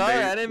 Listen,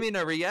 sorry, I didn't mean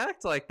to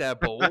react like that,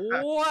 but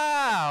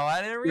wow,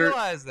 I didn't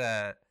realize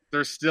that.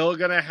 They're still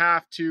gonna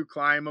have to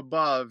climb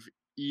above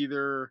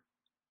either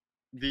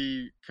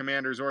the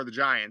Commanders or the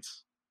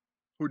Giants,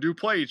 who do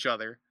play each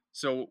other.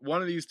 So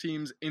one of these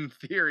teams, in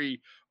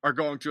theory, are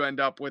going to end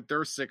up with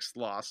their 6th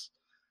loss.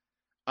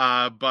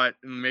 But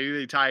maybe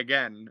they tie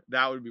again.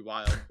 That would be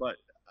wild. But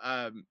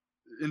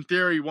in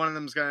theory, one of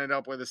them is going to end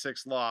up with a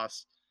 6th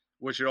loss,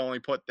 which would only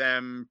put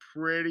them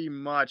pretty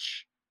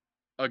much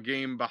a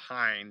game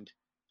behind.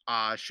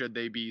 Should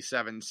they be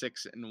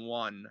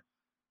 7-6-1?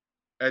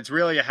 It's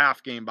really a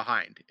half game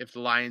behind if the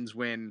Lions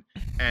win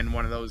and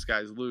one of those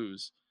guys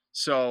lose.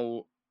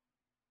 So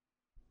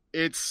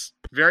it's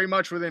very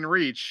much within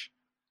reach.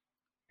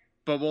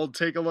 But we'll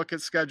take a look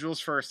at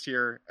schedules first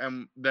here,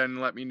 and then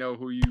let me know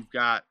who you've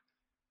got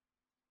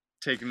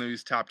taking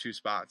these top 2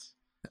 spots.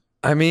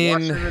 I mean,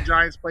 Washington and the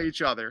Giants play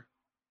each other.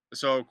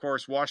 So, of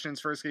course,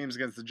 Washington's first game is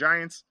against the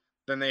Giants.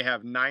 Then they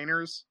have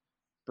Niners,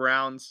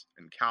 Browns,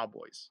 and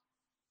Cowboys.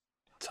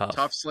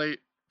 Tough slate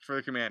for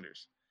the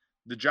Commanders.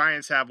 The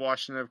Giants have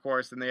Washington, of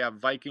course. Then they have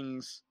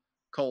Vikings,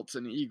 Colts,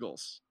 and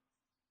Eagles.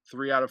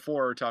 3 out of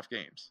 4 are tough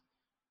games.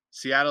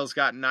 Seattle's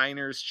got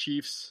Niners,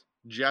 Chiefs,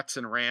 Jets,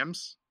 and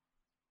Rams.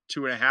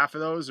 2.5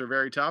 of those are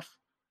very tough.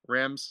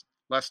 Rams,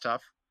 less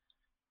tough.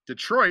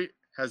 Detroit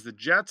has the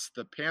Jets,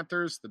 the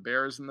Panthers, the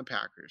Bears, and the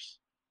Packers.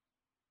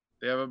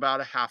 They have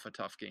about a half a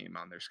tough game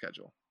on their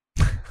schedule.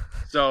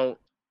 So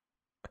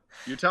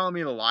you're telling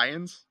me the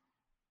Lions,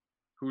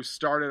 who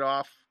started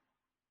off,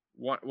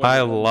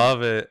 I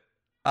love it.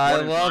 I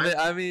love it.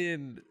 I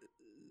mean,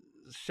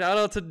 shout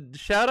out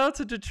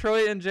to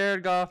Detroit and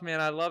Jared Goff, man.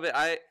 I love it.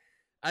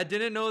 I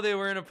didn't know they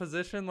were in a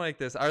position like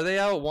this. Are they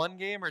out 1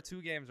 game or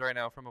 2 games right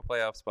now from a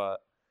playoff spot?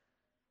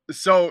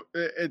 So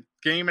it's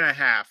game and a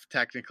half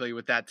technically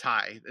with that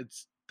tie.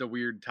 It's the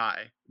weird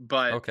tie,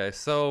 but okay.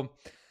 So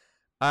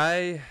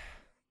I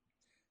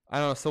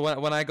don't know. So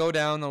when I go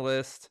down the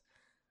list,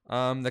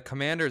 the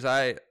Commanders,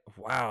 that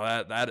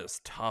is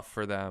tough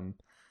for them.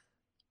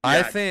 I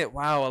Yeah, think,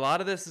 wow, a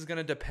lot of this is going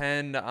to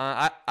depend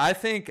on. I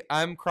think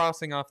I'm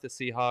crossing off the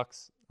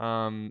Seahawks.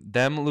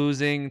 Them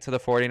losing to the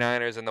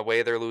 49ers and the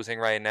way they're losing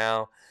right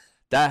now,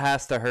 that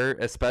has to hurt,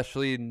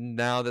 especially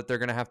now that they're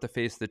going to have to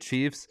face the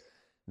Chiefs.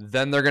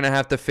 Then they're going to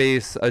have to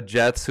face a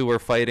Jets who are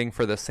fighting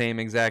for the same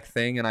exact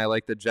thing. And I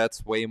like the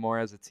Jets way more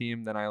as a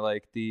team than I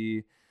like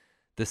the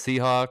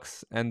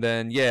Seahawks. And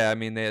then, yeah, I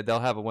mean, they'll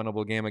have a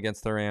winnable game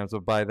against the Rams,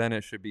 but by then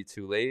it should be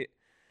too late.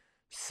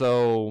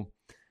 So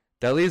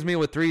that leaves me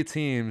with three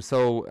teams.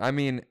 So, I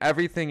mean,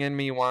 everything in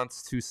me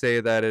wants to say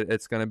that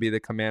it's going to be the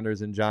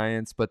Commanders and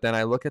Giants, but then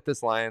I look at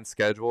this Lions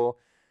schedule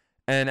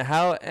and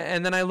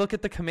then I look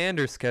at the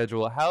Commanders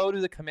schedule. How do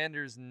the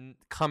Commanders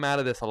come out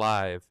of this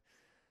alive?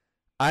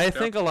 I yep.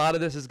 think a lot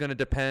of this is going to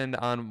depend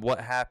on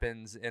what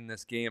happens in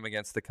this game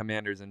against the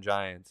Commanders and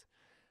Giants.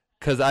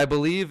 Because I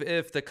believe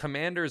if the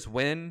Commanders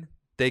win,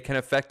 they can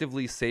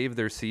effectively save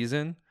their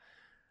season.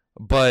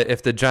 But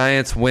if the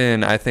Giants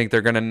win, I think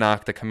they're going to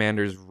knock the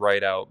Commanders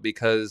right out.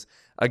 Because,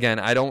 again,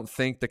 I don't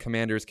think the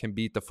Commanders can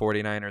beat the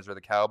 49ers or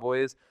the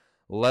Cowboys,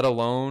 let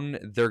alone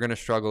they're going to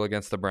struggle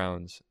against the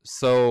Browns.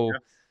 So,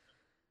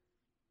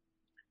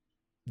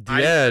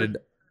 I yeah. could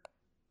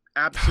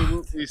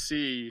absolutely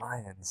see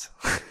Lions.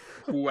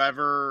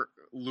 whoever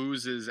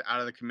loses out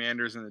of the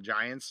Commanders and the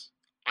Giants,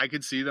 I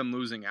could see them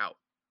losing out.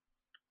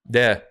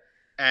 Yeah.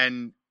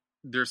 And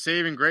their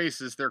saving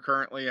grace is they're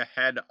currently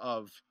ahead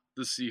of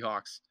the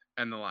Seahawks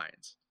and the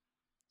Lions.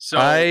 So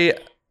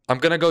I'm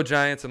going to go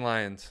Giants and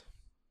Lions.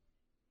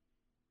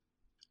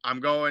 I'm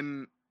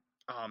going,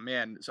 oh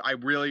man. So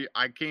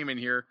I came in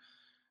here.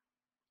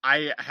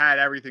 I had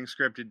everything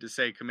scripted to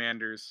say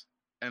Commanders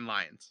and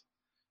Lions.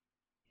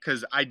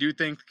 Because I do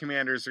think the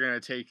Commanders are going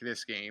to take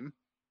this game.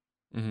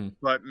 Mm-hmm.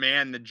 But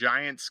man, the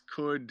Giants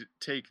could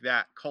take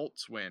that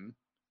Colts win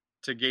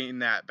to gain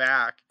that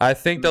back. I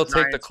think they'll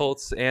take the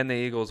Colts and the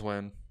Eagles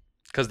win.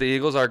 Because the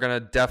Eagles are going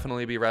to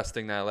definitely be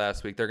resting that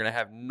last week. They're going to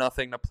have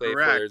nothing to play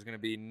for. There's going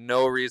to be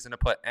no reason to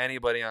put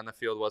anybody on the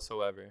field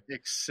whatsoever.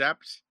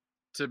 Except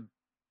to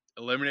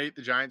eliminate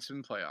the Giants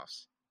in the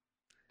playoffs.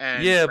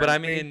 And yeah, but I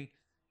mean,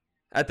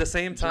 at the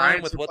same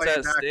time, with what's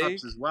at stake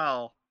as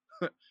well,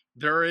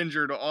 they're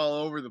injured all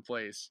over the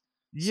place.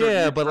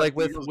 Yeah, so but like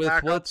with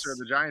what's or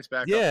the Giants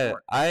backup. Yeah,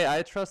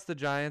 I trust the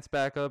Giants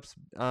backups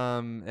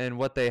and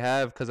what they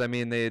have because I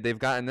mean they've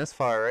gotten this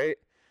far, right?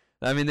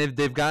 I mean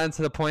they've gotten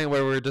to the point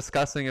where we're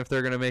discussing if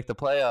they're going to make the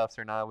playoffs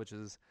or not, which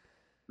is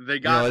they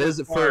got it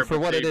is far, for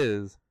what it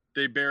is.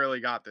 They barely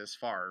got this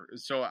far.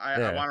 So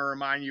I want to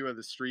remind you of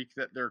the streak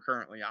that they're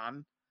currently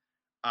on.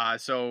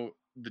 So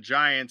the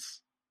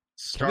Giants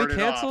started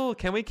off.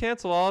 Can we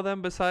cancel all of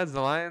them besides the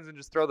Lions and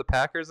just throw the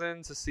Packers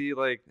in to see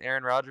like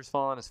Aaron Rodgers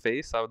fall on his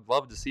face? I would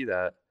love to see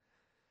that.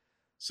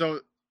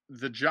 So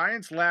the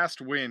Giants'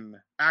 last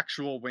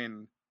actual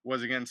win,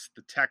 was against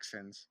the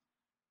Texans.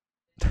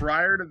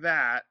 Prior to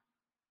that,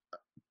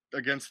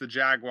 against the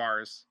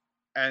Jaguars,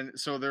 and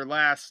so their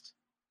last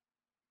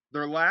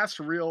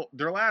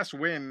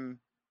win,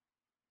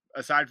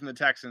 aside from the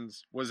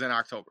Texans, was in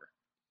October.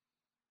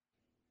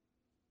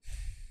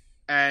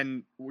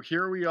 And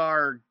here we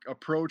are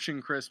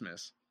approaching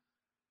Christmas.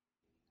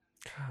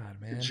 God,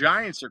 man. The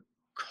Giants are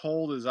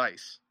cold as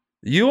ice.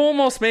 You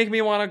almost make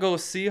me want to go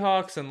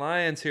Seahawks and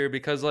Lions here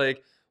because,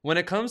 like, when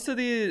it comes to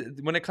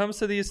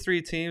these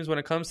three teams, when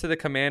it comes to the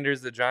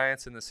Commanders, the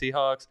Giants, and the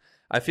Seahawks,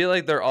 I feel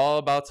like they're all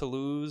about to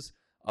lose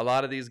a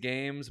lot of these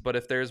games. But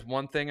if there's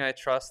one thing I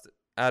trust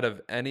out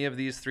of any of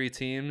these three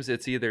teams,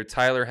 it's either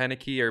Tyler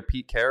Heineke or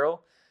Pete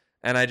Carroll.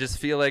 And I just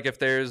feel like if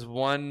there's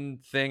one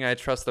thing I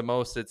trust the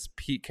most, it's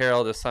Pete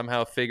Carroll to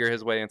somehow figure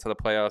his way into the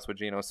playoffs with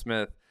Geno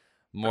Smith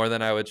more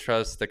than I would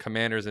trust the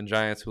Commanders and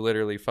Giants who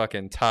literally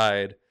fucking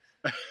tied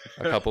a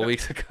couple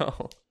weeks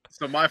ago.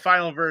 So my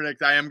final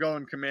verdict, I am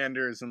going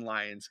Commanders and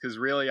Lions because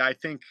really I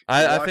think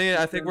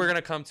I think we're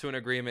gonna come to an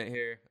agreement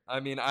here.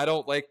 I mean, I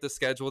don't like the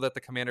schedule that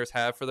the Commanders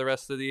have for the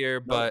rest of the year,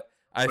 but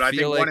I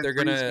feel like they're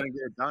gonna get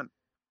it done.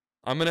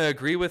 I'm gonna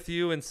agree with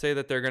you and say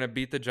that they're gonna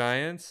beat the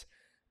Giants.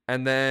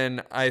 And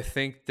then I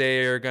think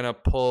they're going to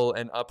pull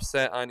an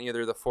upset on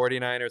either the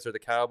 49ers or the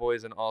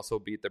Cowboys and also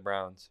beat the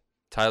Browns.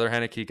 Tyler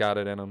Heineke got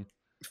it in them.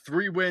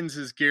 3 wins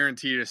is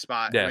guaranteed a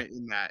spot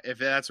in that. If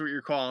that's what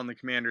you're calling, the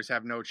Commanders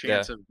have no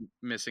chance of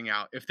missing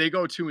out. If they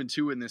go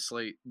 2-2 in this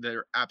slate,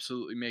 they're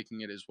absolutely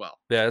making it as well.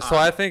 Yeah, so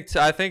I think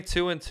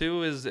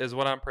 2-2 is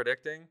what I'm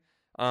predicting.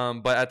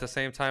 But at the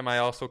same time, I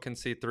also can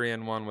see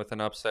 3-1 with an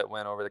upset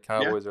win over the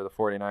Cowboys or the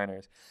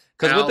 49ers.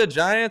 Because with the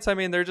Giants, I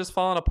mean, they're just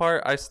falling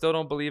apart. I still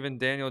don't believe in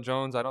Daniel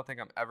Jones. I don't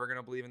think I'm ever going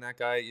to believe in that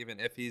guy,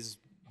 even if he's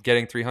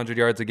getting 300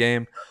 yards a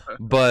game.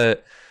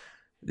 But,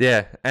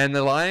 yeah. And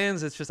the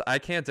Lions, it's just I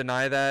can't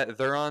deny that.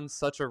 They're on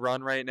such a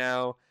run right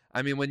now.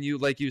 I mean, when you,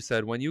 like you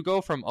said, when you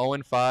go from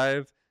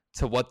 0-5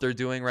 to what they're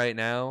doing right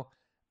now,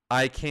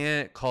 I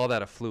can't call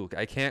that a fluke.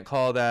 I can't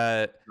call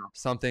that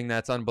something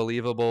that's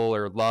unbelievable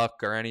or luck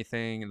or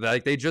anything.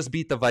 Like they just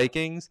beat the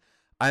Vikings.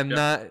 I'm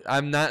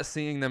not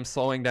seeing them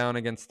slowing down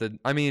against the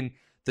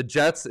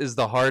Jets is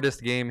the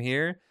hardest game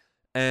here.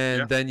 Yeah.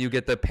 And then you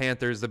get the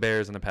Panthers, the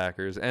Bears, and the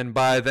Packers. And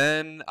by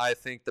then, I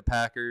think the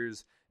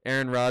Packers,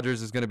 Aaron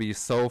Rodgers is going to be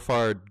so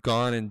far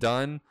gone and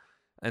done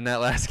in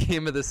that last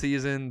game of the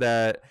season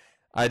that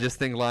I just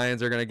think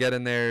Lions are going to get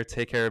in there,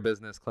 take care of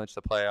business, clinch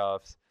the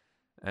playoffs,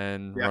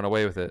 and Yeah. run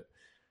away with it.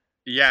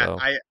 Yeah.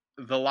 So,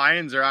 The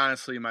Lions are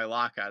honestly my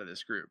lock out of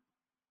this group.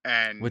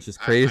 And which is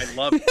I crazy.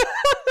 love to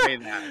say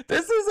that.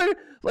 This is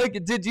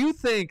like, did you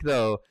think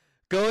though,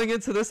 going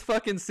into this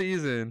fucking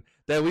season,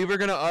 that we were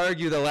gonna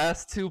argue the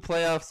last 2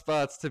 playoff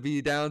spots to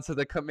be down to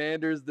the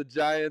Commanders, the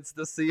Giants,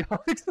 the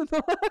Seahawks, and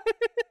the Lions?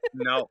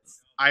 No,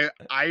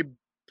 I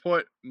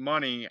put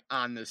money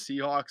on the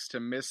Seahawks to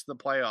miss the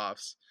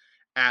playoffs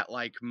at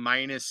like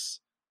minus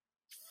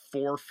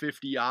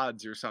 450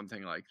 odds or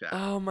something like that.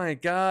 Oh my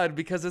god!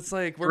 Because it's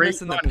like we're Great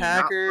missing the money,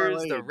 not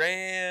Packers, the parlayed.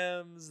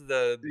 Rams,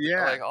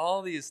 Yeah. like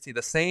all these teams,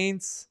 the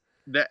Saints.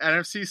 The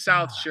NFC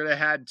South should have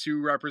had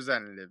 2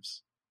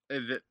 representatives.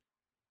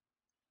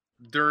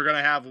 They're going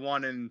to have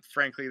one, and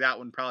frankly, that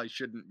one probably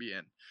shouldn't be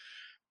in.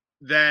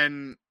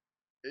 Then,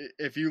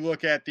 if you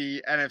look at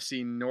the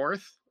NFC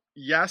North,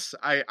 yes,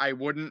 I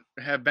wouldn't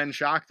have been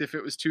shocked if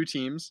it was 2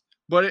 teams,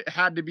 but it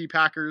had to be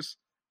Packers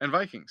and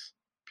Vikings,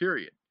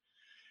 period.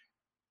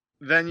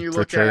 Then you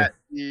look at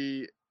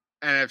the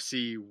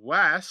NFC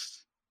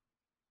West,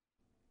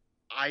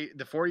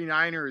 the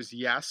 49ers,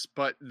 yes,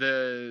 but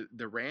the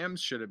Rams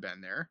should have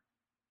been there.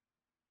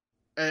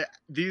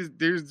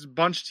 There's a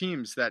bunch of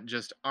teams that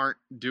just aren't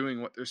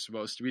doing what they're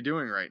supposed to be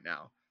doing right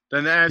now.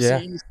 Then the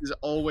NFC East is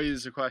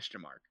always a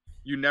question mark.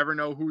 You never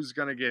know who's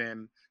going to get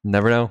in.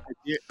 Never know.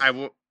 I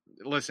will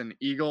listen.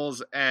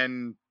 Eagles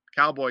and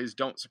Cowboys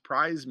don't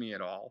surprise me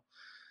at all.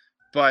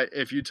 But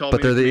if you told me,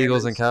 they're the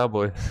Eagles and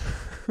Cowboys.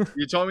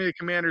 You told me the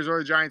Commanders or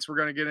the Giants were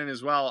going to get in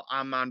as well,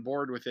 I'm on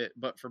board with it.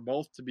 But for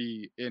both to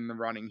be in the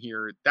running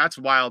here, that's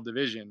a wild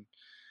division.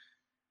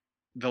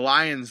 The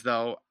Lions,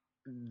 though,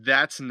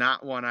 that's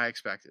not one I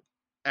expected.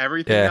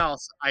 Everything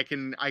else I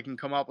can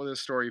come up with a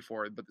story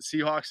for it, but the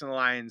Seahawks and the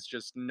Lions,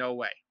 just no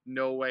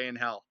way in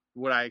hell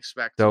would I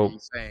expect to be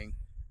saying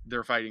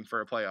they're fighting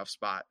for a playoff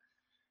spot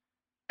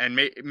and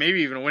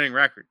maybe even a winning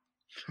record.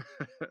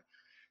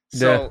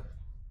 So,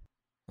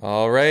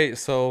 all right,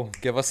 so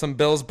give us some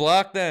Bills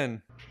block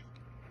then.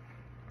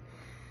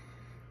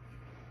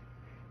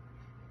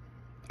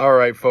 All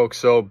right, folks.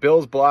 So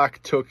Bills block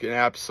took an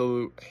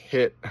absolute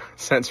hit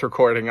since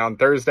recording on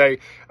Thursday.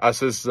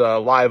 So this is a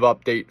live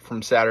update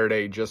from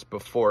Saturday just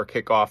before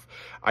kickoff.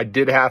 I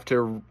did have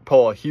to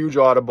pull a huge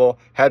audible.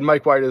 Had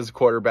Mike White as a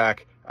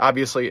quarterback,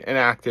 obviously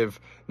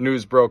inactive.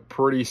 News broke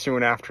pretty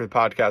soon after the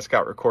podcast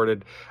got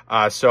recorded.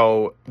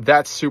 So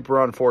that's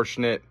super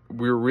unfortunate.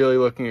 We were really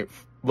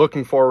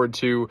looking forward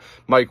to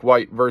Mike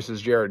White versus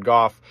Jared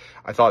Goff.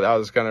 I thought that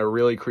was going to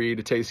really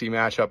create a tasty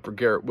matchup for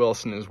Garrett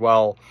Wilson as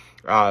well.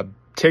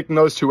 Taking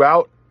those 2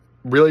 out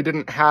really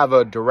didn't have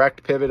a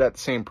direct pivot at the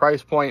same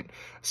price point.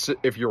 So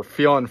if you're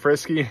feeling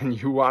frisky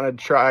and you want to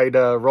try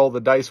to roll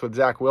the dice with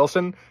Zach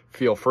Wilson,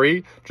 feel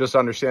free. Just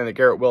understand that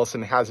Garrett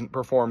Wilson hasn't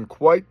performed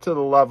quite to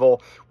the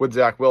level with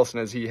Zach Wilson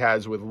as he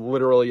has with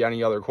literally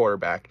any other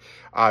quarterback.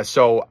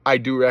 So I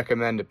do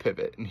recommend a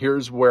pivot. And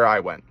here's where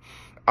I went.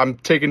 I'm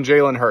taking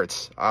Jalen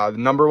Hurts, the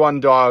number 1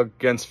 dog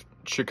against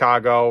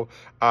Chicago.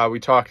 We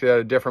talked at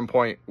a different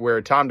point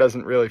where Tom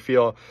doesn't really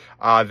feel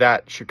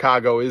that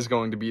Chicago is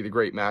going to be the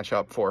great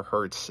matchup for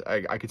Hurts.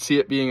 I could see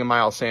it being a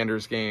Miles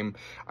Sanders game.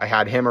 I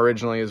had him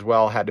originally as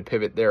well, had to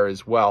pivot there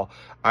as well.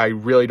 I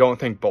really don't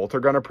think both are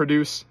going to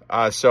produce,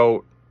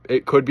 so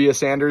it could be a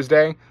Sanders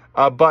day,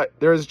 but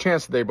there is a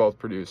chance that they both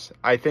produce.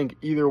 I think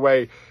either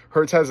way,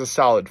 Hurts has a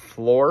solid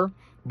floor,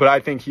 but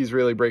I think he's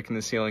really breaking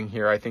the ceiling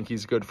here. I think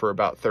he's good for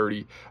about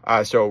 30.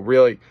 So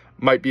really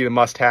might be the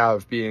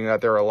must-have, being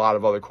that there are a lot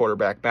of other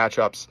quarterback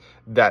matchups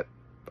that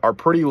are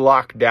pretty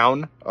locked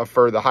down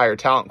for the higher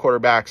talent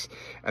quarterbacks.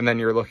 And then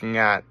you're looking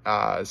at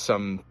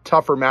some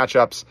tougher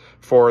matchups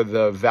for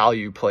the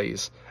value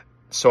plays.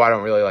 So I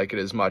don't really like it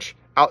as much.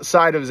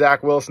 Outside of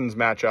Zach Wilson's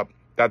matchup,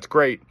 that's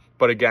great.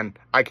 But again,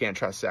 I can't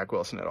trust Zach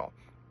Wilson at all.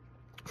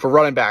 For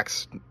running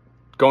backs,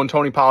 going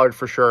Tony Pollard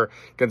for sure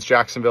against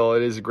Jacksonville.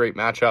 It is a great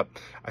matchup.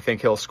 I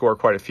think he'll score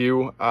quite a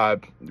few.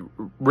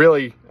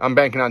 Really, I'm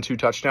banking on 2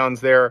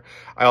 touchdowns there.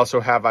 I also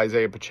have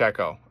Isaiah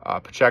Pacheco.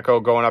 Pacheco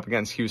going up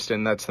against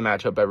Houston. That's the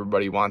matchup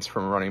everybody wants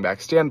from a running back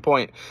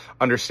standpoint.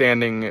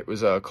 Understanding it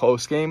was a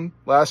close game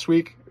last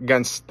week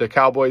against the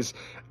Cowboys.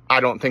 I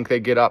don't think they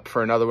get up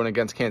for another one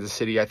against Kansas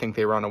City. I think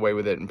they run away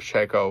with it, and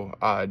Pacheco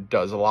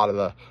does a lot of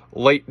the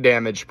late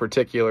damage,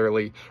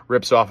 particularly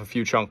rips off a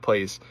few chunk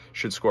plays,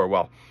 should score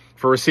well.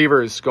 For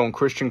receivers, going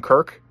Christian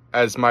Kirk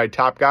as my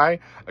top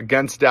guy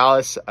against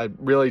Dallas.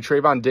 Really,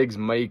 Trayvon Diggs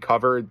may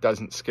cover.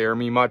 Doesn't scare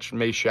me much.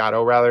 May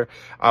shadow, rather,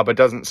 but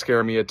doesn't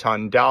scare me a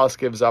ton. Dallas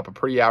gives up a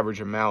pretty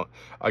average amount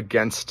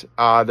against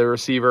the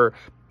receiver,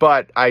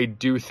 but I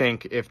do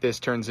think if this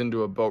turns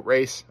into a boat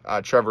race,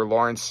 Trevor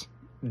Lawrence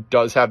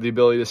does have the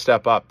ability to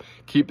step up,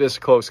 keep this a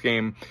close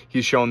game.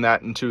 He's shown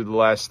that in 2 of the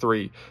last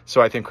 3.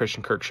 So I think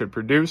Christian Kirk should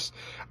produce.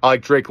 I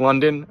like Drake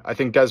London. I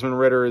think Desmond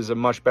Ridder is a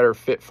much better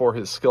fit for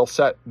his skill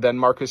set than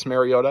Marcus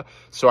Mariota.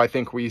 So I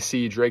think we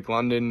see Drake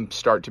London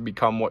start to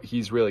become what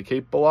he's really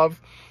capable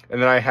of.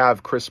 And then I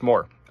have Chris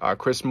Moore.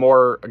 Chris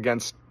Moore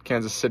against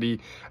Kansas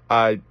City.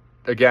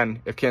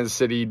 Again, if Kansas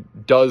City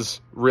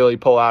does really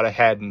pull out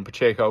ahead and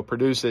Pacheco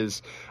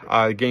produces,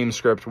 game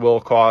script will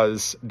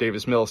cause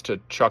Davis Mills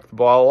to chuck the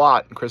ball a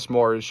lot. And Chris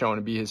Moore is shown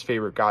to be his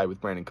favorite guy with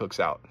Brandon Cooks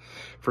out.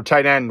 For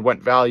tight end,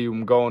 went value.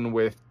 I'm going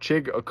with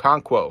Chig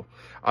Okonkwo.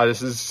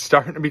 This is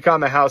starting to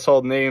become a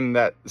household name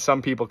that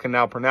some people can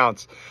now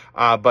pronounce.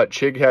 But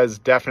Chig has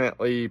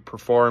definitely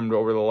performed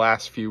over the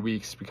last few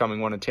weeks,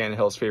 becoming one of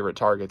Tannehill's favorite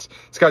targets.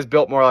 This guy's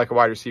built more like a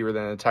wide receiver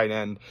than a tight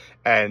end,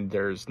 and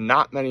there's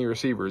not many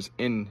receivers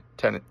in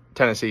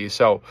Tennessee.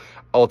 So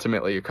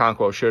ultimately,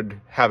 Okonkwo should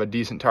have a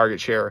decent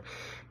target share.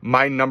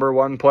 My number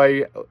one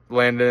play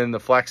landed in the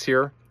flex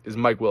here is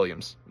Mike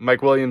Williams.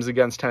 Mike Williams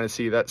against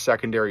Tennessee, that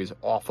secondary is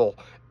awful.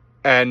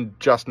 And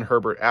Justin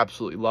Herbert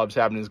absolutely loves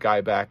having his guy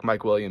back.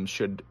 Mike Williams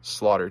should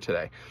slaughter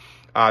today.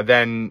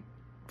 Then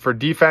for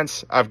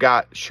defense, I've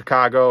got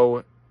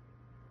Chicago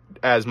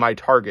as my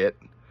target.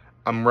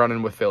 I'm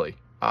running with Philly.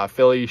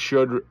 Philly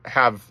should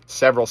have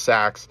several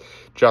sacks.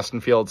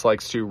 Justin Fields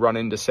likes to run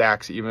into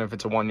sacks, even if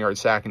it's a 1-yard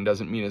sack and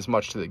doesn't mean as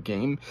much to the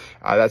game.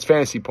 That's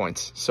fantasy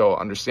points. So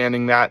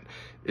understanding that,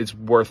 it's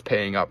worth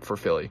paying up for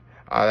Philly.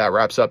 That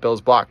wraps up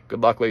Bill's block.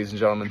 Good luck, ladies and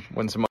gentlemen.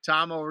 Win some money.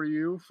 Tom, over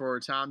you for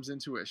Tom's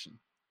intuition.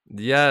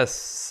 Yes.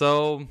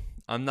 So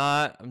I'm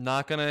not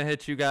gonna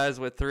hit you guys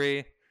with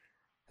 3.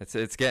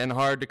 It's getting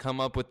hard to come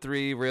up with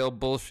 3 real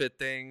bullshit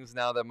things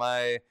now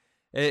that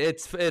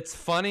it's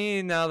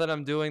funny now that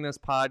I'm doing this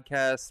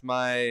podcast.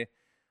 My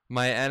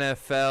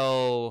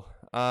NFL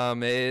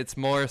it's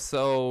more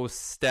so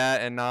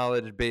stat and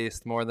knowledge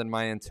based more than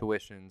my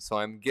intuition. So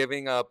I'm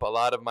giving up a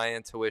lot of my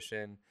intuition,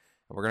 and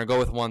we're gonna go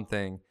with one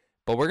thing.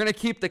 But we're gonna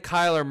keep the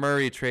Kyler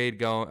Murray train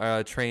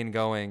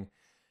going.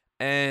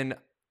 And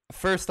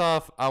first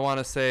off, I want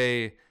to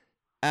say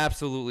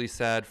absolutely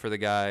sad for the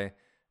guy.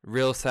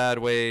 Real sad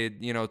way,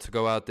 to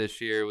go out this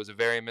year. It was a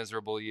very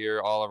miserable year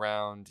all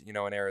around, in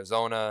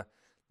Arizona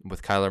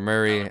with Kyler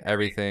Murray,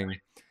 everything.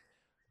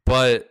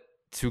 But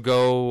to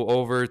go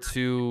over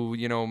to,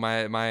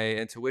 my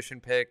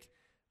intuition pick,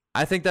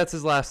 I think that's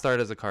his last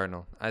start as a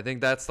Cardinal. I think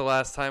that's the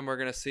last time we're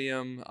going to see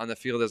him on the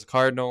field as a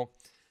Cardinal.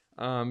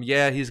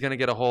 He's going to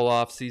get a whole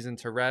off season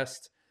to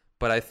rest,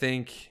 but I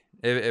think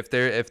if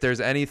there's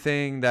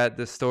anything that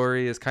the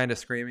story is kind of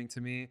screaming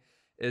to me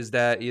is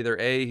that either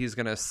A, he's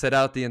going to sit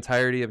out the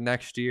entirety of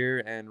next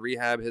year and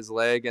rehab his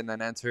leg and then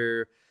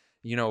enter,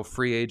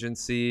 free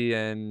agency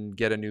and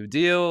get a new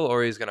deal,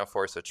 or he's going to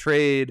force a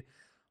trade.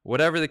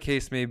 Whatever the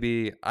case may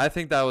be, I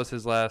think that was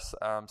his last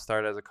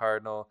start as a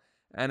Cardinal,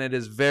 and it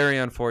is very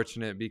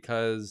unfortunate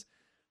because,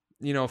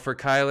 for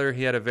Kyler,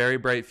 he had a very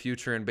bright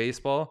future in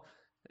baseball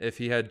if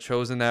he had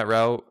chosen that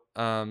route.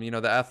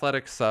 The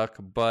athletics suck,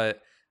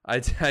 but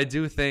I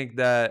do think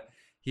that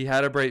he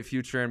had a bright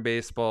future in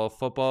baseball.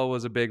 Football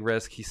was a big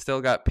risk. He still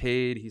got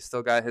paid. He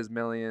still got his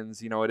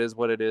millions. It is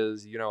what it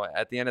is.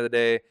 At the end of the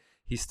day,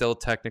 he still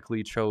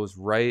technically chose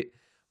right.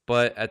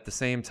 But at the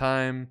same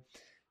time,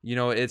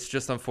 it's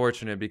just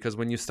unfortunate because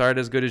when you start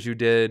as good as you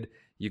did,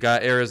 you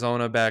got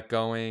Arizona back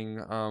going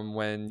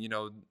when,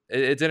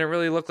 it didn't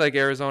really look like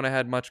Arizona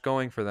had much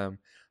going for them.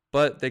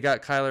 But they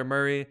got Kyler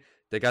Murray.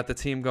 They got the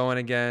team going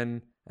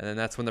again. And then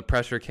that's when the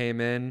pressure came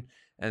in.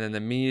 And then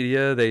the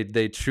media,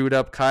 they chewed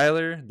up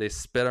Kyler. They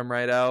spit him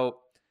right out.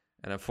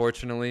 And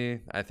unfortunately,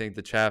 I think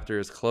the chapter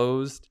is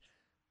closed.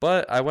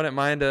 But I wouldn't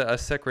mind a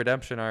sick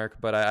redemption arc.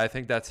 But I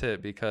think that's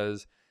it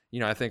because,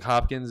 I think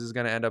Hopkins is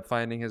going to end up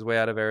finding his way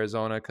out of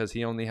Arizona because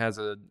he only has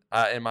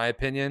in my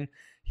opinion,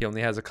 he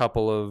only has a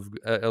couple of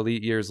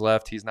elite years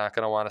left. He's not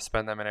going to want to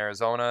spend them in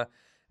Arizona.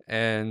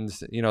 And,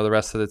 the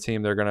rest of the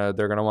team, they're going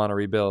to want to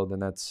rebuild.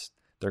 And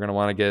they're going to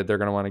want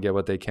to get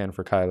what they can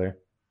for Kyler.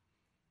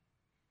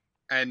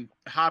 And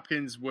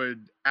Hopkins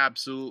would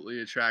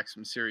absolutely attract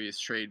some serious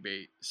trade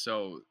bait.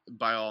 So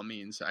by all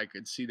means, I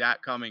could see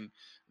that coming.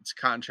 It's a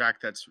contract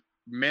that's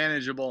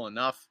manageable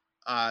enough.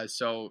 A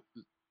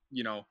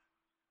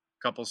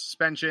couple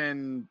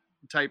suspension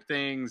type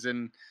things.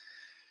 And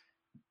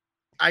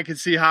I could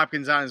see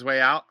Hopkins on his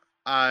way out.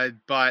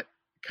 But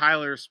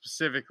Kyler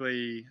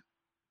specifically,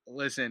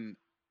 listen,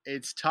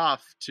 it's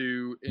tough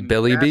to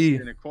invest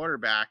in a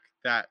quarterback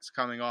that's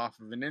coming off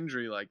of an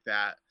injury like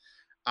that.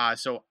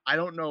 So I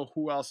don't know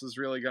who else is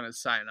really going to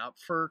sign up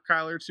for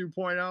Kyler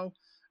 2.0,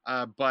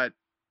 but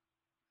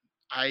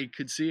I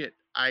could see it.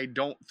 I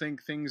don't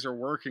think things are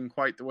working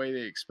quite the way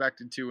they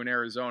expected to in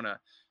Arizona.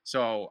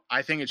 So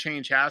I think a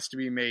change has to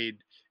be made.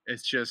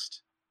 It's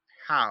just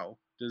how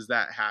does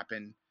that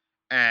happen?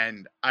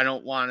 And I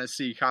don't want to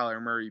see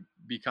Kyler Murray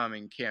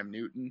becoming Cam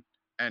Newton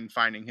and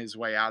finding his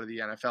way out of the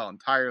NFL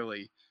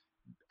entirely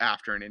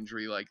after an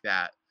injury like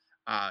that.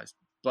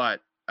 But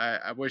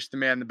I wish the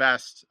man the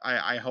best.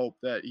 I hope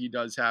that he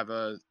does have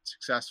a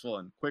successful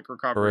and quick For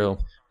recovery.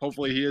 real.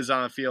 Hopefully he is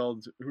on the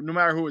field, no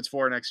matter who it's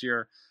for next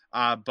year.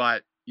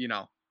 But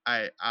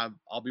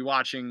I'll be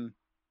watching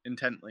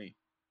intently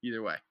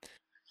either way.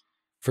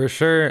 For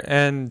sure.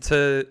 And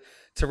to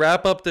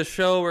wrap up the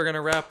show, we're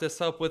gonna wrap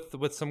this up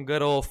with some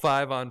good old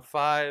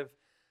 5-on-5.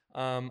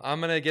 I'm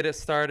gonna get it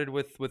started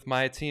with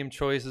my team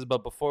choices,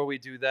 but before we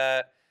do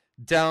that,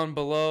 down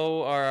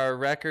below are our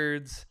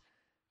records.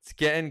 It's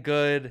getting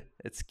good.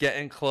 It's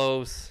getting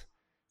close.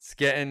 It's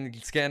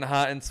getting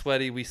hot and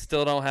sweaty. We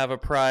still don't have a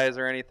prize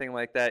or anything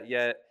like that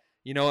yet.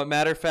 You know what?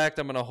 Matter of fact,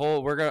 I'm gonna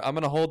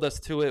hold us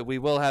to it. We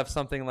will have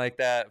something like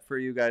that for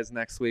you guys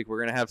next week. We're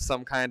gonna have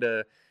some kind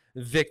of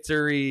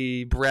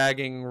victory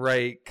bragging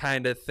right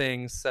kind of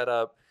thing set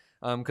up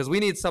because we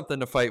need something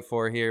to fight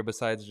for here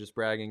besides just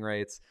bragging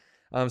rights.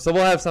 So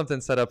we'll have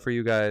something set up for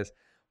you guys.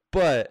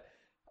 But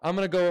I'm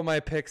gonna go with my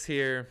picks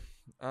here.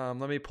 Let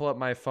me pull up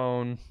my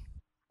phone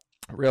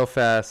real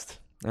fast,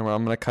 and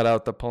I'm gonna cut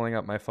out the pulling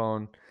up my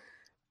phone.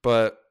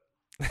 But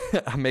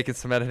I'm making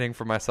some editing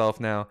for myself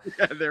now.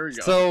 Yeah, there we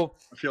go. So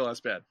I feel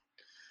less bad.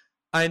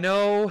 I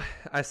know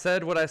I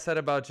said what I said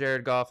about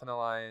Jared Goff and the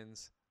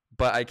Lions,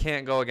 but I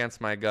can't go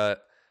against my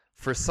gut.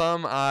 For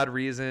some odd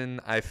reason,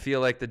 I feel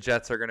like the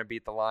Jets are going to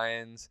beat the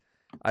Lions.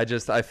 I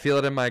feel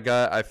it in my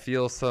gut. I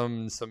feel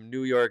some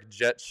New York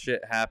Jets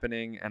shit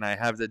happening, and I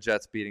have the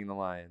Jets beating the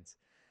Lions.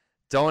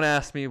 Don't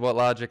ask me what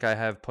logic I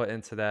have put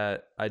into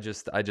that. I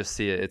just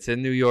see it. It's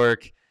in New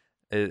York.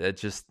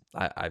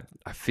 I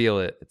feel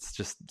it. It's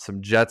just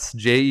some Jets,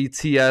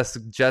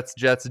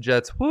 Jets,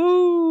 Jets.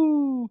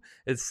 Woo!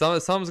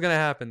 Something's gonna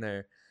happen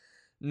there.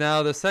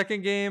 Now the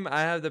second game,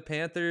 I have the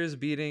Panthers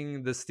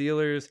beating the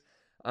Steelers.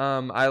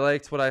 I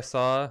liked what I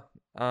saw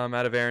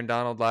out of Aaron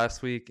Donald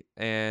last week,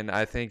 and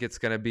I think it's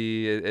gonna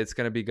be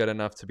good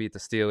enough to beat the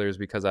Steelers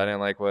because I didn't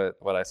like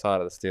what I saw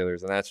out of the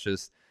Steelers, and that's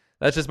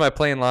just my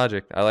plain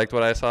logic. I liked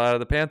what I saw out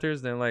of the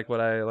Panthers, didn't like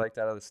what I liked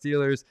out of the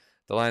Steelers.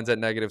 The line's at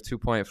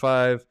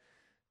 -2.5.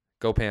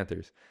 Go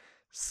Panthers.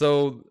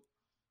 So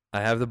I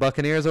have the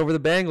Buccaneers over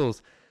the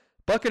Bengals.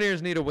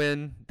 Buccaneers need a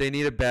win. They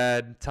need it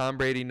bad. Tom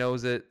Brady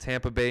knows it.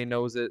 Tampa Bay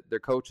knows it. Their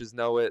coaches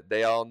know it.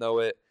 They all know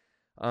it.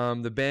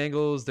 The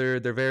Bengals, they're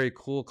very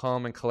cool,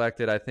 calm, and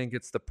collected. I think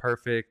it's the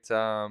perfect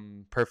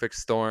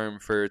storm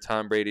for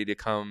Tom Brady to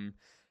come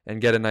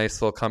and get a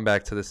nice little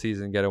comeback to the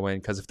season, get a win.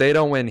 Because if they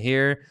don't win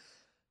here,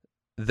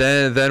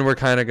 then we're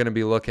kind of going to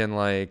be looking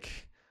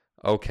like,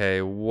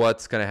 okay,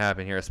 what's going to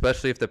happen here?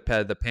 Especially if the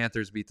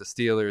Panthers beat the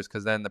Steelers,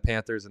 because then the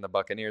Panthers and the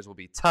Buccaneers will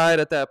be tied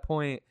at that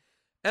point,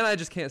 and I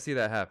just can't see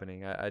that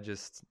happening. I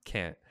just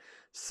can't.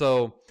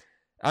 So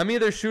I'm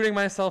either shooting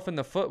myself in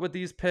the foot with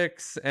these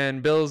picks,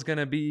 and Bill's going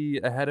to be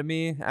ahead of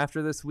me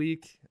after this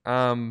week,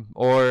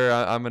 or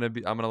I'm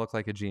gonna look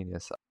like a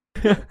genius.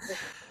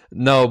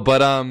 No,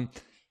 but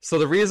so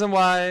the reason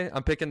why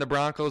I'm picking the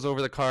Broncos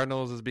over the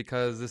Cardinals is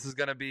because this is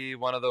going to be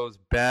one of those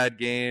bad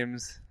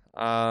games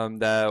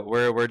that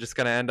we're just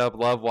going to end up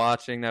love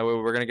watching, that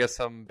we're going to get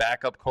some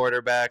backup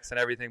quarterbacks and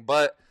everything.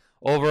 But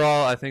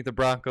overall, I think the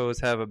Broncos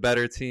have a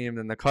better team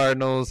than the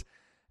Cardinals.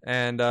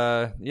 And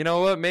you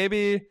know what?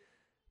 Maybe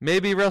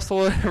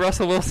Russell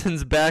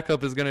Wilson's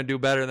backup is going to do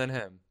better than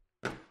him.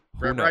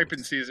 Red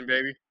ripen season,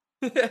 baby.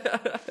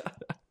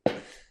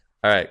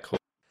 All right, cool.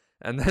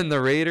 And then the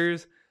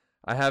Raiders,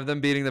 I have them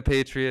beating the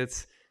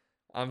Patriots.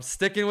 I'm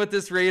sticking with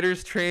this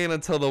Raiders train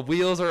until the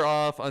wheels are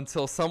off,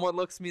 until someone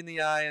looks me in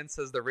the eye and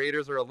says the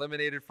Raiders are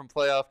eliminated from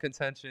playoff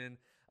contention.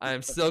 I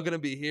am still going to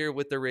be here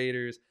with the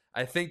Raiders.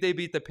 I think they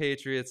beat the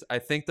Patriots. I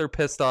think they're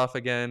pissed off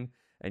again,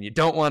 and you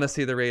don't want to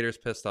see the Raiders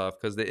pissed off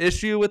because the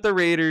issue with the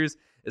Raiders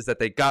is that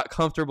they got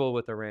comfortable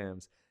with the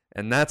Rams,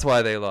 and that's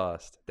why they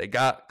lost. They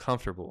got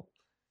comfortable.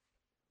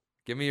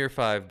 Give me your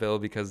 5, Bill,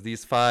 because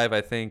these 5,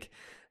 I think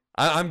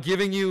I'm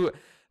giving you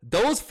 –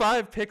 those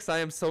 5 picks I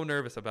am so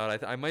nervous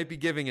about. I might be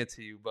giving it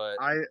to you, but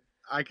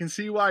I can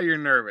see why you're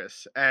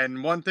nervous.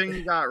 And one thing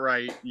you got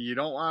right, you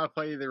don't want to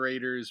play the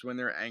Raiders when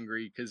they're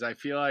angry, because I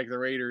feel like the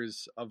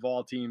Raiders of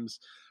all teams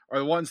are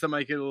the ones that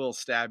might get a little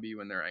stabby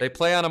when they're angry. They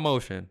play on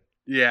emotion.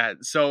 Yeah,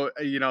 so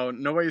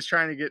nobody's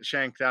trying to get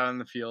shanked out on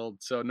the field,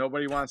 so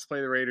nobody wants to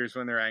play the Raiders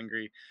when they're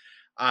angry.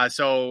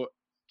 So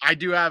I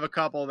do have a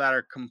couple that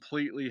are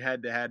completely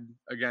head-to-head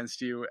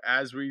against you,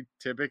 as we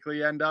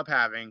typically end up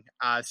having.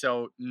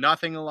 So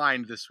nothing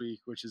aligned this week,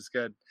 which is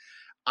good.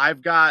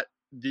 I've got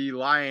the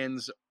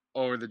Lions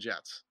over the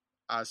Jets.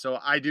 So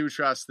I do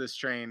trust this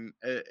train.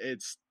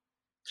 It's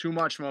too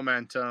much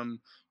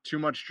momentum, too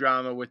much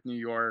drama with New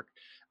York.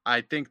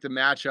 I think the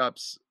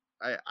matchups,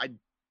 I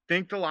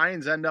think the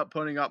Lions end up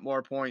putting up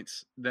more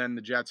points than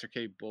the Jets are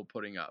capable of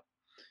putting up.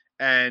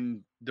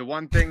 And the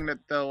one thing that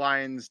the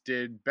Lions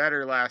did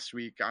better last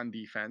week on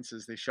defense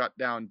is they shut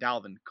down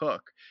Dalvin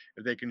Cook.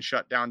 If they can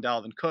shut down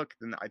Dalvin Cook,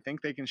 then I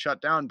think they can shut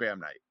down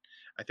Bam Knight.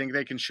 I think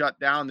they can shut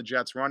down the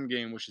Jets' run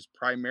game, which has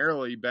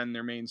primarily been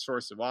their main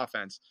source of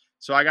offense.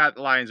 So I got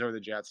the Lions over the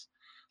Jets.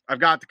 I've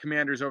got the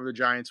Commanders over the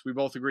Giants. We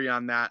both agree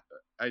on that.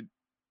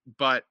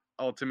 But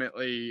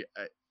ultimately,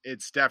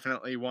 it's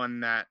definitely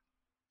one that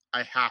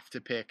I have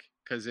to pick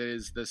because it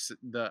is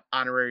the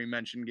honorary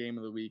mention game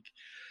of the week.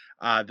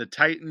 The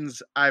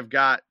Titans, I've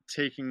got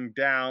taking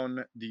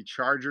down the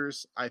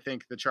Chargers. I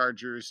think the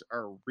Chargers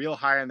are real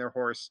high on their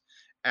horse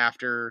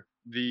after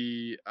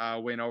the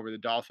win over the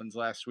Dolphins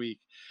last week.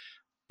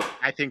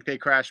 I think they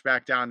crash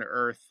back down to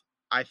earth.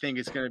 I think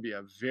it's going to be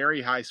a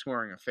very high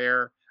scoring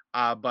affair.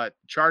 But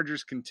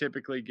Chargers can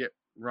typically get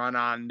run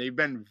on. They've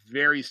been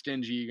very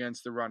stingy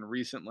against the run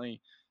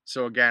recently.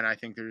 So again, I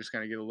think they're just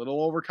going to get a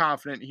little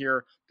overconfident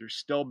here. They're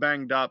still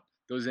banged up.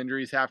 Those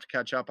injuries have to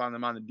catch up on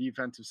them on the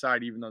defensive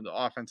side, even though the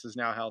offense is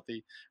now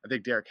healthy. I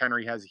think Derrick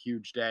Henry has a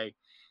huge day.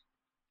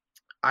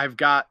 I've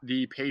got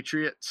the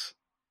Patriots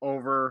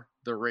over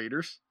the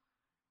Raiders.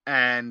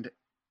 And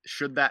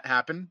should that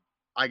happen,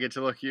 I get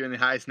to look you in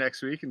the eyes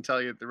next week and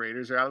tell you that the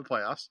Raiders are out of the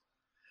playoffs.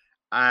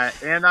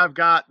 And I've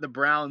got the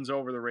Browns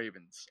over the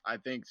Ravens. I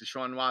think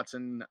Deshaun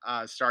Watson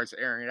starts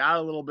airing it out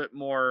a little bit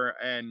more,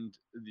 and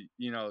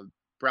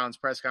Browns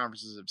press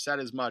conferences have said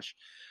as much.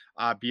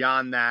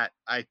 Beyond that,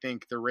 I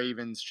think the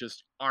Ravens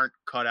just aren't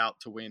cut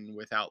out to win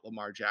without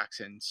Lamar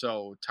Jackson.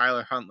 So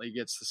Tyler Huntley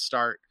gets the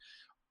start,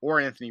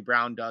 or Anthony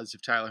Brown does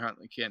if Tyler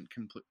Huntley can't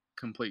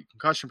complete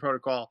concussion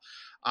protocol.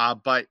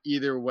 But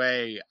either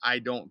way, I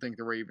don't think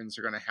the Ravens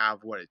are going to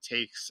have what it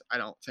takes. I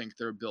don't think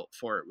they're built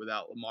for it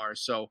without Lamar.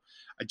 So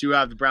I do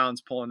have the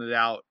Browns pulling it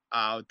out.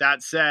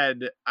 That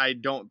said, I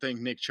don't think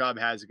Nick Chubb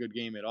has a good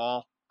game at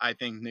all. I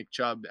think Nick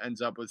Chubb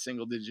ends up with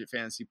single-digit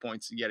fantasy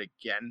points yet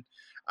again.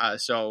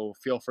 So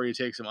feel free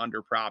to take some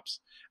under props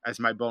as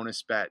my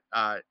bonus bet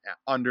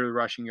under the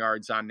rushing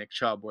yards on Nick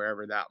Chubb,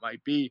 wherever that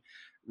might be.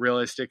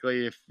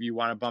 Realistically, if you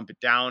want to bump it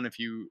down, if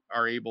you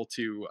are able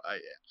to,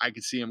 I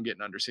could see him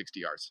getting under 60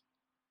 yards.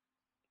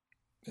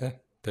 Yeah,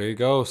 there you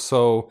go.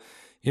 So,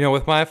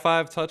 with my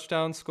 5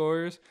 touchdown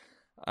scores,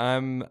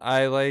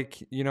 I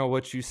like,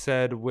 what you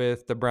said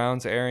with the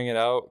Browns airing it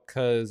out,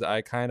 because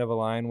I kind of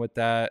align with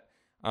that.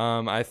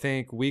 I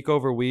think week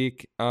over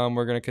week,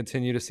 we're going to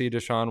continue to see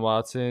Deshaun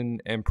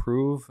Watson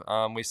improve.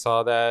 We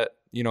saw that,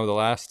 the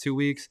last 2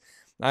 weeks.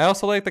 I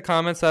also like the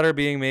comments that are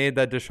being made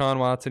that Deshaun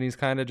Watson, he's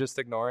kind of just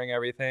ignoring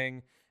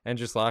everything and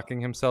just locking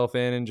himself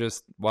in and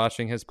just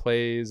watching his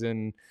plays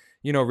and,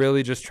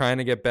 really just trying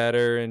to get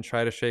better and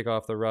try to shake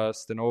off the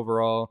rust. And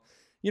overall,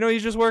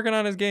 he's just working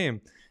on his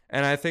game.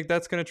 And I think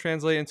that's going to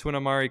translate into an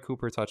Amari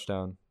Cooper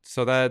touchdown.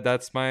 So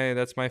that's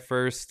my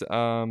first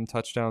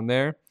touchdown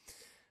there.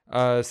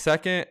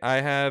 Second,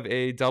 I have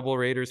a double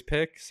Raiders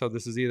pick. So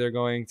this is either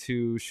going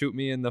to shoot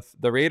me in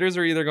the Raiders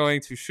are either going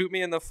to shoot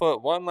me in the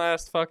foot one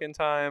last fucking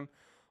time,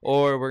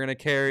 or we're going to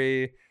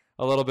carry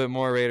a little bit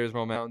more Raiders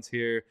momentum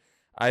here.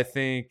 I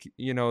think,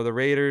 the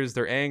Raiders,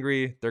 they're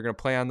angry. They're going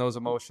to play on those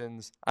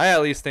emotions. I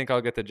at least think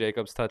I'll get the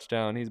Jacobs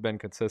touchdown. He's been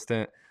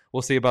consistent.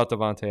 We'll see about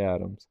Devontae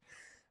Adams.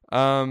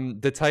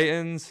 The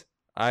Titans,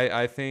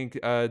 I think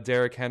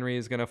Derrick Henry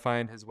is going to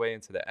find his way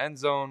into the end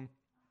zone.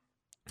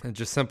 It's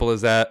just simple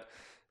as that.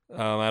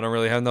 I don't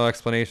really have no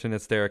explanation.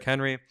 It's Derrick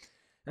Henry.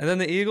 And then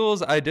the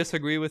Eagles, I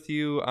disagree with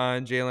you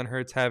on Jalen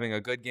Hurts having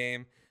a good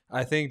game.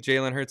 I think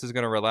Jalen Hurts is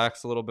going to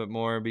relax a little bit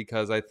more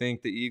because I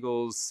think the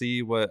Eagles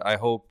see what I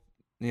hope,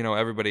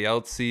 everybody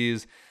else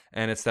sees.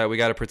 And it's that we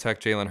got to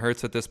protect Jalen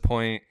Hurts at this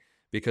point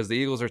because the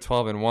Eagles are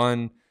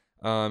 12-1.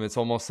 It's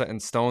almost set in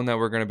stone that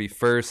we're going to be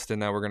first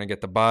and that we're going to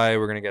get the bye.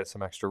 We're going to get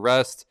some extra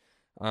rest.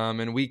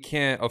 And we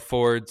can't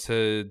afford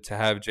to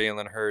have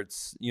Jalen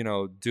Hurts,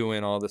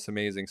 doing all this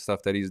amazing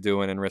stuff that he's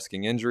doing and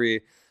risking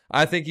injury.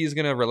 I think he's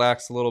going to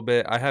relax a little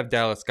bit. I have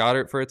Dallas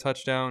Goedert for a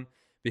touchdown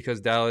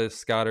because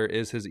Dallas Goedert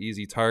is his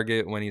easy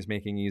target when he's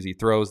making easy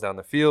throws down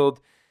the field.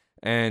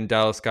 And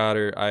Dallas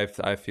Goedert,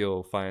 I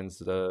feel, finds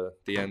the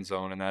end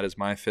zone, and that is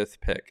my 5th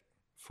pick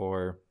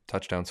for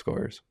touchdown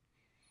scorers.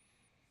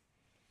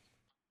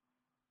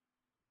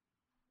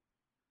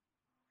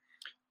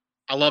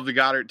 I love the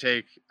Goddard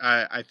take.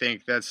 I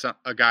think that's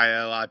a guy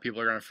that a lot of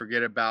people are going to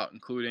forget about,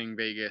 including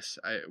Vegas,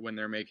 when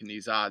they're making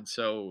these odds.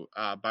 So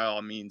by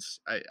all means,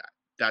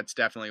 that's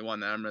definitely one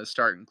that I'm going to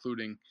start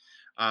including,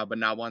 but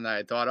not one that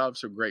I thought of.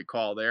 So great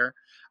call there.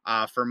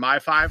 For my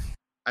 5,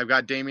 I've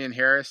got Damian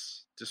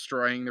Harris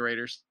destroying the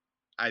Raiders.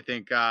 I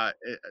think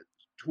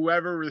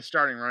whoever the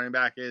starting running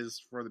back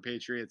is for the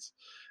Patriots,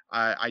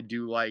 I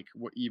do like,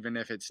 even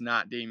if it's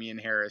not Damian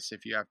Harris,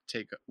 if you have to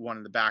take one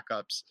of the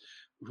backups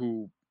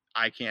who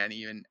I can't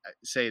even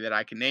say that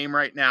I can name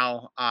right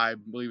now. I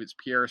believe it's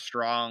Pierre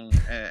Strong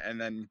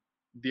and then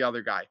the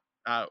other guy.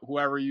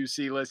 Whoever you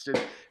see listed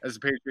as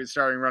the Patriots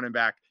starting running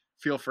back,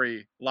 feel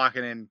free, lock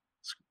it in,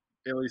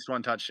 at least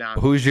one touchdown.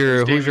 Who's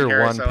your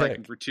Harris, one I pick? like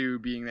him for 2,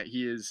 being that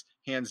he is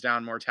hands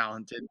down more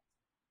talented.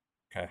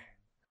 Okay.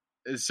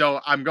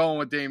 So I'm going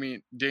with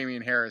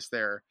Damian Harris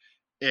there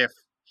if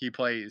he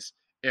plays.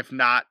 If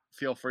not,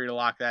 feel free to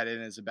lock that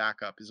in as a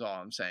backup is all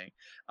I'm saying.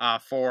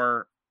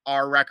 For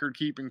our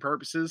record-keeping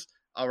purposes,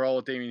 I'll roll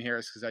with Damian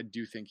Harris because I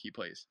do think he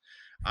plays.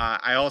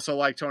 I also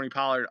like Tony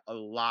Pollard a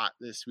lot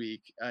this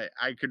week.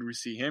 I could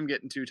see him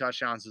getting 2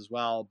 touchdowns as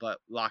well, but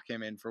lock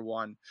him in for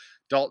 1.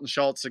 Dalton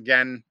Schultz,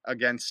 again,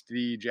 against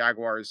the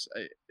Jaguars.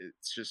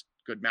 It's just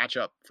good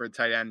matchup for a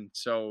tight end.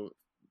 So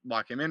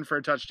lock him in for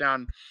a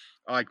touchdown.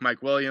 I like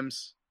Mike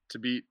Williams to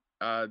beat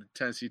the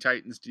Tennessee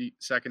Titans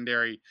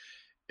secondary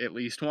at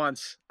least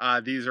once.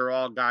 These are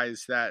all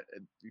guys that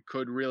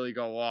could really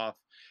go off.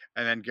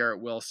 And then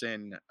Garrett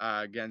Wilson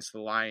against the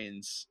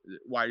Lions.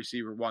 Wide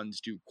receiver ones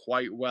do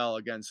quite well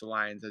against the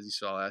Lions, as you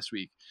saw last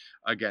week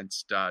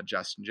against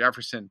Justin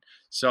Jefferson.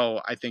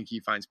 So I think he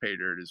finds pay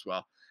dirt as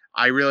well.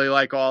 I really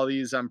like all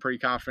these. I'm pretty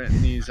confident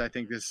in these. I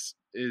think this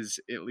is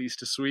at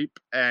least a sweep.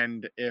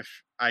 And if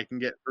I can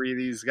get 3 of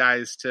these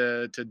guys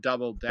to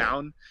double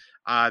down,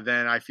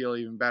 then I feel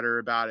even better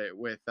about it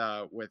with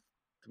the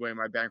way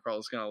my bankroll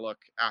is going to look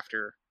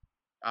after.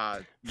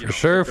 For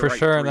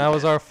sure. And that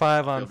was our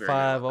 5 on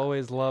 5.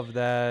 Always love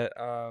that.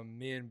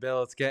 Me and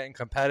Bill, it's getting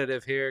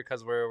competitive here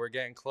because we're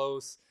getting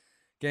close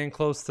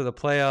to the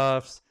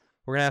playoffs.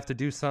 We're gonna have to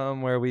do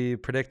something where we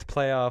predict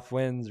playoff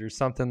wins or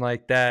something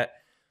like that.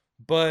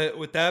 But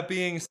with that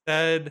being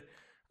said,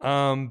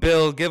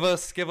 Bill, give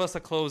us a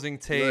closing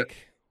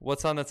take.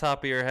 What's on the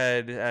top of your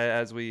head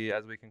as we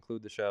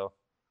conclude the show?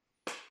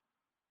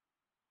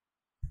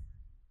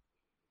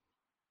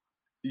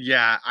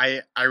 Yeah,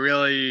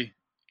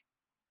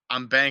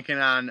 I'm banking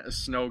on a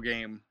snow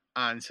game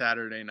on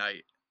Saturday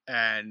night,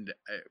 and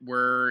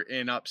we're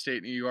in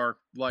upstate New York,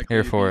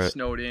 likely to be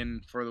snowed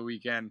in for the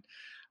weekend.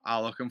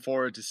 Looking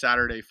forward to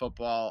Saturday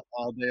football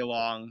all day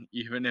long,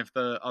 even if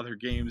the other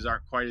games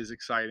aren't quite as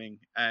exciting.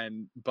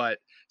 But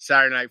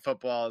Saturday night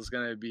football is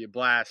going to be a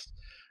blast.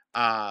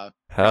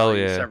 Hell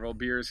yeah! Several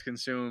beers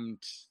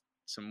consumed,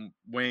 some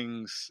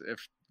wings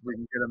if we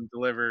can get them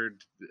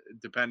delivered,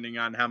 depending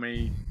on how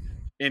many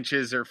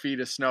inches or feet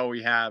of snow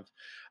we have.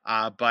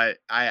 But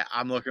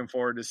I'm looking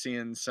forward to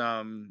seeing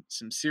some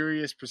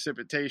serious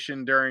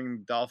precipitation during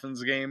the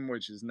Dolphins game,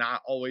 which is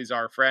not always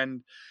our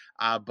friend.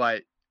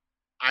 But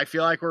I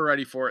feel like we're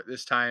ready for it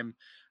this time.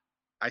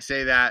 I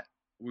say that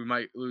we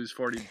might lose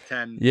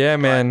 40-10. Yeah,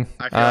 man.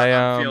 I feel like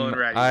I'm feeling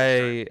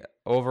ready.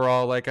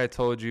 Overall, like I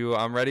told you,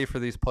 I'm ready for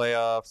these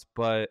playoffs.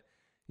 But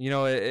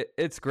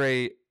it's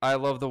great. I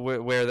love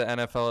where the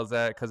NFL is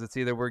at because it's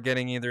either we're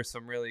getting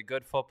some really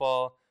good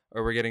football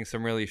or we're getting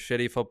some really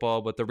shitty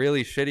football. But the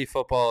really shitty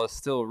football is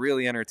still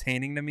really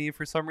entertaining to me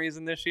for some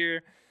reason this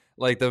year.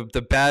 Like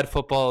the bad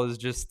football is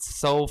just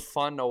so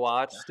fun to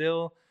watch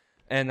still.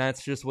 And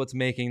that's just what's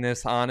making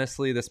this,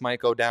 honestly, this might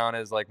go down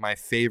as like my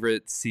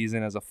favorite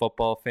season as a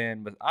football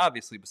fan. But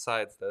obviously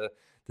besides the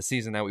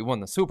season that we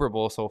won the Super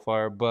Bowl so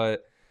far.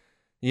 But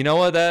you know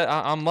what,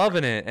 I'm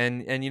loving it.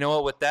 And you know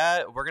what, with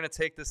that, we're going to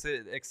take this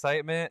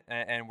excitement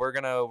and we're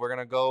going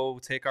to go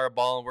take our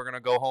ball and we're going to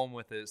go home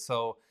with it.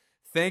 So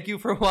thank you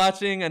for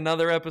watching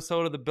another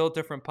episode of the Built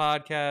Different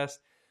podcast.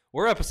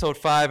 We're episode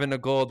 5 in the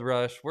Gold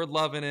Rush. We're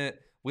loving it.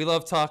 We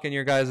love talking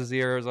your guys'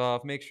 ears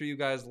off. Make sure you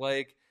guys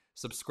like,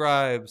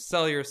 subscribe,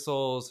 sell your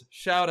souls.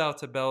 Shout out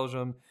to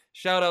Belgium.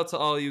 Shout out to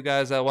all you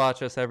guys that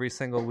watch us every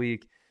single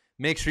week.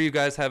 Make sure you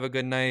guys have a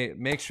good night.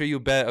 Make sure you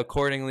bet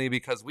accordingly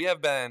because we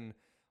have been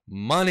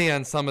money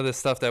on some of this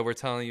stuff that we're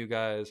telling you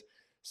guys.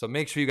 So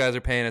make sure you guys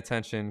are paying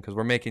attention because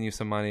we're making you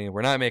some money.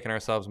 We're not making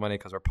ourselves money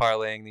because we're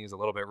parlaying these a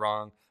little bit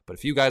wrong. But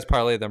if you guys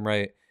parlay them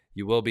right,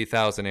 you will be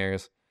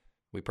thousandaires.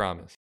 We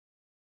promise.